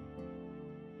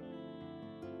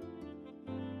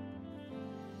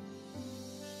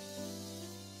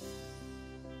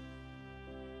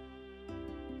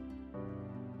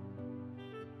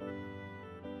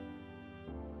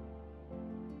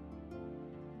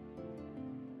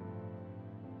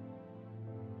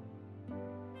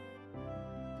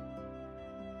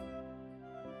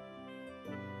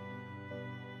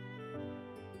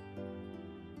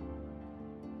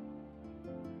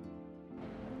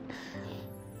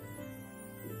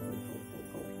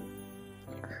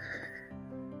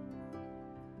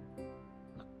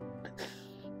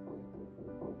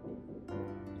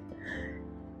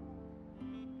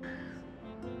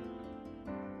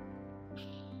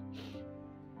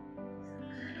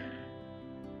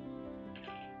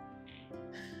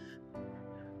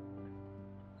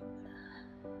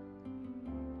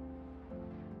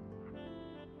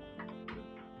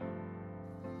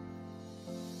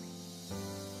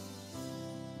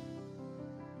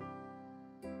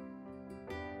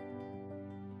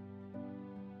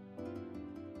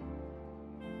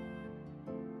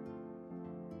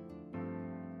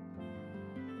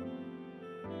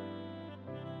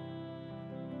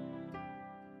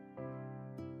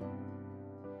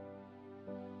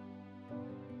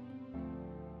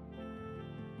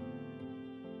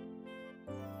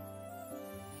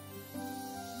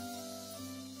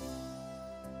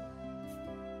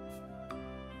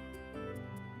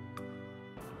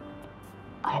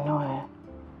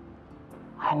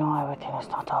 I know everything is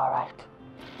not all right.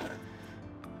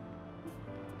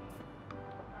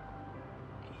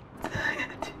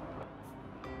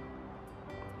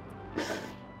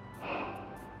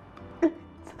 I'm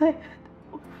tired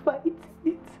of fighting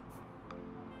it.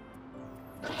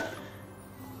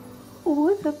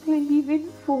 What am I living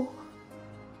for?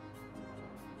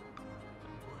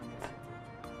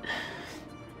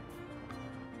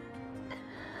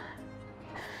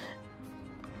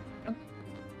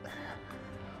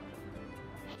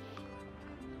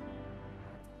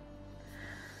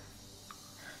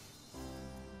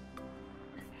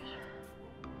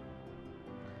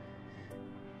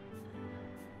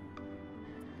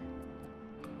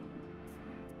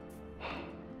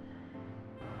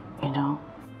 You know,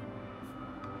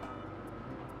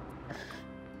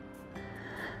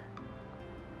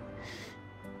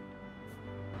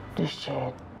 this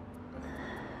shit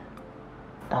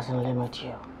doesn't limit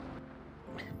you.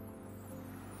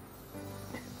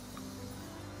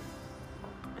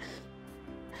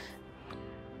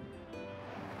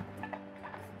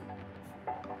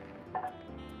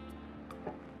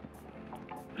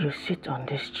 You sit on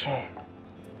this chair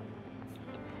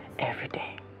every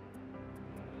day.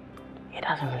 It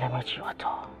doesn't limit you at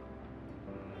all.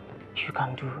 You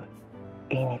can do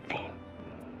anything,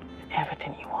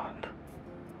 everything you want.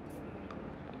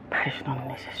 But it's not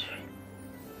necessary.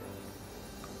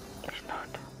 It's not.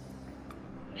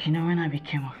 You know, when I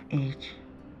became of age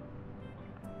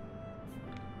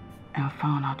and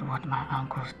found out what my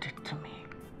uncles did to me,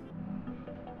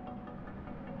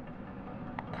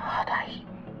 God,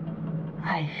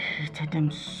 I hated them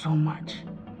so much.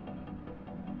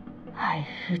 I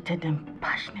hated them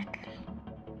passionately.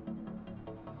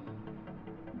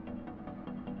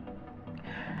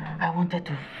 I wanted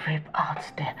to rip out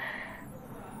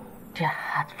their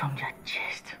heart from their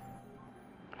chest.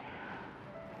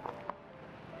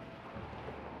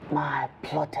 Now I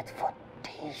plotted for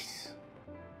days.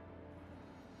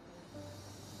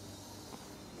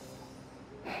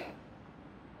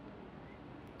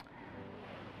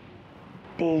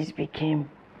 Days became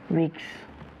weeks.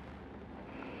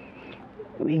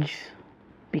 Weeks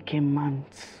became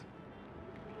months.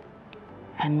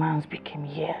 And months became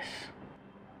years.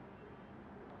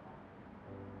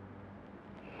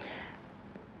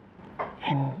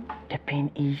 And the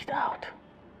pain eased out.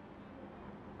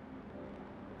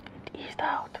 It eased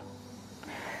out.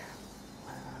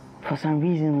 For some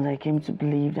reasons, I came to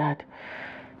believe that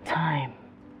time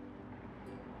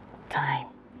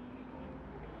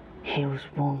heals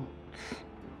wounds.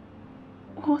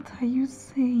 What are you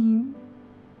saying?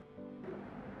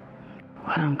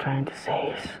 What I'm trying to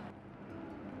say is,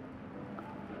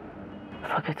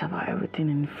 forget about everything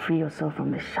and free yourself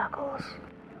from the shackles.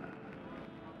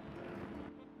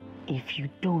 If you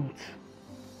don't,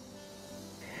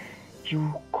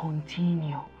 you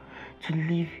continue to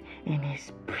live in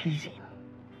his prison.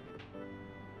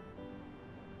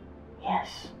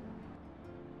 Yes.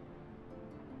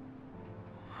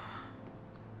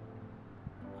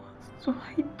 What do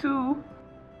I do?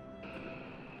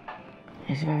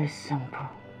 It's very simple.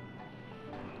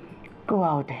 Go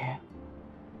out there.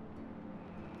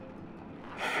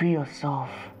 Free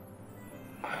yourself.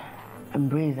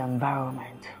 Embrace the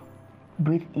environment.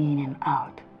 Breathe in and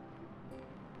out.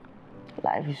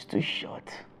 Life is too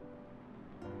short.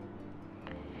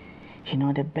 You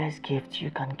know, the best gift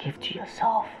you can give to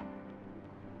yourself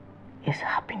is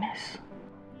happiness.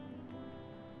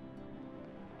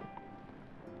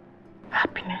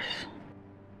 Happiness.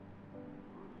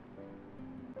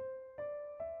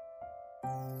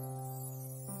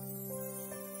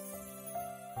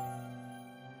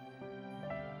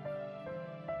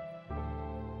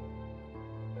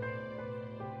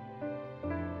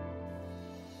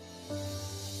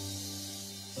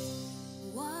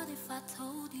 What if I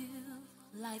told you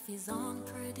life is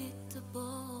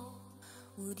unpredictable?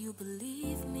 Would you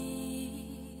believe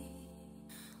me?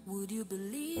 Would you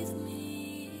believe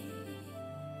me?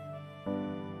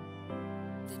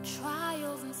 The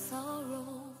trials and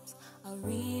sorrows are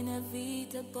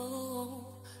inevitable.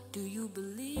 Do you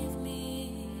believe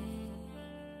me?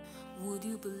 Would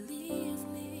you believe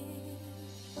me?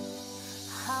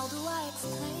 How do I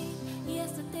explain?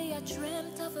 Yesterday I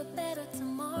dreamt of a better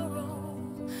tomorrow,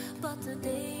 but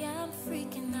today I'm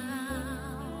freaking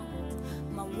out.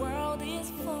 My world is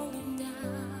falling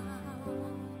down.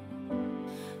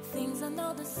 Things are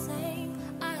not the same.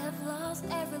 I have lost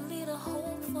every little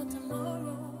hope for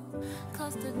tomorrow,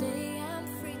 'cause today I'm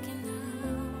freaking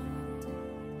out.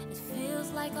 It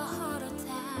feels like a heart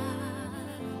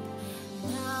attack.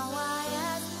 Now I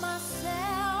ask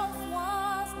myself,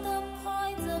 what's the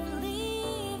point of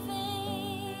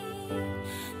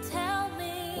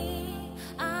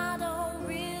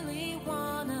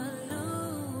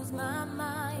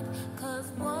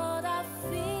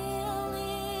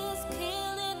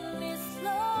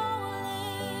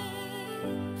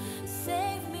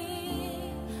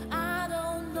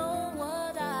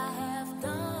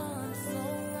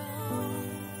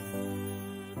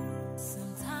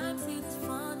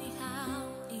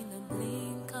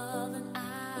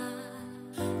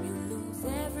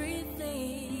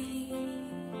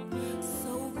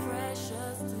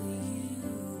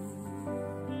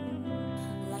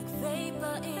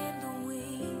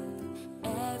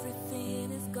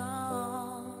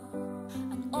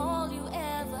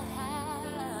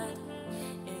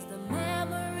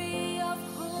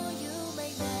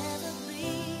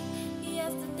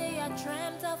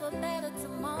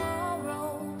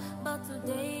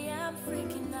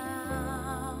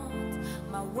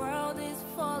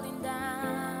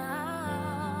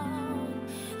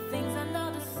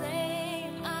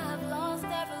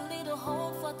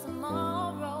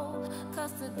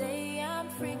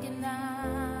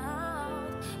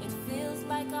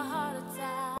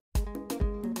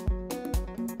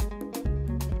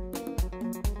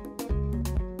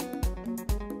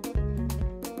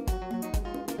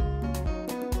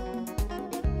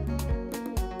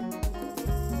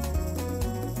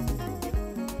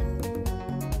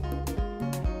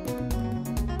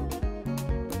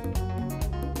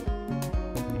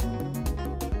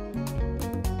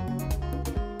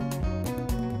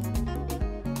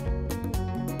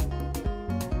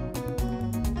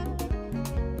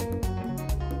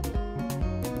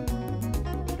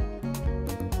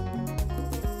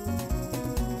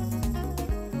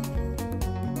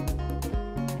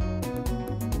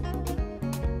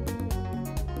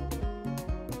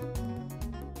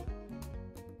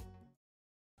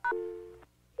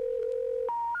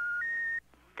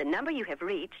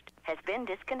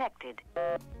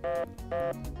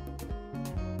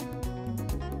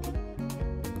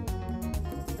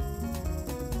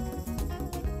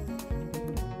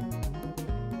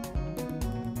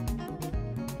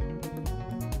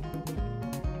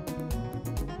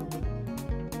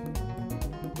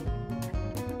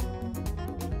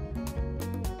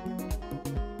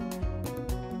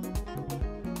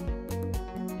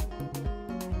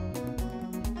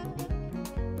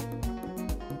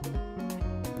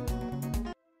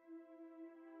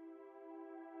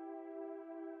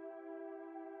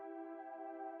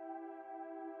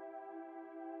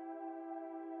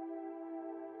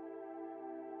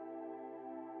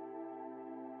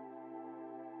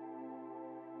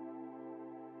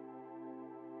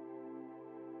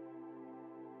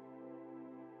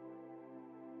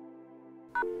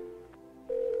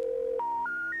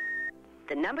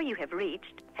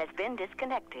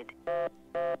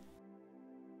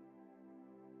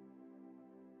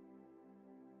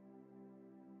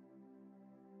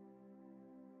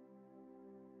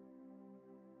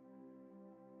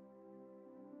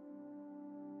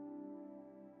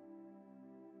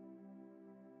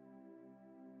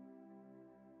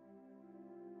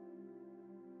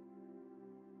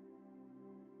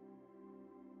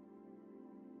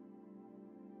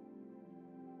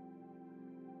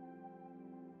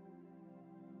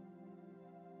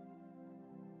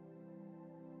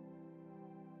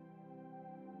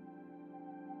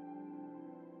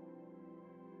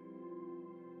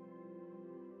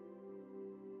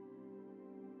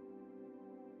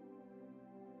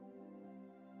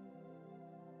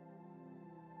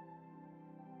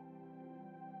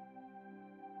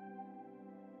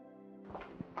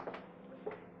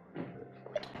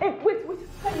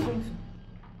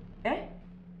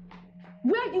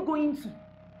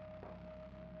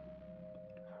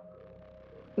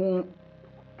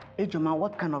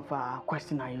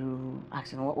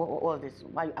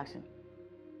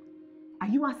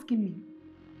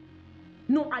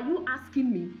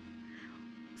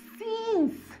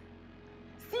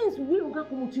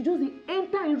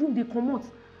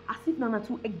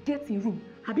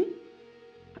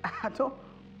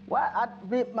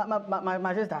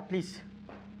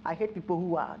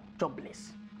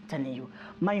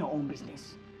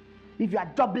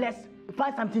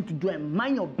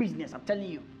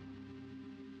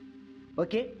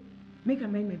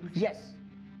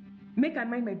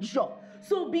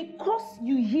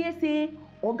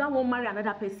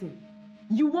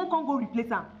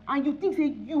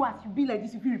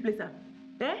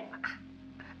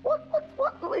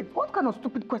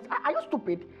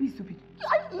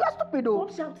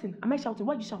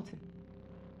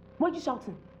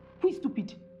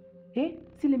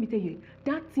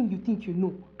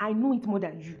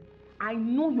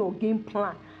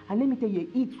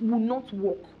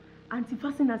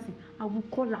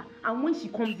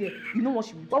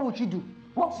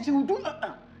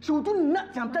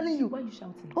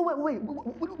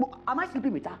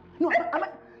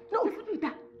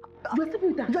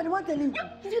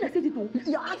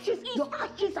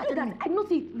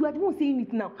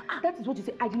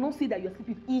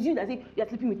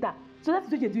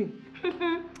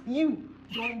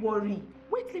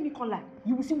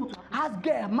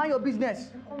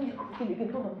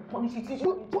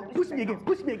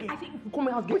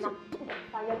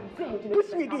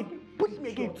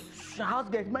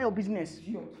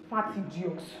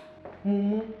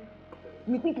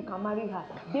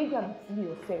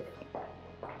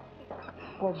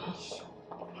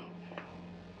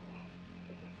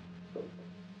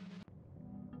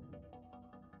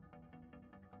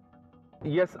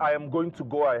Yes, I am going to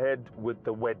go ahead with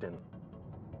the wedding.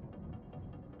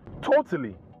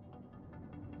 Totally.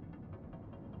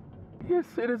 Yes,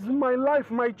 it is my life,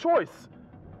 my choice.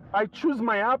 I choose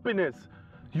my happiness.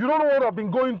 You don't know what I've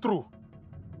been going through.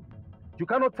 You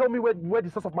cannot tell me where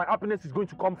the source of my happiness is going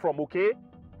to come from, okay?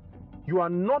 You are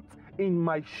not in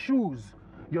my shoes.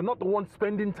 You're not the one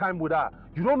spending time with her.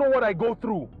 You don't know what I go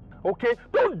through, okay?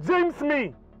 Don't James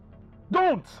me.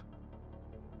 Don't.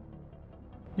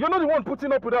 You're not the one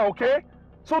putting up with her, okay?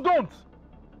 So don't.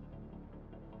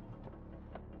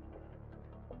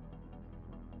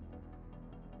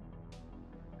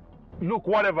 Look,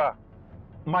 whatever.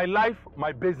 My life,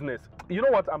 my business. You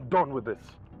know what? I'm done with this.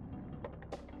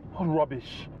 What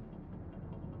rubbish.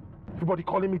 Everybody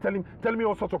calling me, telling me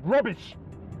all sorts of rubbish.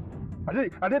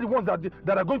 Are they the ones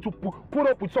that are going to put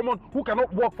up with someone who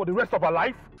cannot work for the rest of her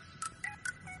life?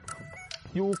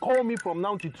 You will call me from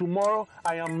now till tomorrow.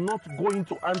 I am not going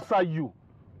to answer you.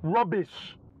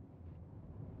 Rubbish.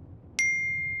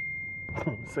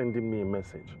 Sending me a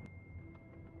message.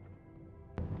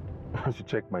 I should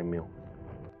check my mail.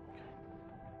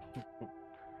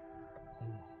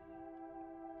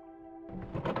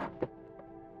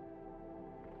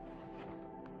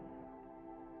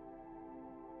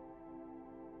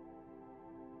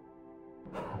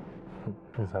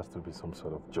 This has to be some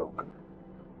sort of joke.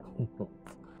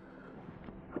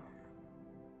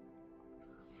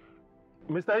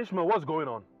 Mr. Ishmael, what's going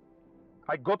on?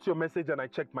 I got your message and I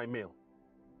checked my mail.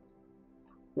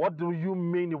 What do you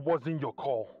mean it wasn't your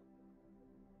call?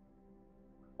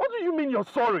 What do you mean you're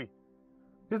sorry?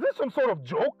 Is this some sort of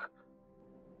joke?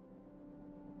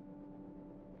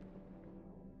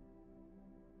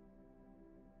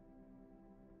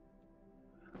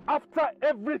 After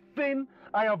everything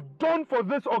I have done for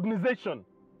this organization,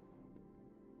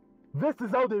 this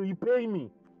is how they repay me.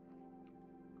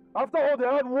 After all the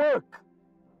hard work.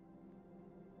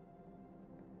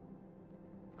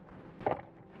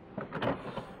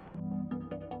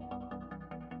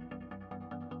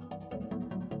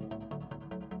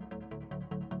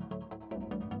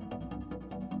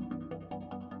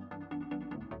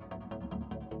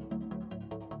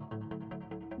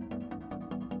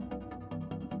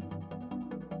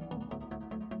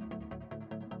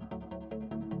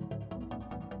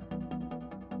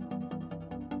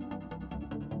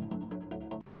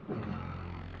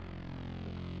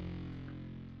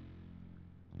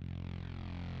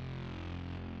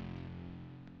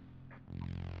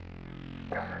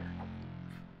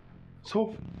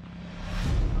 So,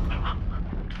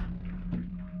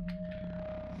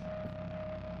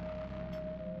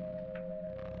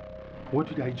 what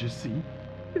did I just see?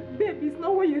 Babe, it's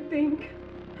not what you think.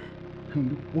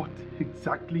 And what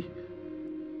exactly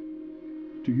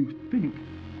do you think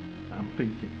I'm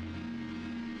thinking?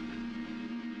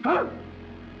 Huh?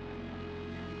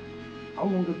 How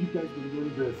long have you guys been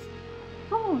doing this?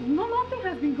 Oh, no, nothing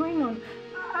has been going on.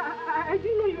 I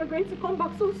didn't know you were going to come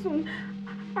back so soon.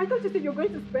 I thought you said you were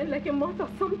going to spend like a month or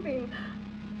something.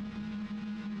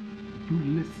 You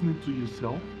listening to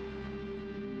yourself?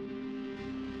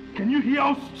 Can you hear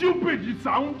how stupid you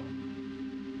sound?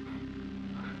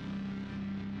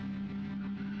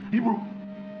 Hebrew,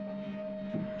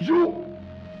 you...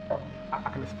 I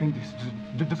can explain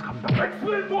this. Just calm down.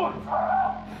 Explain what?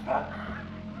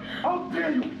 How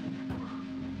dare you?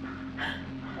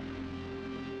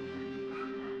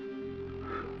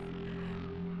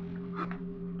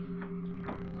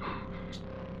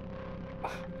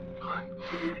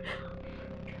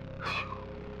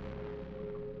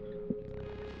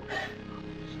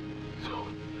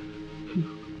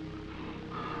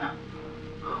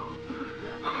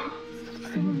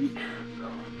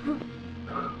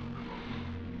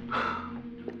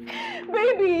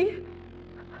 Baby!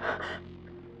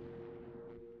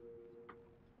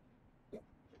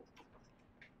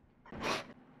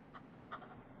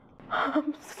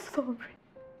 I'm sorry.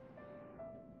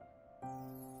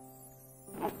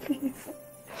 Please.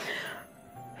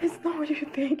 It's not what you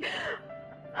think.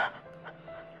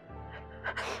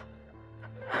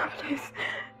 Please.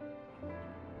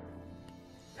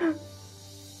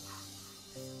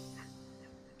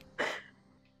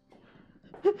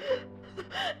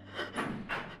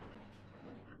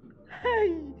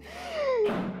 Hey!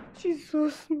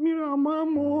 Jesus, mira,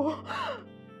 mamo.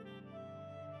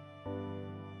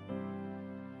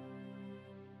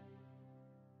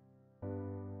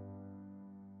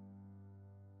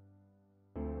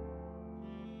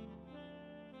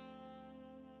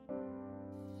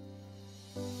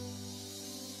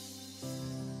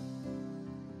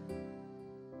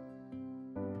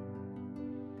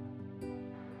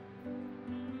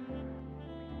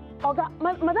 Oga,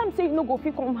 madam say you no go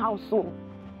fit come house so.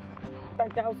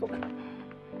 Like the house.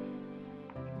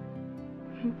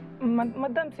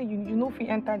 Madam say you no fit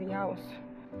enter the house.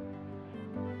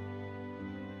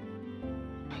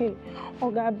 Hey,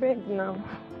 Oga, beg now.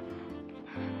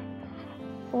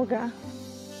 Oga.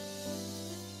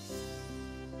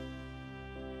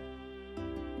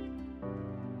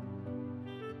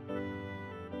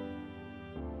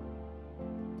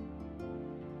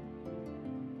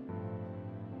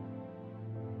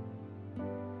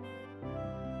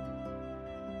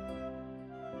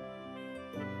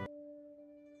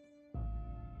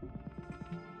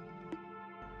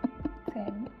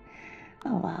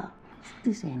 Oh wow.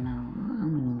 This ain't now.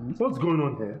 What's going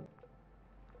on here?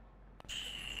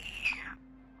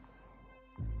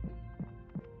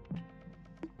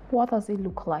 What does it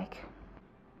look like?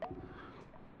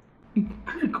 What's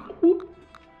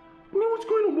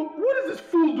going on? What is this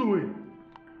fool doing?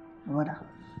 Brother,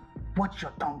 watch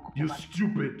your tongue. You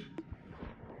stupid.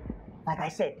 Like I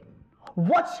said,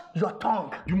 watch your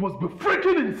tongue. You must be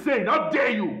freaking insane. How dare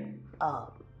you?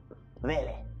 Oh,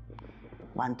 really?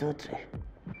 1, 2, 3.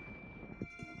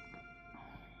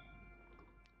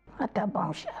 What a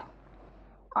bombshell.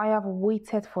 I have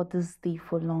waited for this day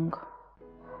for long.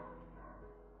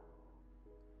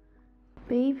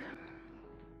 Babe,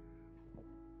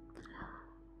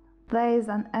 there is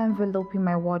an envelope in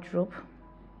my wardrobe.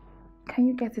 Can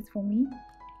you get it for me?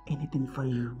 Anything for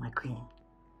you, my queen.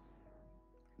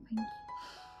 Thank you.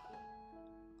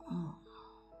 Oh.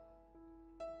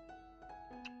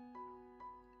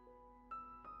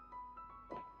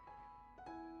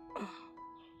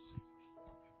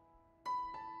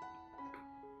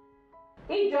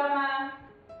 Ijoma.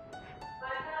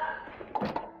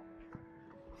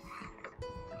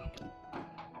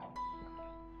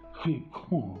 Hey,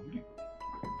 come on. You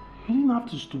didn't have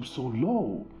to stoop so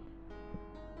low.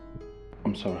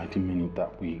 I'm sorry, I didn't mean it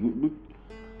that way.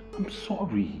 I'm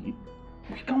sorry.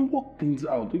 We can work things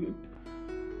out.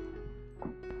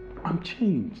 I'm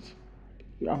changed.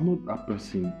 I'm not that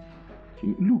person.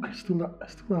 Look, I still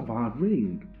have a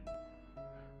ring.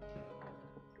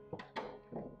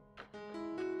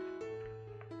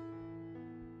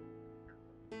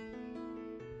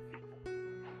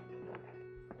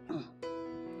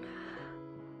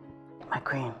 My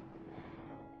queen.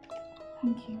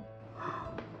 Thank you.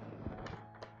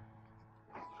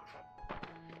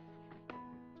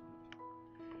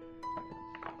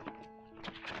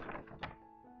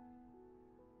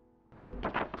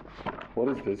 What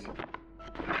is this?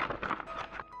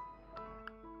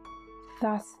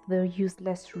 That's the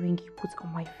useless ring you put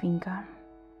on my finger.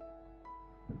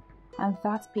 And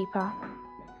that paper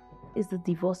is the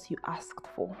divorce you asked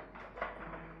for.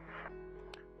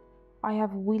 I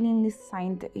have willingly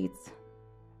signed it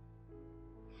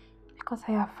because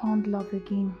I have found love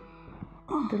again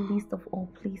in the least of all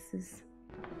places.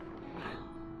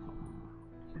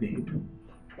 Babe.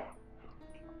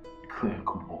 Claire,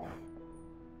 come on.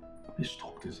 Let's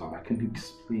talk this out. I can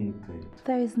explain things.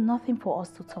 There is nothing for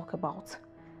us to talk about.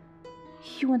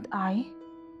 You and I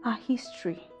are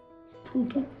history.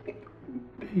 Don't,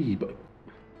 babe.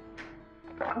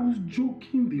 I was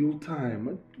joking the whole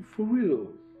time. For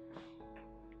real.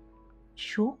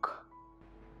 Joke?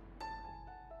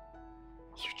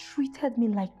 You treated me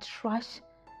like trash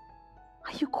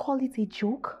and you call it a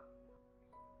joke?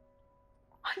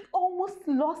 I almost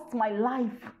lost my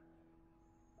life.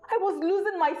 I was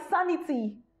losing my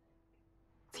sanity.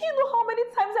 Do you know how many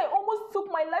times I almost took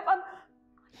my life and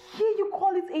here you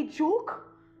call it a joke?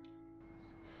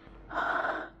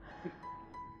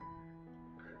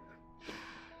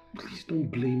 Please don't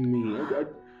blame me.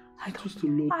 I just a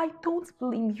lot. I don't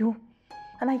blame you.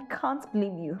 And I can't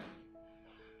blame you.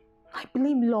 I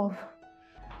blame love.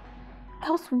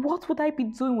 Else what would I be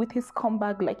doing with his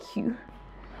scumbag like you?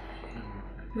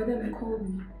 Madam, call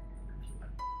me.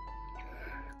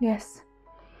 Yes.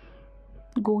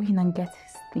 Go in and get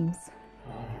his things.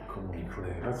 Oh, come on,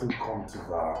 Claire. It doesn't come to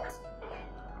that.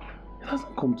 It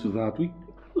doesn't come to that. We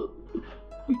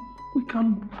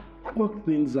can work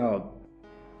things out.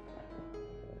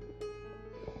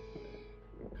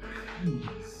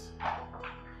 Please.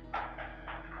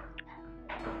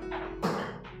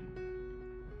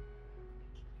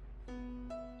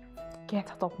 Get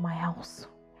out of my house.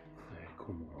 Claire,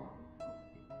 come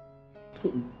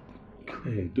on.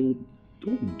 Claire, don't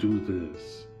do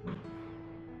this.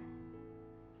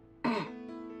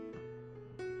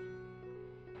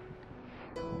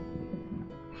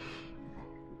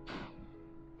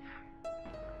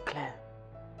 Claire,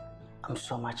 I'm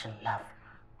so much in love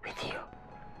with you.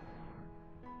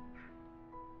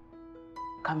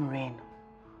 Come rain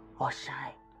or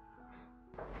shine,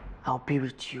 I'll be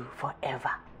with you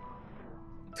forever.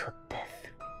 Till death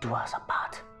do us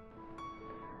apart.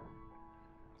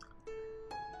 It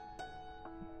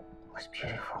was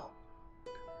beautiful.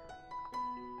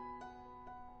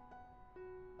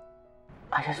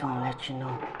 I just want to let you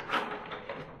know.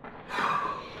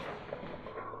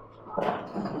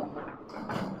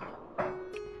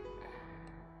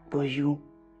 Will you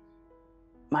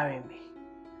marry me?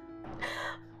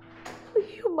 Will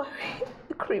you marry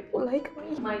a cripple like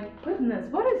me? My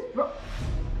goodness, what is wrong?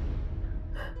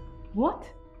 What?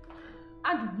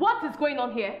 And what is going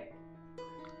on here?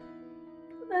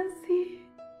 Nancy,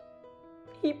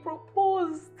 he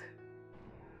proposed.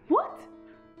 What?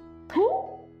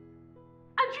 Who?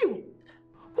 And you?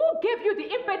 Who gave you the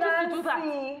impetus to do that?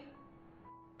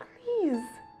 Please.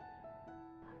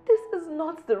 This is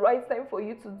not the right time for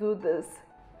you to do this.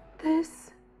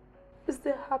 This is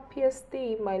the happiest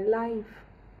day in my life.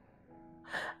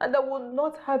 And I will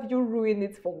not have you ruin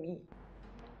it for me.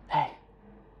 Hey,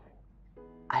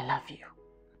 I love you.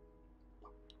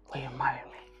 Will you marry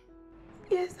me?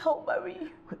 Yes, I'll marry you.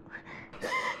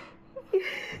 Yes.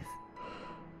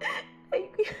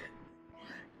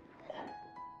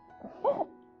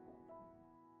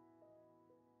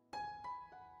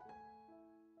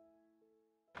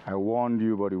 I warned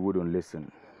you, but you wouldn't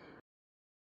listen.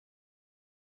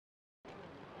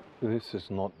 This is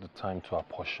not the time to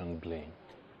apportion blame.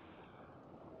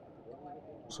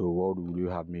 So what will you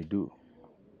have me do?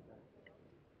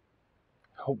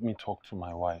 Help me talk to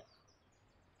my wife.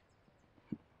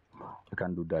 I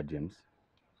can't do that, James.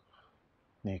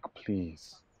 Nick,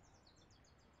 please.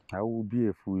 I will be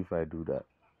a fool if I do that.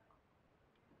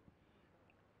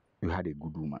 You had a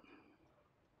good woman.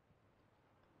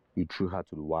 You threw her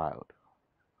to the wild.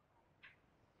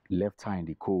 Left her in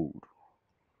the cold.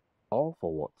 All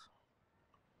for what?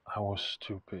 I was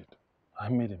stupid. I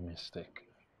made a mistake.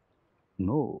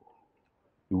 No.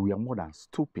 You were more than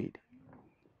stupid.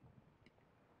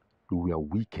 You were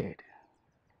wicked.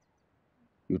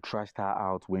 You trashed her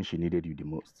out when she needed you the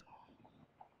most.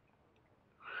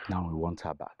 Now we want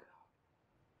her back.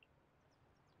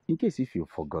 In case if you've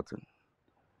forgotten,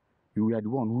 you were the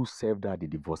one who served her the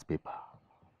divorce paper.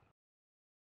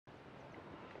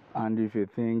 And if you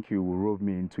think you will rope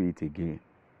me into it again,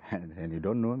 and you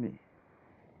don't know me.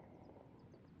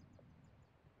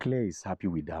 Claire is happy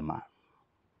with that man.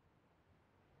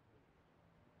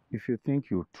 If you think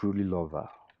you truly love her,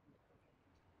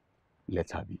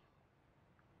 let her be.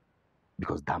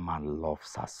 Because that man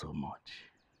loves her so much.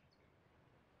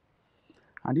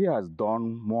 And he has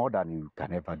done more than you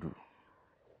can ever do.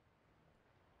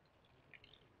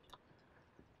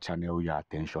 Channel your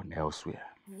attention elsewhere.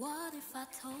 What if I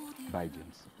told you Bye,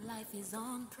 James. life is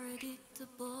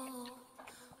unpredictable?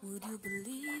 Would you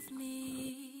believe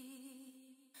me?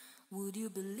 Would you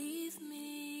believe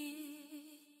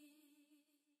me?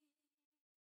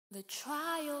 The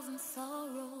trials and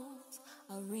sorrows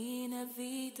are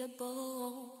inevitable.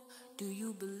 Do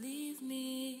you believe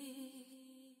me?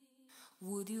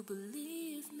 Would you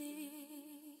believe me?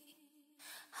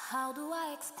 How do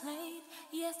I explain?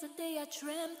 Yesterday I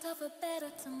dreamt of a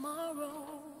better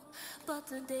tomorrow, but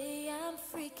today I'm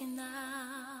freaking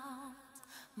out.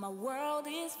 My world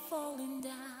is falling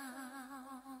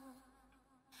down.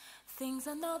 Things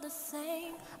are not the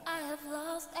same. I have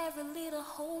lost every little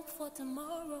hope for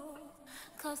tomorrow,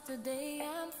 'cause today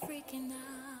I'm freaking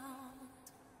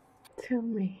out. Tell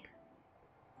me.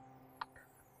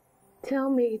 Tell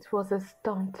me it was a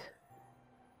stunt.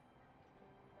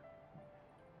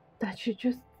 That you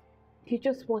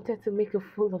just wanted to make a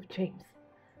fool of James.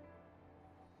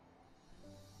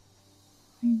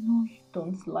 I know you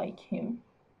don't like him,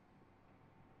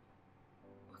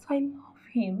 but I love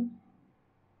him,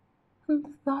 and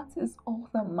that is all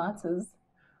that matters.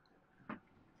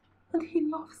 And he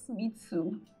loves me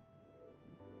too.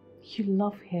 You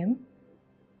love him?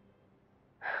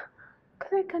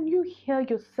 Claire, can you hear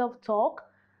yourself talk?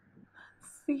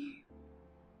 See,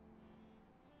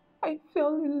 I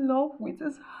fell in love with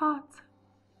his heart.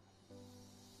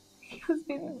 He has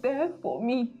been there for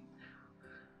me.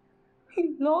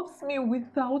 He loves me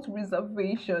without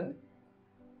reservation.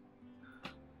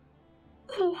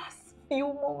 The last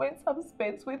few moments I've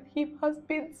spent with him has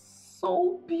been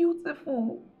so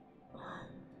beautiful.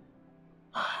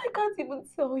 I can't even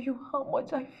tell you how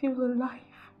much I feel alive.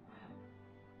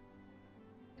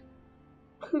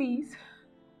 Please,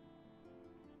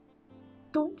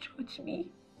 don't judge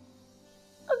me.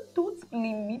 And don't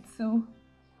blame me too.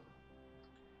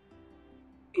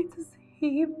 It is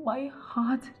him my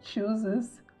heart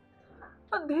chooses,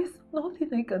 and there's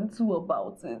nothing I can do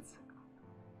about it.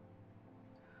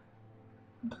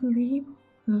 Blame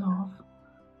love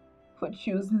for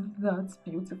choosing that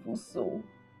beautiful soul.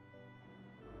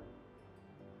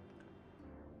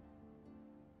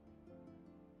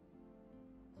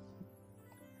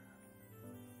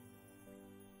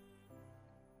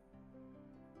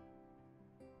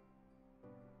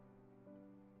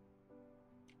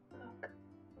 Look,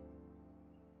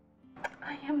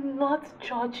 I am not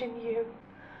judging you.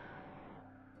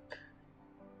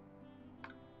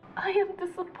 I am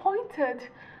disappointed.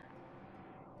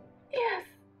 Yes.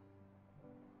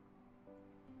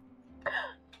 But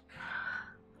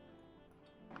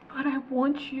I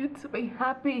want you to be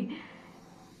happy.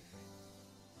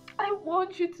 I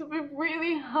want you to be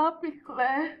really happy,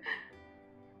 Claire.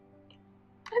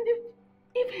 And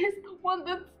if he's the one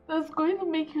that's going to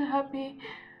make you happy,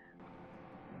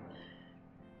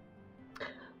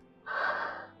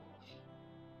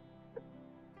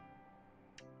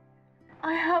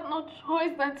 I have no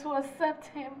choice than to accept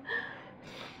him.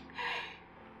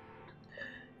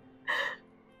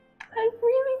 I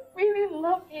really, really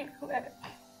love you, Claire.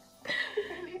 I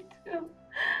really do.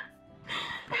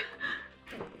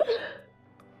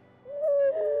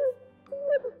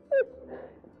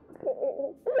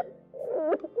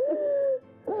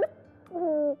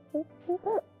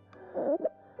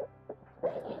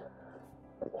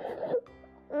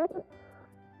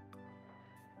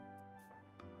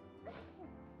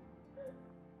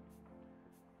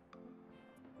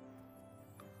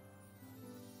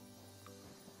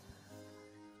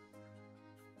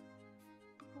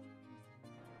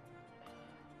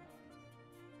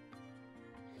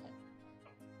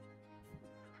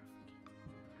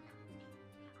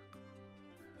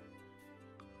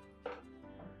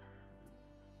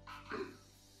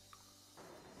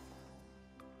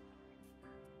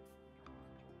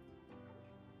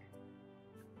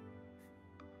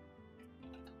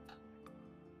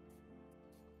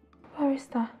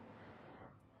 Barrister,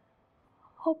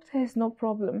 hope there's no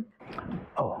problem.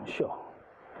 Oh, sure.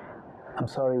 I'm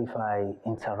sorry if I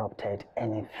interrupted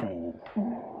anything.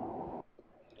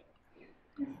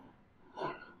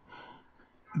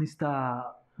 Mr.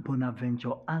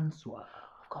 Bonaventure Answer.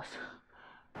 Of course.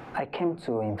 I came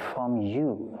to inform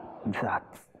you that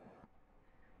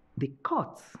the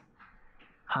court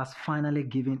has finally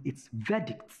given its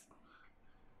verdict.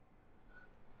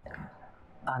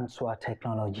 Answer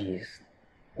Technologies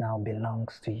now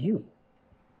belongs to you.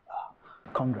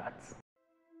 Congrats.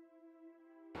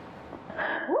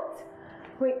 What?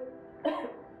 Wait.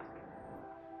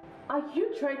 Are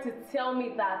you trying to tell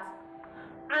me that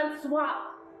Answer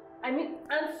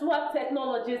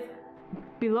Technologies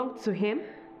belong to him?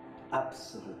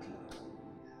 Absolutely.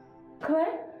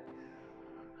 Claire?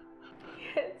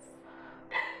 Yes.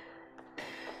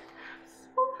 I'm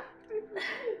so happy.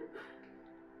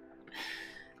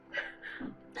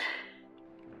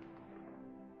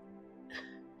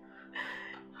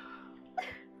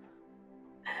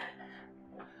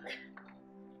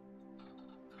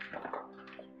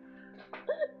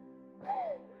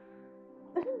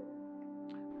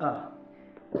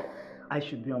 I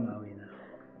should be on my way now.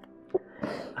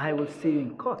 I will see you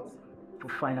in court for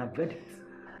final verdict.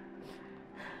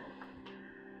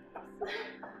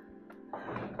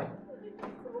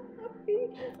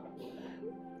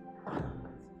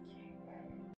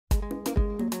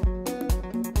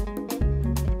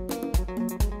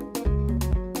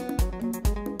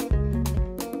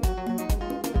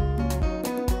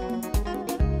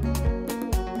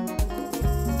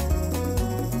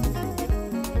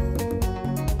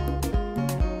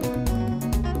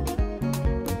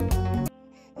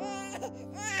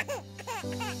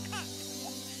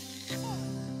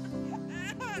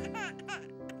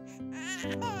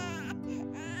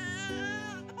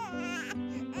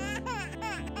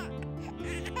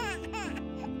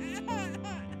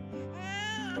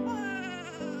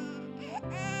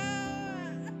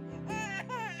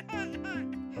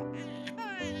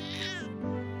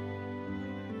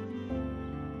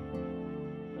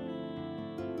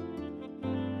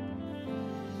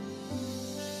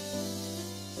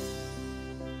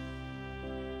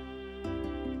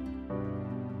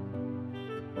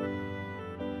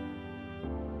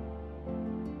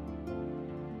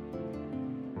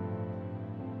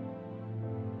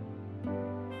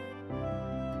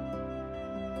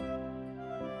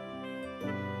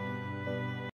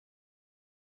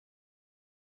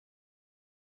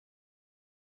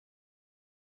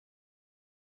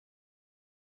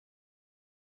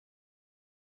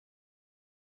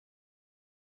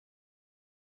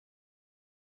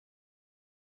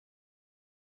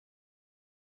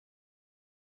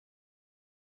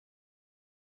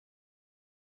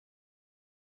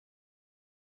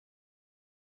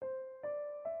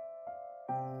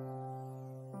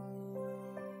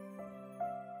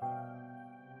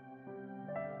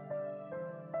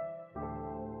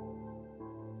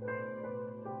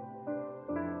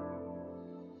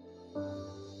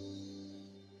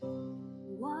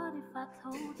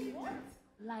 told you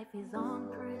life is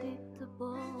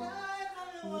unpredictable.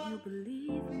 Would you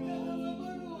believe me?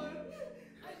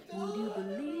 Would you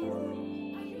believe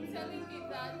me? Are you telling me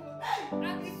that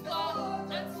Antoine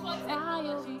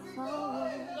technology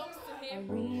belongs to him?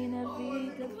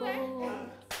 Inevitable.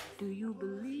 Do you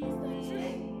believe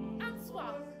me?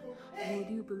 Antoine. Would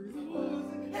you believe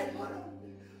me?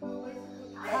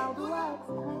 How do I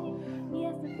explain?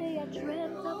 Yesterday I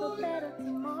dreamt of a better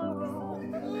tomorrow,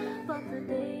 but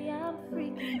today I'm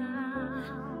freaking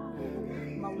out.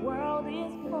 My world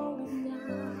is falling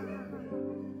down.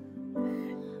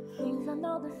 Things are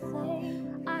not the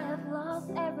same. I have lost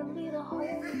every little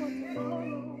hope for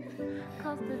tomorrow,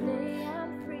 'cause today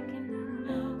I'm freaking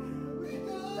out. It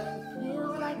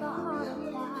feels like a heart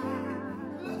attack.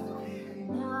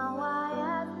 Now I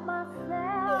ask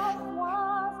myself,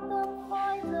 what's the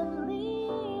point of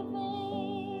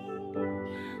living?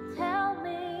 Tell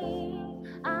me,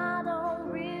 I don't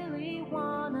really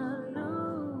wanna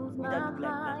lose my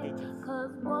mind,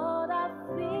 'cause what I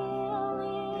feel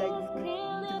is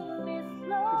killing me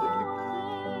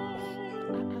slowly.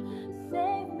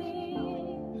 Save me,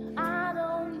 I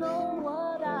don't know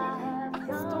what I have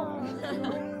done so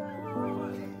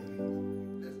wrong.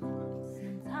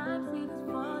 Sometimes it's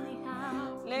funny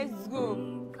how let's go.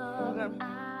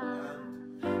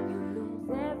 You lose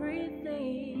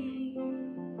everything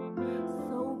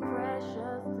so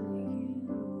precious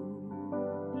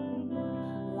to you,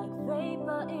 like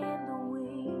vapor in the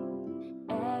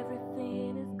wind.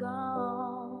 Everything is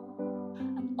gone,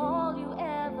 and all you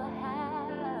ever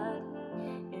had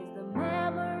is the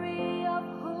memory of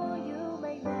who you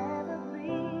may never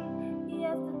be.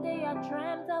 Yesterday I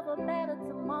dreamt of a better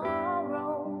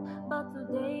tomorrow, but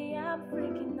today I'm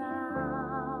freaking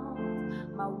out.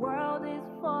 My world is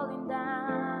falling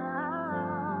down.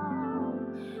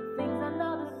 Things are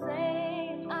not the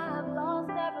same. I have lost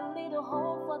every little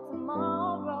hope for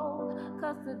tomorrow,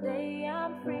 'cause today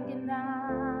I'm freaking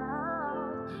out.